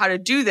figure out how to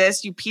do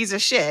this, you piece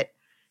of shit.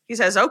 He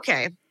says,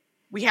 okay,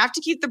 we have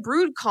to keep the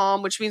brood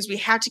calm, which means we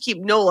have to keep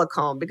Nola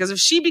calm, because if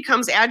she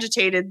becomes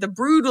agitated, the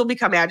brood will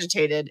become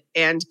agitated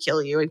and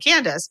kill you and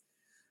Candace.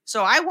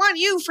 So I want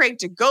you, Frank,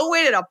 to go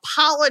in and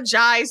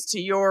apologize to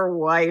your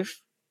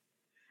wife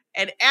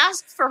and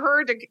ask for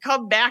her to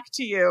come back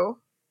to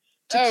you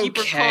to keep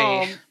her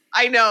calm.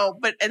 I know,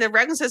 and then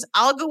Raglan says,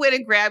 I'll go in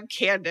and grab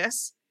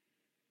Candace.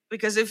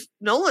 Because if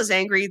Nola's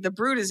angry, the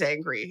brood is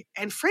angry.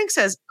 And Frank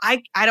says,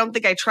 I don't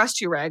think I trust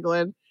you,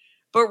 Raglan.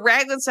 But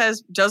Raglan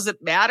says, does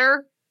it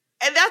matter?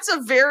 And that's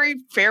a very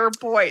fair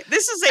point.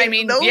 This is a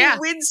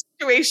no-win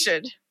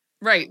situation.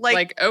 Right.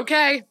 Like,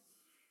 okay.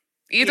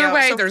 Either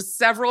way, so there's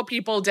several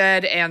people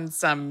dead and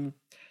some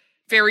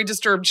very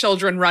disturbed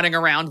children running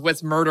around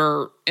with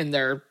murder in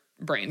their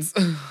brains.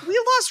 we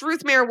lost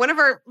Ruth Mayer, one of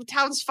our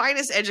town's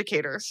finest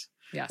educators.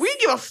 Yes. We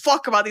didn't give a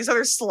fuck about these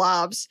other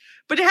slobs,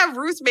 but to have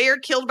Ruth Mayer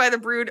killed by the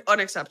Brood,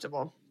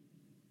 unacceptable.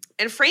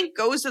 And Frank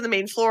goes to the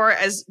main floor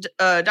as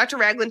Dr.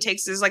 Raglan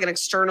takes this like an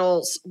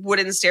external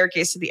wooden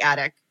staircase to the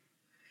attic.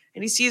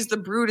 And he sees the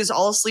Brood is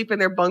all asleep in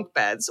their bunk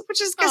beds, which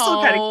is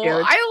still kind of cute.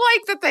 I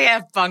like that they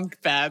have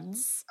bunk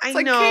beds. It's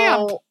like know.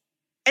 Camp.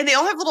 And they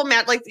all have little they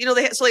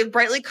have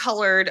brightly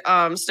colored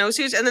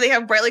snowsuits, and then they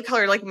have brightly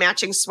colored like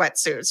matching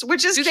sweatsuits,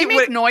 which is Do cute. they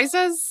make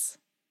noises?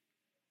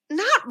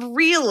 Not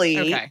really.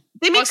 Okay.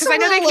 They make because I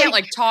know they can't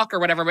like talk or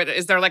whatever, but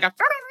is there like a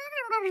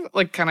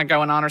like kind of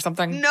going on or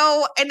something?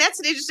 No, and that's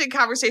an interesting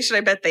conversation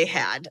I bet they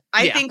had.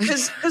 I think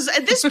because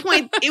at this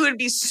point it would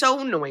be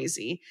so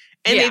noisy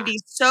and they'd be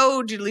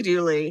so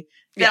doodly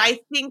that I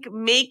think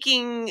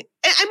making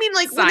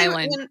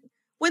silent.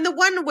 When the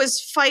one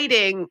was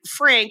fighting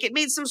Frank, it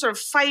made some sort of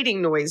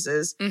fighting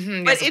noises.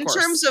 Mm-hmm, but in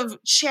terms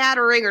of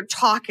chattering or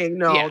talking,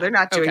 no, they're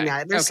not doing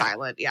that. They're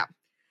silent,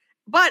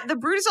 But the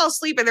Brood is all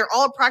asleep and they're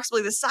all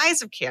approximately the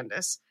size of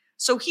Candace.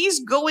 So he's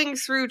going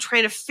through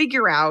trying to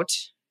figure out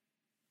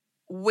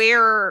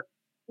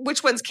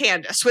which one's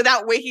Candace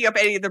without waking up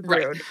any of the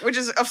Brood, which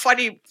is a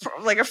funny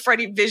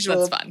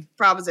visual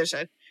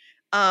proposition.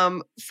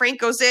 Frank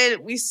goes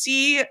in. We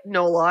see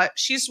Nola.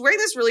 She's wearing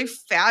this really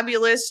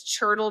fabulous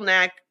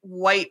turtleneck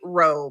white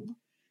robe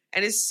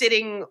and is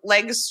sitting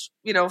legs,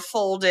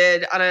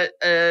 folded on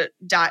a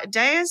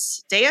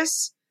dais,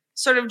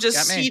 sort of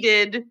just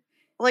seated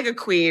like a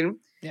queen.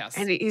 Yes.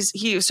 And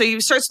he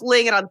starts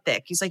laying it on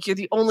thick. He's like, "You're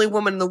the only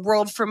woman in the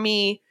world for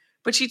me."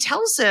 But she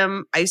tells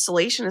him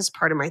isolation is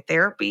part of my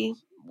therapy.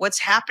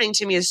 What's happening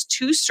to me is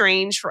too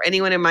strange for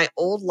anyone in my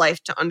old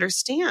life to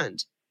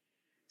understand.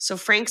 So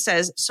Frank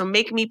says, "So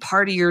make me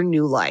part of your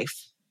new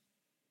life."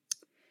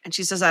 And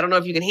she says, "I don't know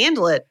if you can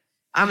handle it.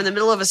 I'm in the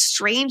middle of a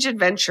strange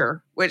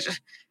adventure," which,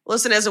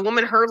 listen, as a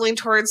woman hurtling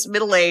towards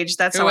middle age,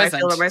 that's how I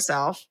feel about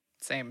myself.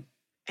 Same.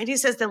 And he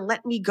says, "Then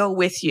let me go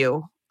with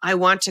you. I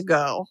want to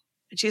go."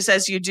 And she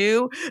says, "You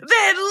do?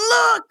 Then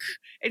look!"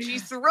 And she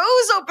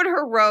throws open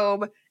her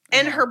robe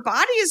and her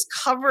body is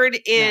covered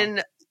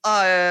in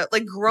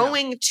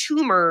growing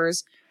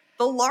tumors,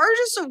 the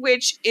largest of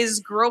which is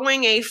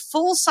growing a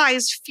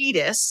full-size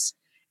fetus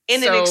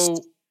in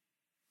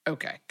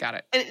okay, got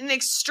it. An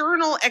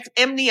external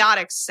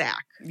amniotic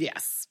sac.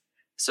 Yes.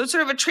 So it's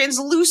sort of a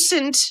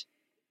translucent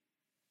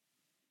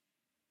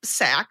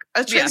sac,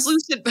 a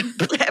translucent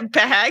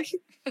bag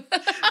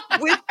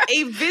with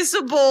a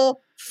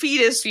visible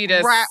fetus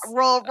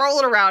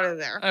rolling around in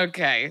there.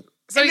 Okay.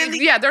 So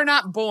they're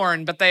not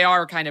born, but they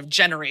are kind of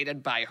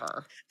generated by her.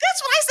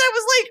 That's what I said. I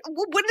was like,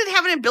 well, wouldn't it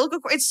have an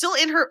umbilical cord? It's still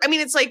in her. I mean,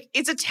 it's like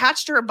it's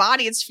attached to her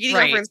body. It's feeding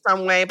her in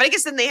some way. But I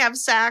guess then they have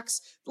sacs.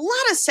 A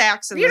lot of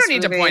sacs in this movie.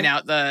 You don't need to point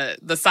out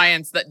the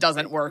science that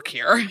doesn't work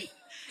here. And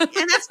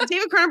that's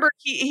David Cronenberg.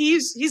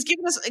 He's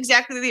given us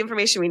exactly the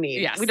information we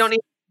need. Yes. We don't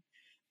need.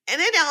 And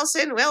then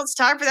Allison, well, it's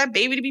time for that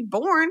baby to be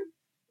born.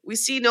 We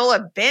see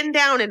Nola bend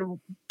down and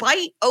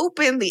bite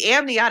open the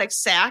amniotic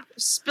sac,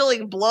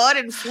 spilling blood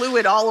and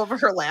fluid all over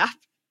her lap,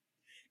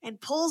 and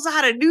pulls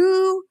out a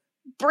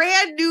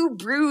brand new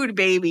Brood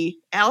baby,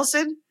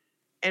 Allison.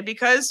 And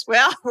because,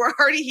 well, we're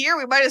already here,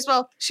 we might as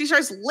well. She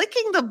starts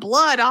licking the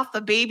blood off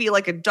the baby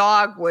like a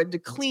dog would to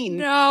clean.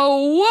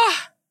 No.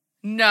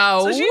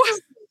 So she's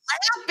just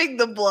lapping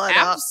the blood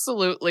up.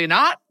 Absolutely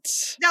not.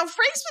 Now,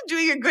 Frank's been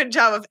doing a good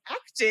job of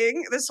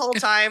acting this whole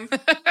time, but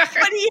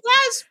he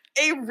has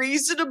a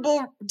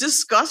reasonable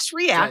disgust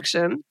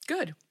reaction.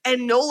 Good.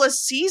 And Nola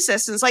sees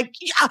this and is like,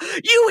 "Yeah,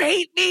 you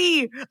hate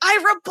me.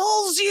 I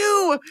repulse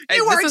you.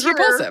 This is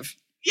repulsive.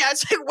 Yeah,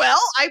 it's like, well,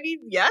 I mean,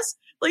 yes.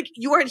 Like,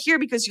 you aren't here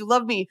because you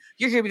love me.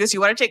 You're here because you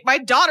want to take my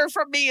daughter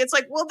from me. It's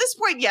like, well, at this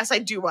point, yes, I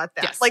do want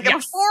that.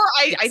 Before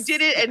I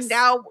did it, and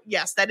now,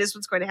 yes, that is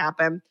what's going to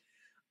happen.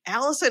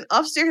 Allison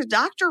upstairs,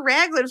 Dr.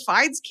 Raglan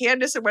finds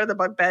Candace in one of the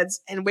bunk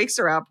beds and wakes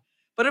her up.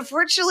 But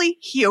unfortunately,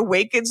 he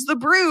awakens the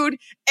Brood,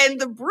 and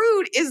the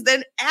Brood is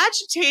then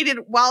agitated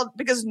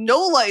because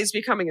Nola is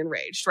becoming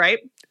enraged, right?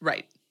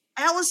 Right.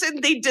 Allison,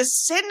 they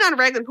descend on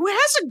Raglan, who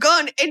has a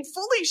gun and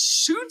fully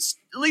shoots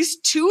at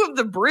least two of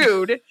the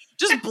Brood,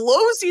 just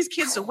blows these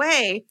kids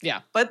away.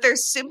 Yeah. But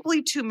there's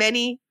simply too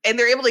many, and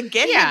they're able to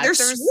get him. They're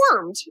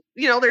swarmed.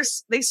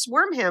 They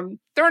swarm him.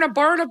 They're in a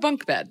barn of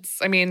bunk beds.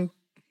 I mean,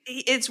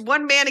 it's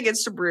one man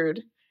against a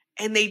Brood,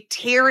 and they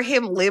tear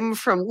him limb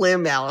from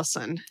limb,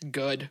 Allison.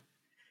 Good.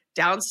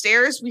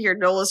 Downstairs, we hear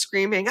Nola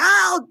screaming,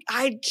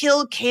 I'd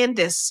kill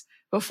Candace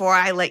before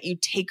I let you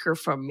take her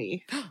from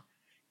me.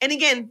 And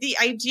again, the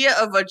idea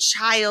of a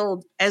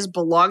child as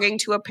belonging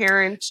to a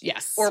parent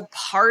or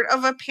part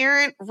of a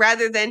parent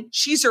rather than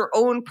she's her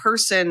own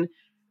person,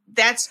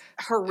 that's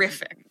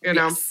horrific, you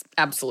know? Yes,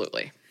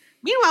 absolutely.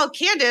 Meanwhile,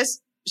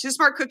 Candace, she's a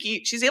smart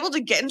cookie. She's able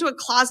to get into a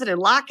closet and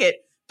lock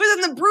it. But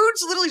then the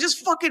Brood's literally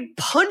just fucking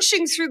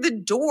punching through the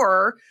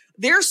door.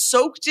 They're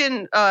soaked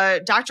in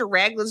Dr.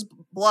 Raglan's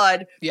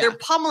blood. Yeah. They're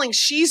pummeling.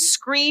 She's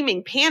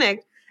screaming,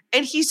 panicked.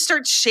 And he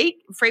starts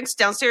shaking. Frank's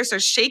downstairs,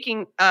 starts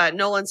shaking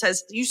Nola and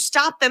says, you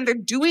stop them. They're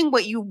doing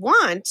what you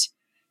want.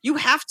 You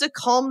have to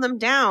calm them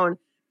down.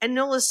 And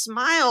Nola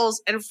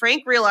smiles, and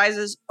Frank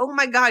realizes, oh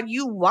my God,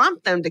 you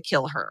want them to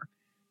kill her.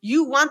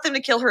 You want them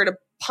to kill her to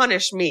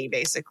punish me,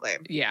 basically.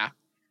 Yeah.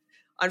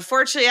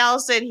 Unfortunately,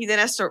 Allison,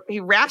 he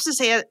wraps his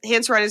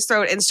hands around his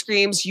throat and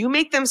screams, you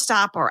make them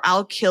stop or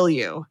I'll kill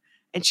you.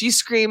 And she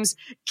screams,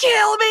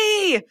 kill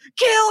me!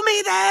 Kill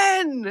me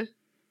then!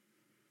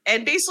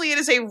 And basically it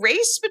is a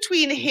race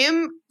between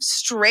him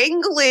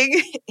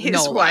strangling his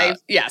Nola. wife.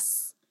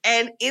 Yes.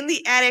 And in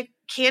the attic,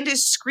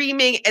 Candace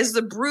screaming as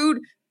the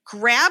brood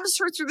grabs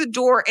her through the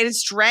door and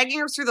is dragging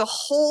her through the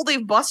hole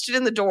they've busted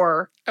in the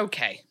door.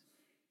 Okay.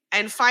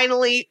 And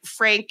finally,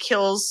 Frank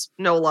kills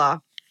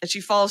Nola and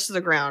she falls to the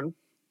ground.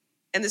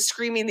 And the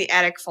screaming in the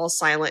attic falls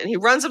silent. And he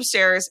runs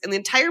upstairs and the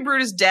entire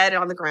brood is dead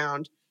on the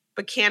ground.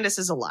 But Candace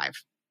is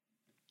alive.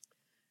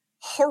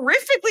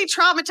 Horrifically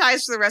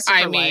traumatized for the rest of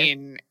her life.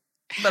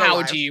 But How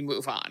alive. do you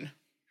move on?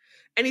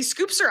 And he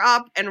scoops her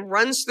up and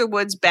runs through the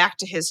woods back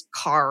to his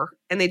car.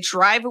 And they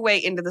drive away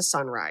into the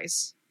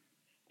sunrise.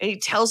 And he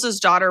tells his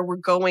daughter, we're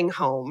going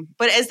home.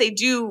 But as they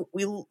do,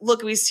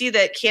 we see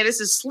that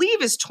Candace's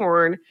sleeve is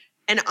torn.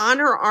 And on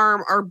her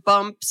arm are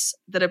bumps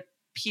that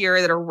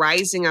appear that are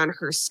rising on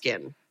her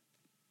skin.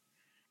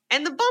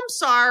 And the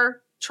bumps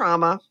are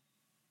trauma.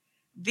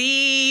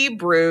 The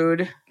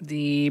brood.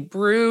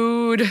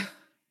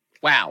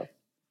 Wow.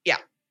 Yeah.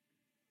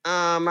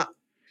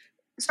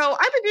 So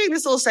I've been doing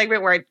this little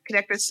segment where I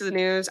connect this to the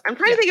news. I'm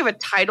trying to think of a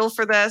title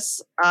for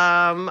this.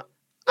 We'll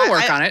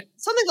work on it.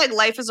 Something like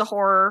Life is a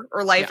Horror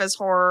or Life as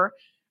Horror.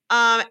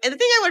 And the thing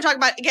I want to talk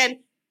about, again,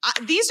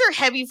 these are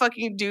heavy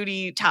fucking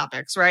duty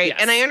topics, right? Yes.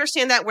 And I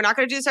understand that we're not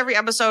going to do this every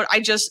episode. I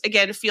just,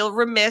 again, feel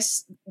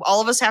remiss.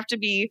 All of us have to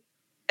be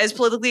as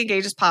politically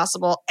engaged as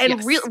possible.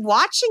 And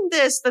watching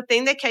this, the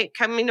thing that kept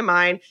coming to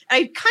mind,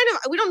 and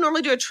we don't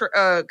normally do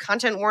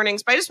content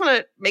warnings, but I just want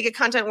to make a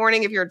content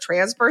warning if you're a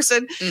trans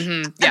person.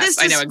 Mm-hmm. Yes,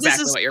 I know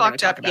exactly what you're going to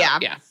talk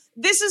about. Yeah.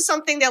 This is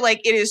something that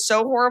it is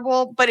so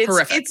horrible, but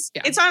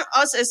it's on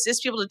us as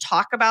cis people to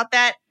talk about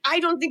that. I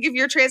don't think if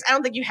you're trans, I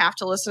don't think you have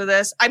to listen to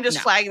this. I'm just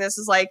flagging this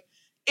as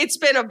it's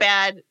been a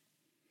bad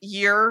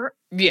year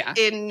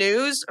in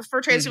news for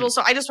trans people.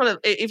 So I just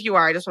want to, if you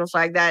are, I just want to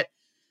flag that.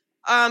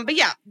 But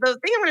yeah, the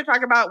thing I'm going to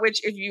talk about,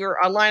 which if you're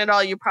online at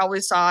all, you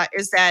probably saw,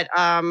 is that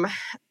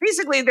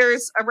basically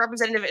there's a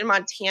representative in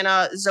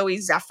Montana, Zoe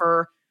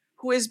Zephyr,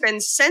 who has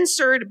been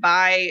censored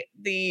by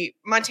the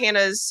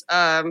Montana's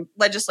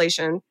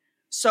legislation.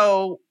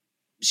 So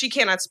she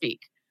cannot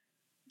speak.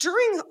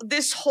 During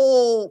this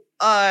whole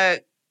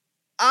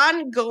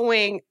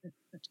ongoing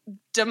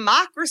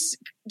democracy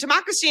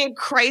in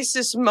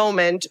crisis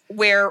moment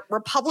where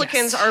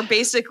Republicans are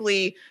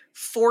basically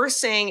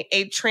forcing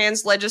a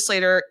trans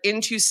legislator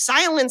into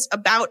silence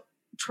about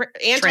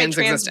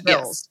anti-trans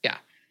bills. Yes.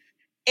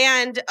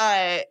 Yeah. And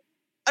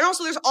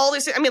also there's all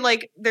these,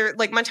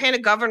 the Montana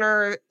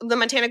governor,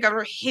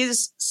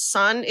 his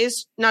son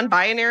is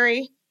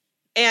non-binary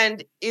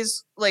and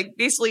is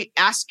basically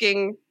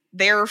asking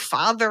their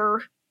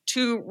father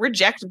to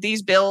reject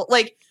these bills.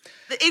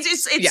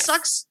 It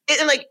sucks.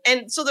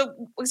 And so the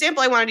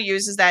example I wanted to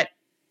use is that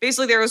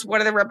basically there was one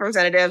of the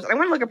representatives, I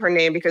want to look up her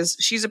name because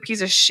she's a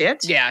piece of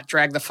shit. Yeah,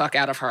 drag the fuck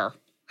out of her.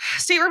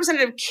 State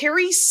Representative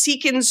Carrie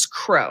Seekins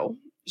Crow.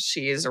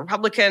 She is a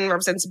Republican,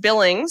 represents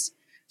Billings.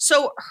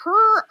 So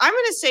I'm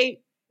going to say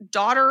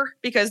daughter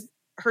because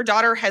her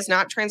daughter has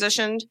not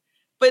transitioned.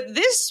 But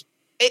this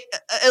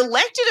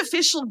elected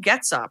official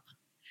gets up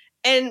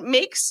and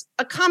makes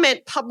a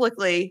comment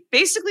publicly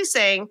basically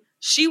saying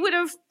she would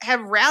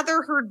have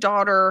rather her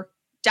daughter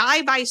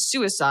die by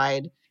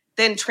suicide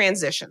than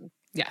transition.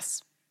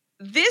 Yes.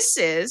 This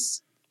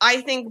is,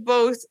 I think,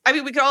 we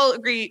could all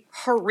agree,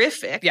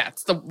 horrific. Yeah,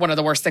 it's one of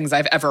the worst things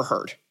I've ever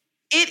heard.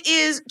 It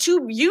is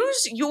to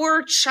use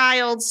your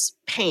child's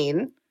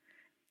pain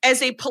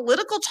as a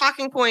political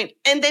talking point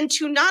and then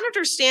to not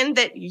understand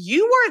that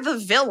you are the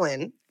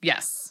villain.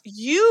 Yes.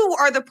 You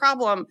are the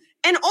problem.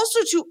 And also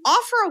to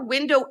offer a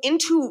window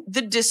into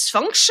the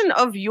dysfunction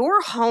of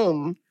your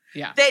home.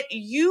 Yeah. That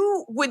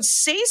you would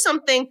say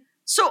something.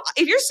 So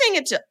if you're saying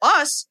it to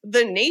us,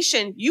 the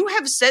nation, you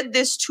have said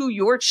this to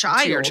your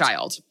child. To your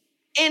child.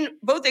 In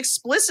both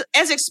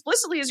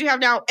explicitly as you have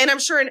now, and I'm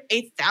sure in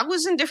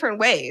 1,000 different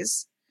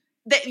ways,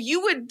 that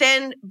you would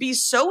then be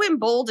so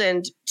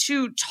emboldened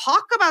to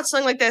talk about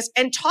something like this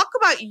and talk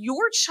about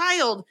your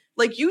child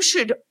like you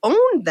should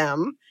own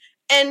them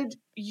and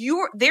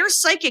their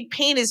psychic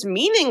pain is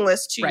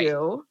meaningless to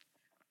you.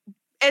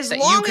 As that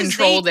long you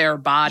control as their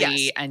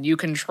body and you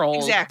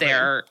control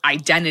their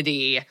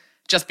identity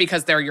just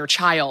because they're your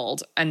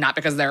child and not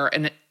because they're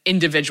an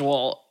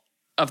individual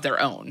of their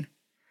own.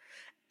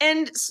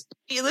 And this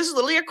is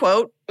literally a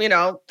quote,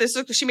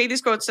 she made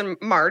these quotes in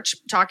March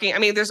talking,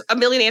 there's a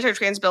million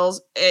anti-trans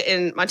bills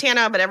in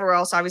Montana, but everywhere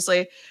else,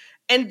 obviously.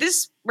 And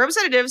this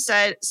representative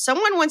said,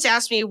 someone once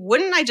asked me,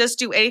 wouldn't I just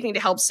do anything to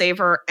help save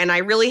her? And I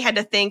really had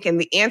to think, and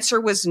the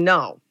answer was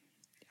no.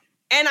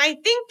 And I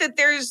think that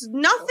there's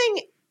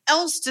nothing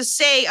else to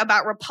say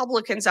about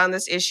Republicans on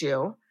this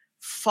issue.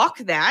 Fuck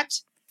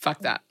that. Fuck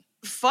that.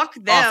 Fuck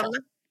them. Awful.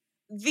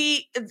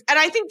 And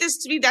I think this,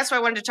 to me, that's why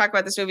I wanted to talk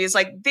about this movie, is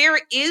like, there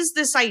is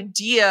this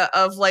idea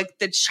of like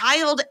the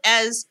child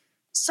as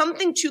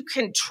something to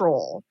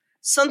control,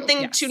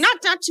 something to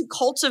not to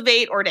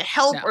cultivate or to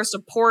help or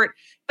support,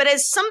 but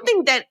as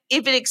something that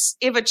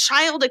if a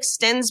child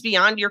extends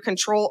beyond your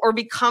control or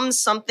becomes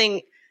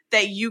something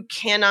that you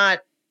cannot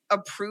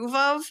approve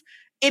of,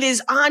 it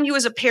is on you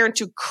as a parent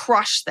to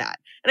crush that.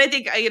 And I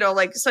think,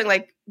 like something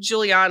like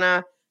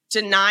Juliana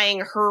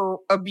denying her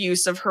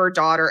abuse of her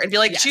daughter and be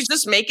like, she's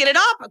just making it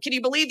up. Can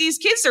you believe these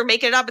kids? They're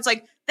making it up. It's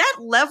like that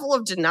level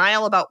of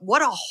denial about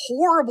what a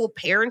horrible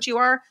parent you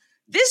are.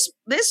 This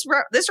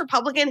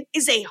Republican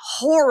is a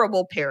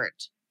horrible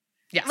parent.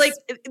 Yes. Like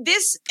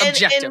this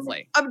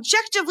objectively. And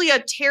objectively a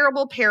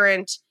terrible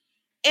parent,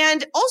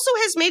 and also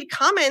has made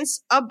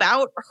comments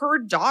about her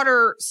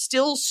daughter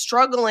still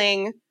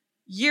struggling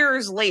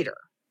years later.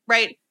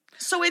 Right.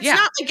 So it's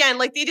not, again,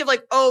 like the idea of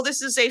like, oh,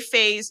 this is a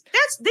phase.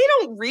 They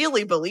don't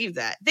really believe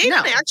that. They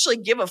don't actually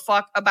give a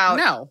fuck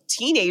about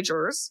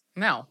teenagers.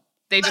 No.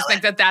 They just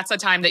think that that's a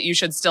time that you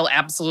should still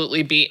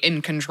absolutely be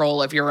in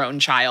control of your own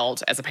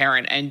child as a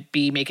parent and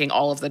be making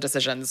all of the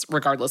decisions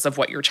regardless of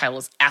what your child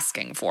is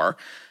asking for,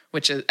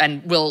 which is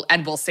and will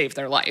save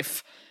their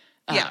life.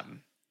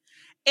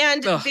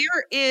 And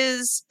there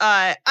is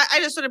I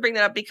just want to bring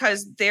that up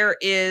because there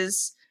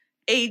is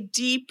a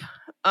deep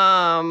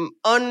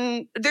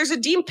there's a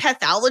deep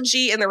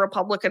pathology in the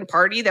Republican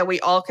Party that we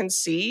all can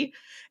see.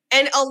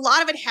 And a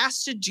lot of it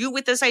has to do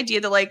with this idea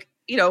that, like,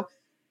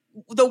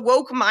 the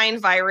woke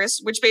mind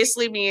virus, which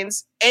basically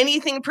means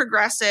anything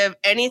progressive,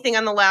 anything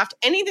on the left,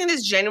 anything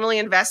that's genuinely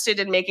invested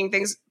in making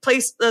things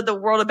the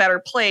world a better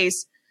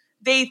place,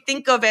 they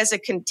think of as a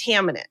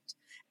contaminant.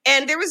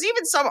 And there was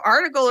even some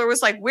article that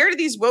was like, where do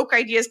these woke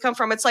ideas come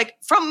from? It's like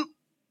from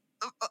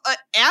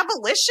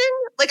abolition.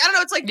 Like, I don't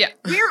know. It's like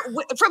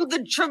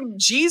from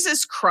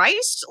Jesus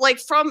Christ, like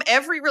from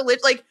every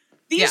religion. Like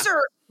these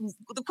are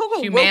the quote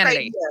unquote woke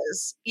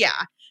ideas.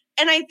 Yeah.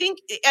 And I think,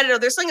 I don't know,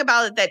 there's something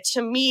about it that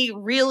to me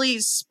really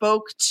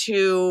spoke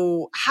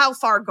to how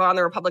far gone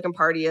the Republican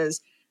Party is,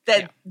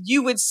 that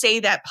you would say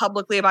that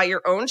publicly about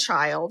your own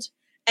child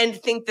and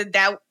think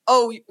that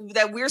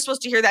we're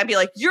supposed to hear that and be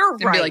like, you're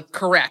right. Be like,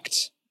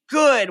 correct.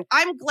 Good.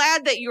 I'm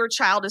glad that your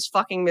child is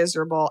fucking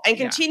miserable and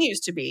continues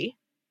to be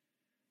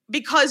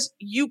because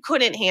you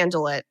couldn't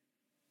handle it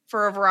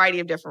for a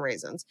variety of different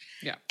reasons.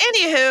 Yeah.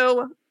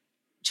 Anywho,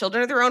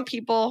 children are their own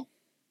people.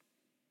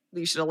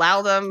 You should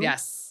allow them.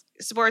 Yes.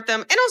 Support them.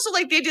 And also,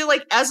 like, they do,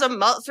 like, as a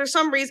mother, for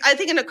some reason, I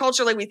think in a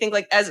culture, like, we think,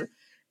 like, as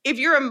if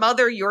you're a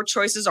mother, your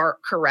choices are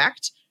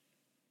correct.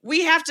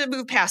 We have to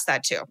move past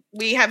that, too.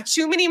 We have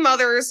too many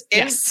mothers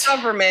in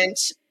government,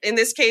 in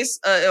this case,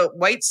 a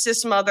white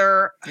cis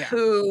mother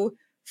who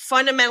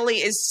fundamentally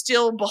is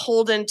still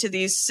beholden to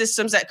these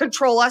systems that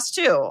control us,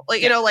 too.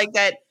 Like, like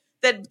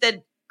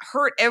that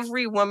hurt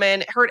every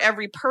woman, hurt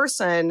every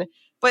person.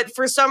 But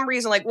for some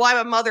reason, like, well,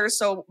 I'm a mother,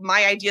 so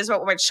my ideas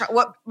about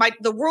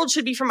the world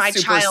should be for my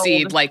child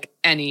supersede like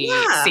any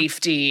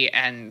safety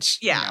and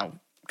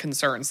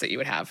concerns that you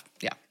would have.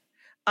 Yeah.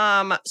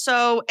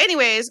 So,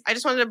 anyways, I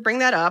just wanted to bring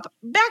that up.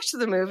 Back to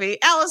the movie,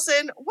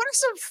 Allison. What are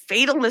some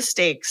fatal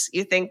mistakes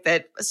you think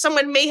that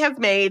someone may have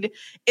made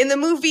in the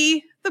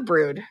movie The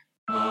Brood?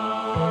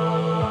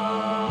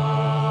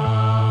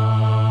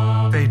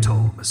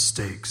 Fatal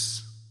mistakes.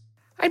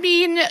 I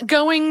mean,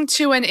 going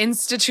to an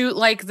institute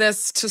like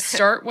this to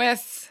start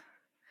with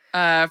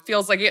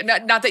feels like,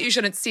 not that you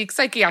shouldn't seek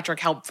psychiatric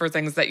help for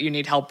things that you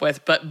need help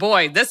with, but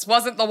boy, this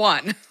wasn't the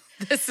one.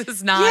 This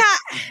is not.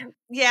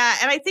 Yeah.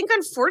 And I think,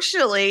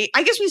 unfortunately,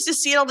 I guess we used to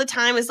see it all the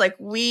time as like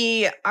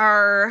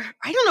I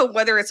don't know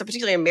whether it's a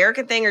particularly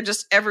American thing or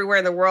just everywhere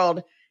in the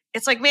world.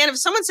 It's like, man, if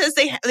someone says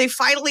they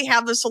finally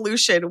have the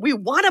solution, we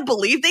want to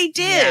believe they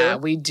do. Yeah,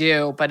 we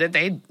do, but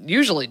they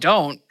usually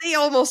don't. They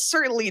almost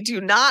certainly do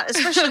not,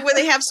 especially when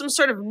they have some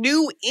sort of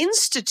new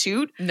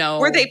institute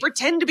where they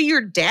pretend to be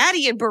your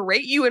daddy and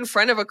berate you in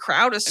front of a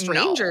crowd of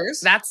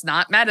strangers. No, that's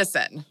not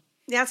medicine.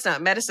 That's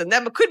not medicine.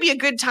 That could be a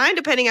good time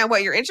depending on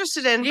what you're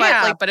interested in.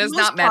 Yeah, but it's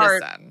not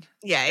medicine.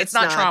 Yeah, it's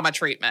not trauma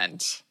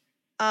treatment.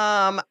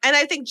 And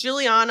I think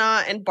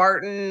Juliana and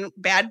Barton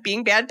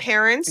being bad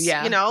parents.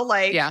 Yeah.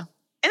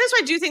 And that's why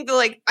I do think that,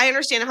 like, I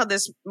understand how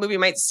this movie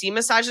might seem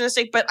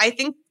misogynistic, but I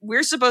think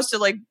we're supposed to,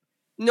 like,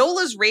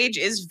 Nola's rage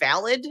is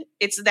valid.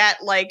 It's that,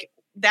 like,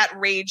 that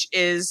rage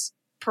is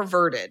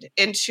perverted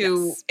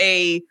into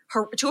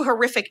to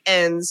horrific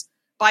ends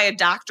by a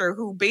doctor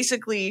who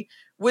basically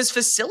was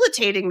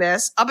facilitating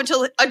this up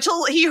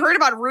until he heard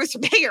about Ruth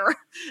Bader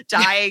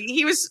dying.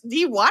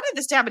 He wanted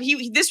this to happen.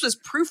 This was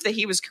proof that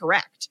he was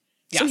correct.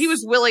 Yes. So he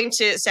was willing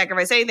to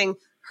sacrifice anything.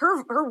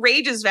 Her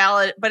rage is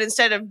valid, but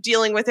instead of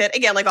dealing with it,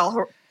 again, like all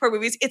her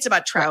movies, it's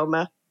about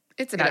trauma.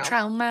 It's about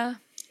trauma.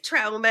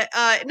 trauma,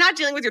 not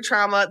dealing with your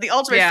trauma, the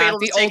ultimate fatal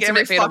mistake in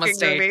every fucking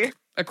movie.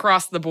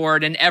 Across the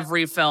board in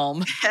every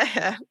film.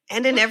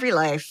 And in every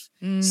life.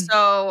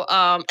 So,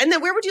 and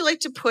then where would you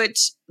like to put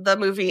the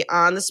movie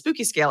on the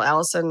spooky scale,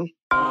 Allison?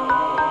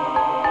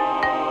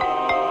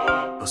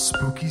 A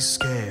spooky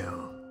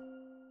scale.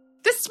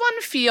 This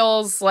one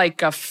feels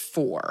like a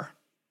 4.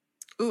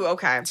 Ooh,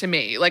 okay. To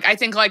me. Like, I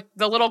think, like,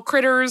 the little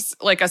critters,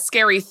 like, a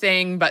scary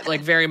thing, but,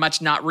 like, very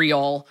much not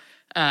real.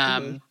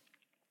 And,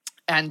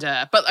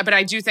 but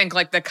I do think,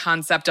 like, the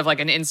concept of, like,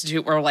 an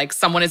institute where, like,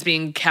 someone is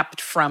being kept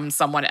from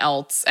someone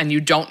else and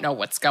you don't know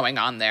what's going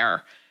on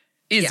there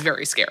is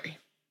very scary.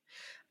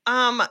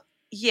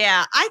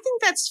 Yeah, I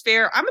think that's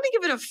fair. I'm going to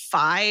give it a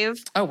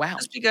 5. Oh, wow.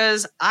 Just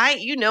because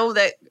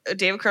that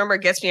David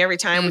Cronenberg gets me every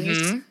time.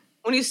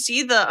 When you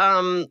see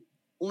the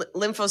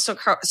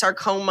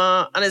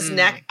lymphosarcoma on his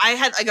neck, I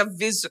had, like, a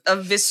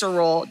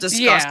visceral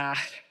disgust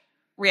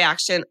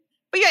reaction.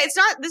 But yeah,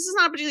 this is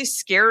not a particularly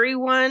scary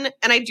one.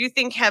 And I do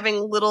think having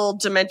little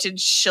demented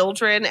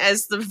children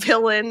as the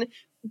villain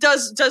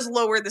does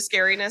lower the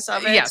scariness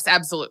of it. Yes,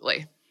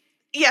 absolutely.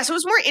 Yeah, so it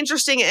was more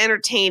interesting and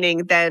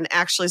entertaining than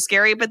actually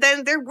scary. But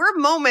then there were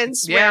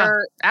moments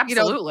where,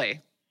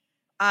 absolutely.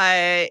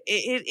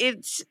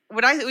 It's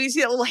when you see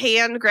that little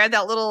hand grab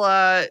that little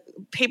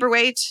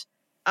paperweight.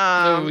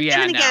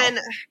 Again,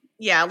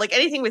 like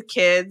anything with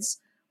kids,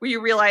 where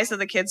you realize that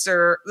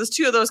there's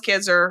 2 of those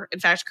kids are in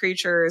fact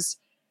creatures.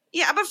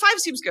 Yeah, but 5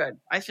 seems good.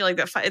 I feel like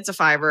that it's a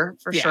 5er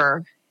for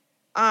sure.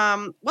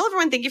 Well,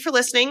 everyone, thank you for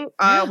listening.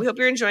 We hope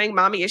you're enjoying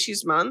Mommy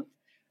Issues Month.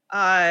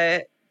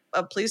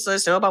 Please let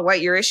us know about what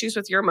your issues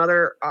with your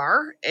mother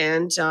are,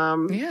 and just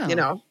more in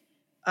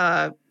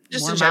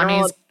general,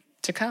 mommies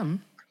to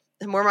come.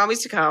 More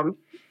mommies to come.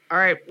 All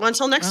right. Well,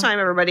 until next time,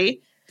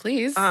 everybody.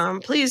 Please,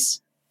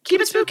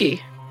 keep it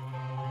spooky.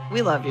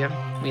 We love you.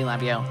 We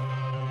love you.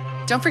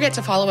 Don't forget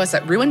to follow us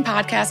at Ruin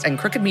Podcast and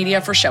Crooked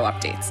Media for show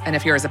updates. And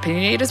if you're as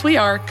opinionated as we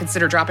are,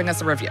 consider dropping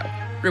us a review.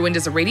 Ruined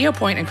is a Radio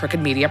Point and Crooked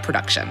Media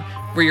production.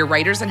 We're your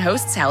writers and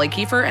hosts, Hallie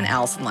Kiefer and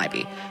Allison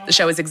Leiby. The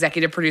show is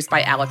executive produced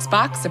by Alex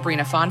Bach,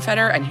 Sabrina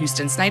Fonfetter, and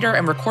Houston Snyder,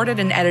 and recorded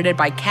and edited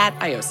by Kat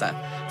Iosa.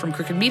 From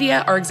Crooked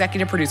Media, our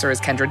executive producer is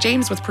Kendra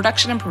James, with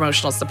production and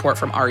promotional support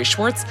from Ari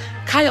Schwartz,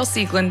 Kyle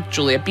Sieglin,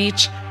 Julia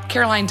Beach,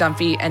 Caroline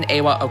Dunphy, and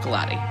Ewa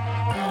Okolati.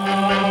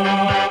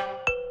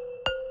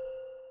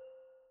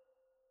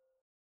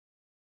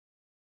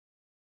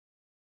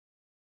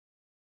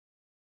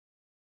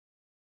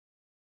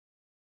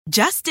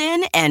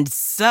 Justin and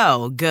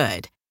so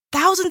good.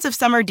 Thousands of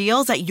summer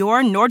deals at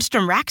your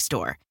Nordstrom Rack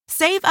store.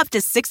 Save up to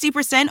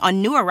 60%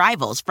 on new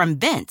arrivals from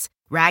Vince,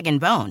 Rag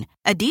 & Bone,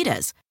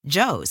 Adidas,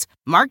 Joe's,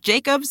 Marc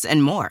Jacobs,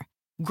 and more.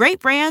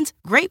 Great brands,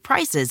 great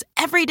prices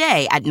every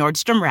day at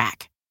Nordstrom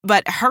Rack.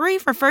 But hurry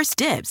for first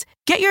dibs.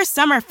 Get your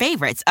summer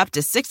favorites up to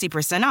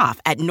 60% off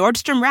at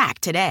Nordstrom Rack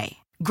today.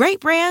 Great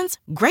brands,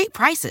 great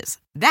prices.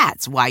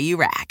 That's why you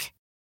rack.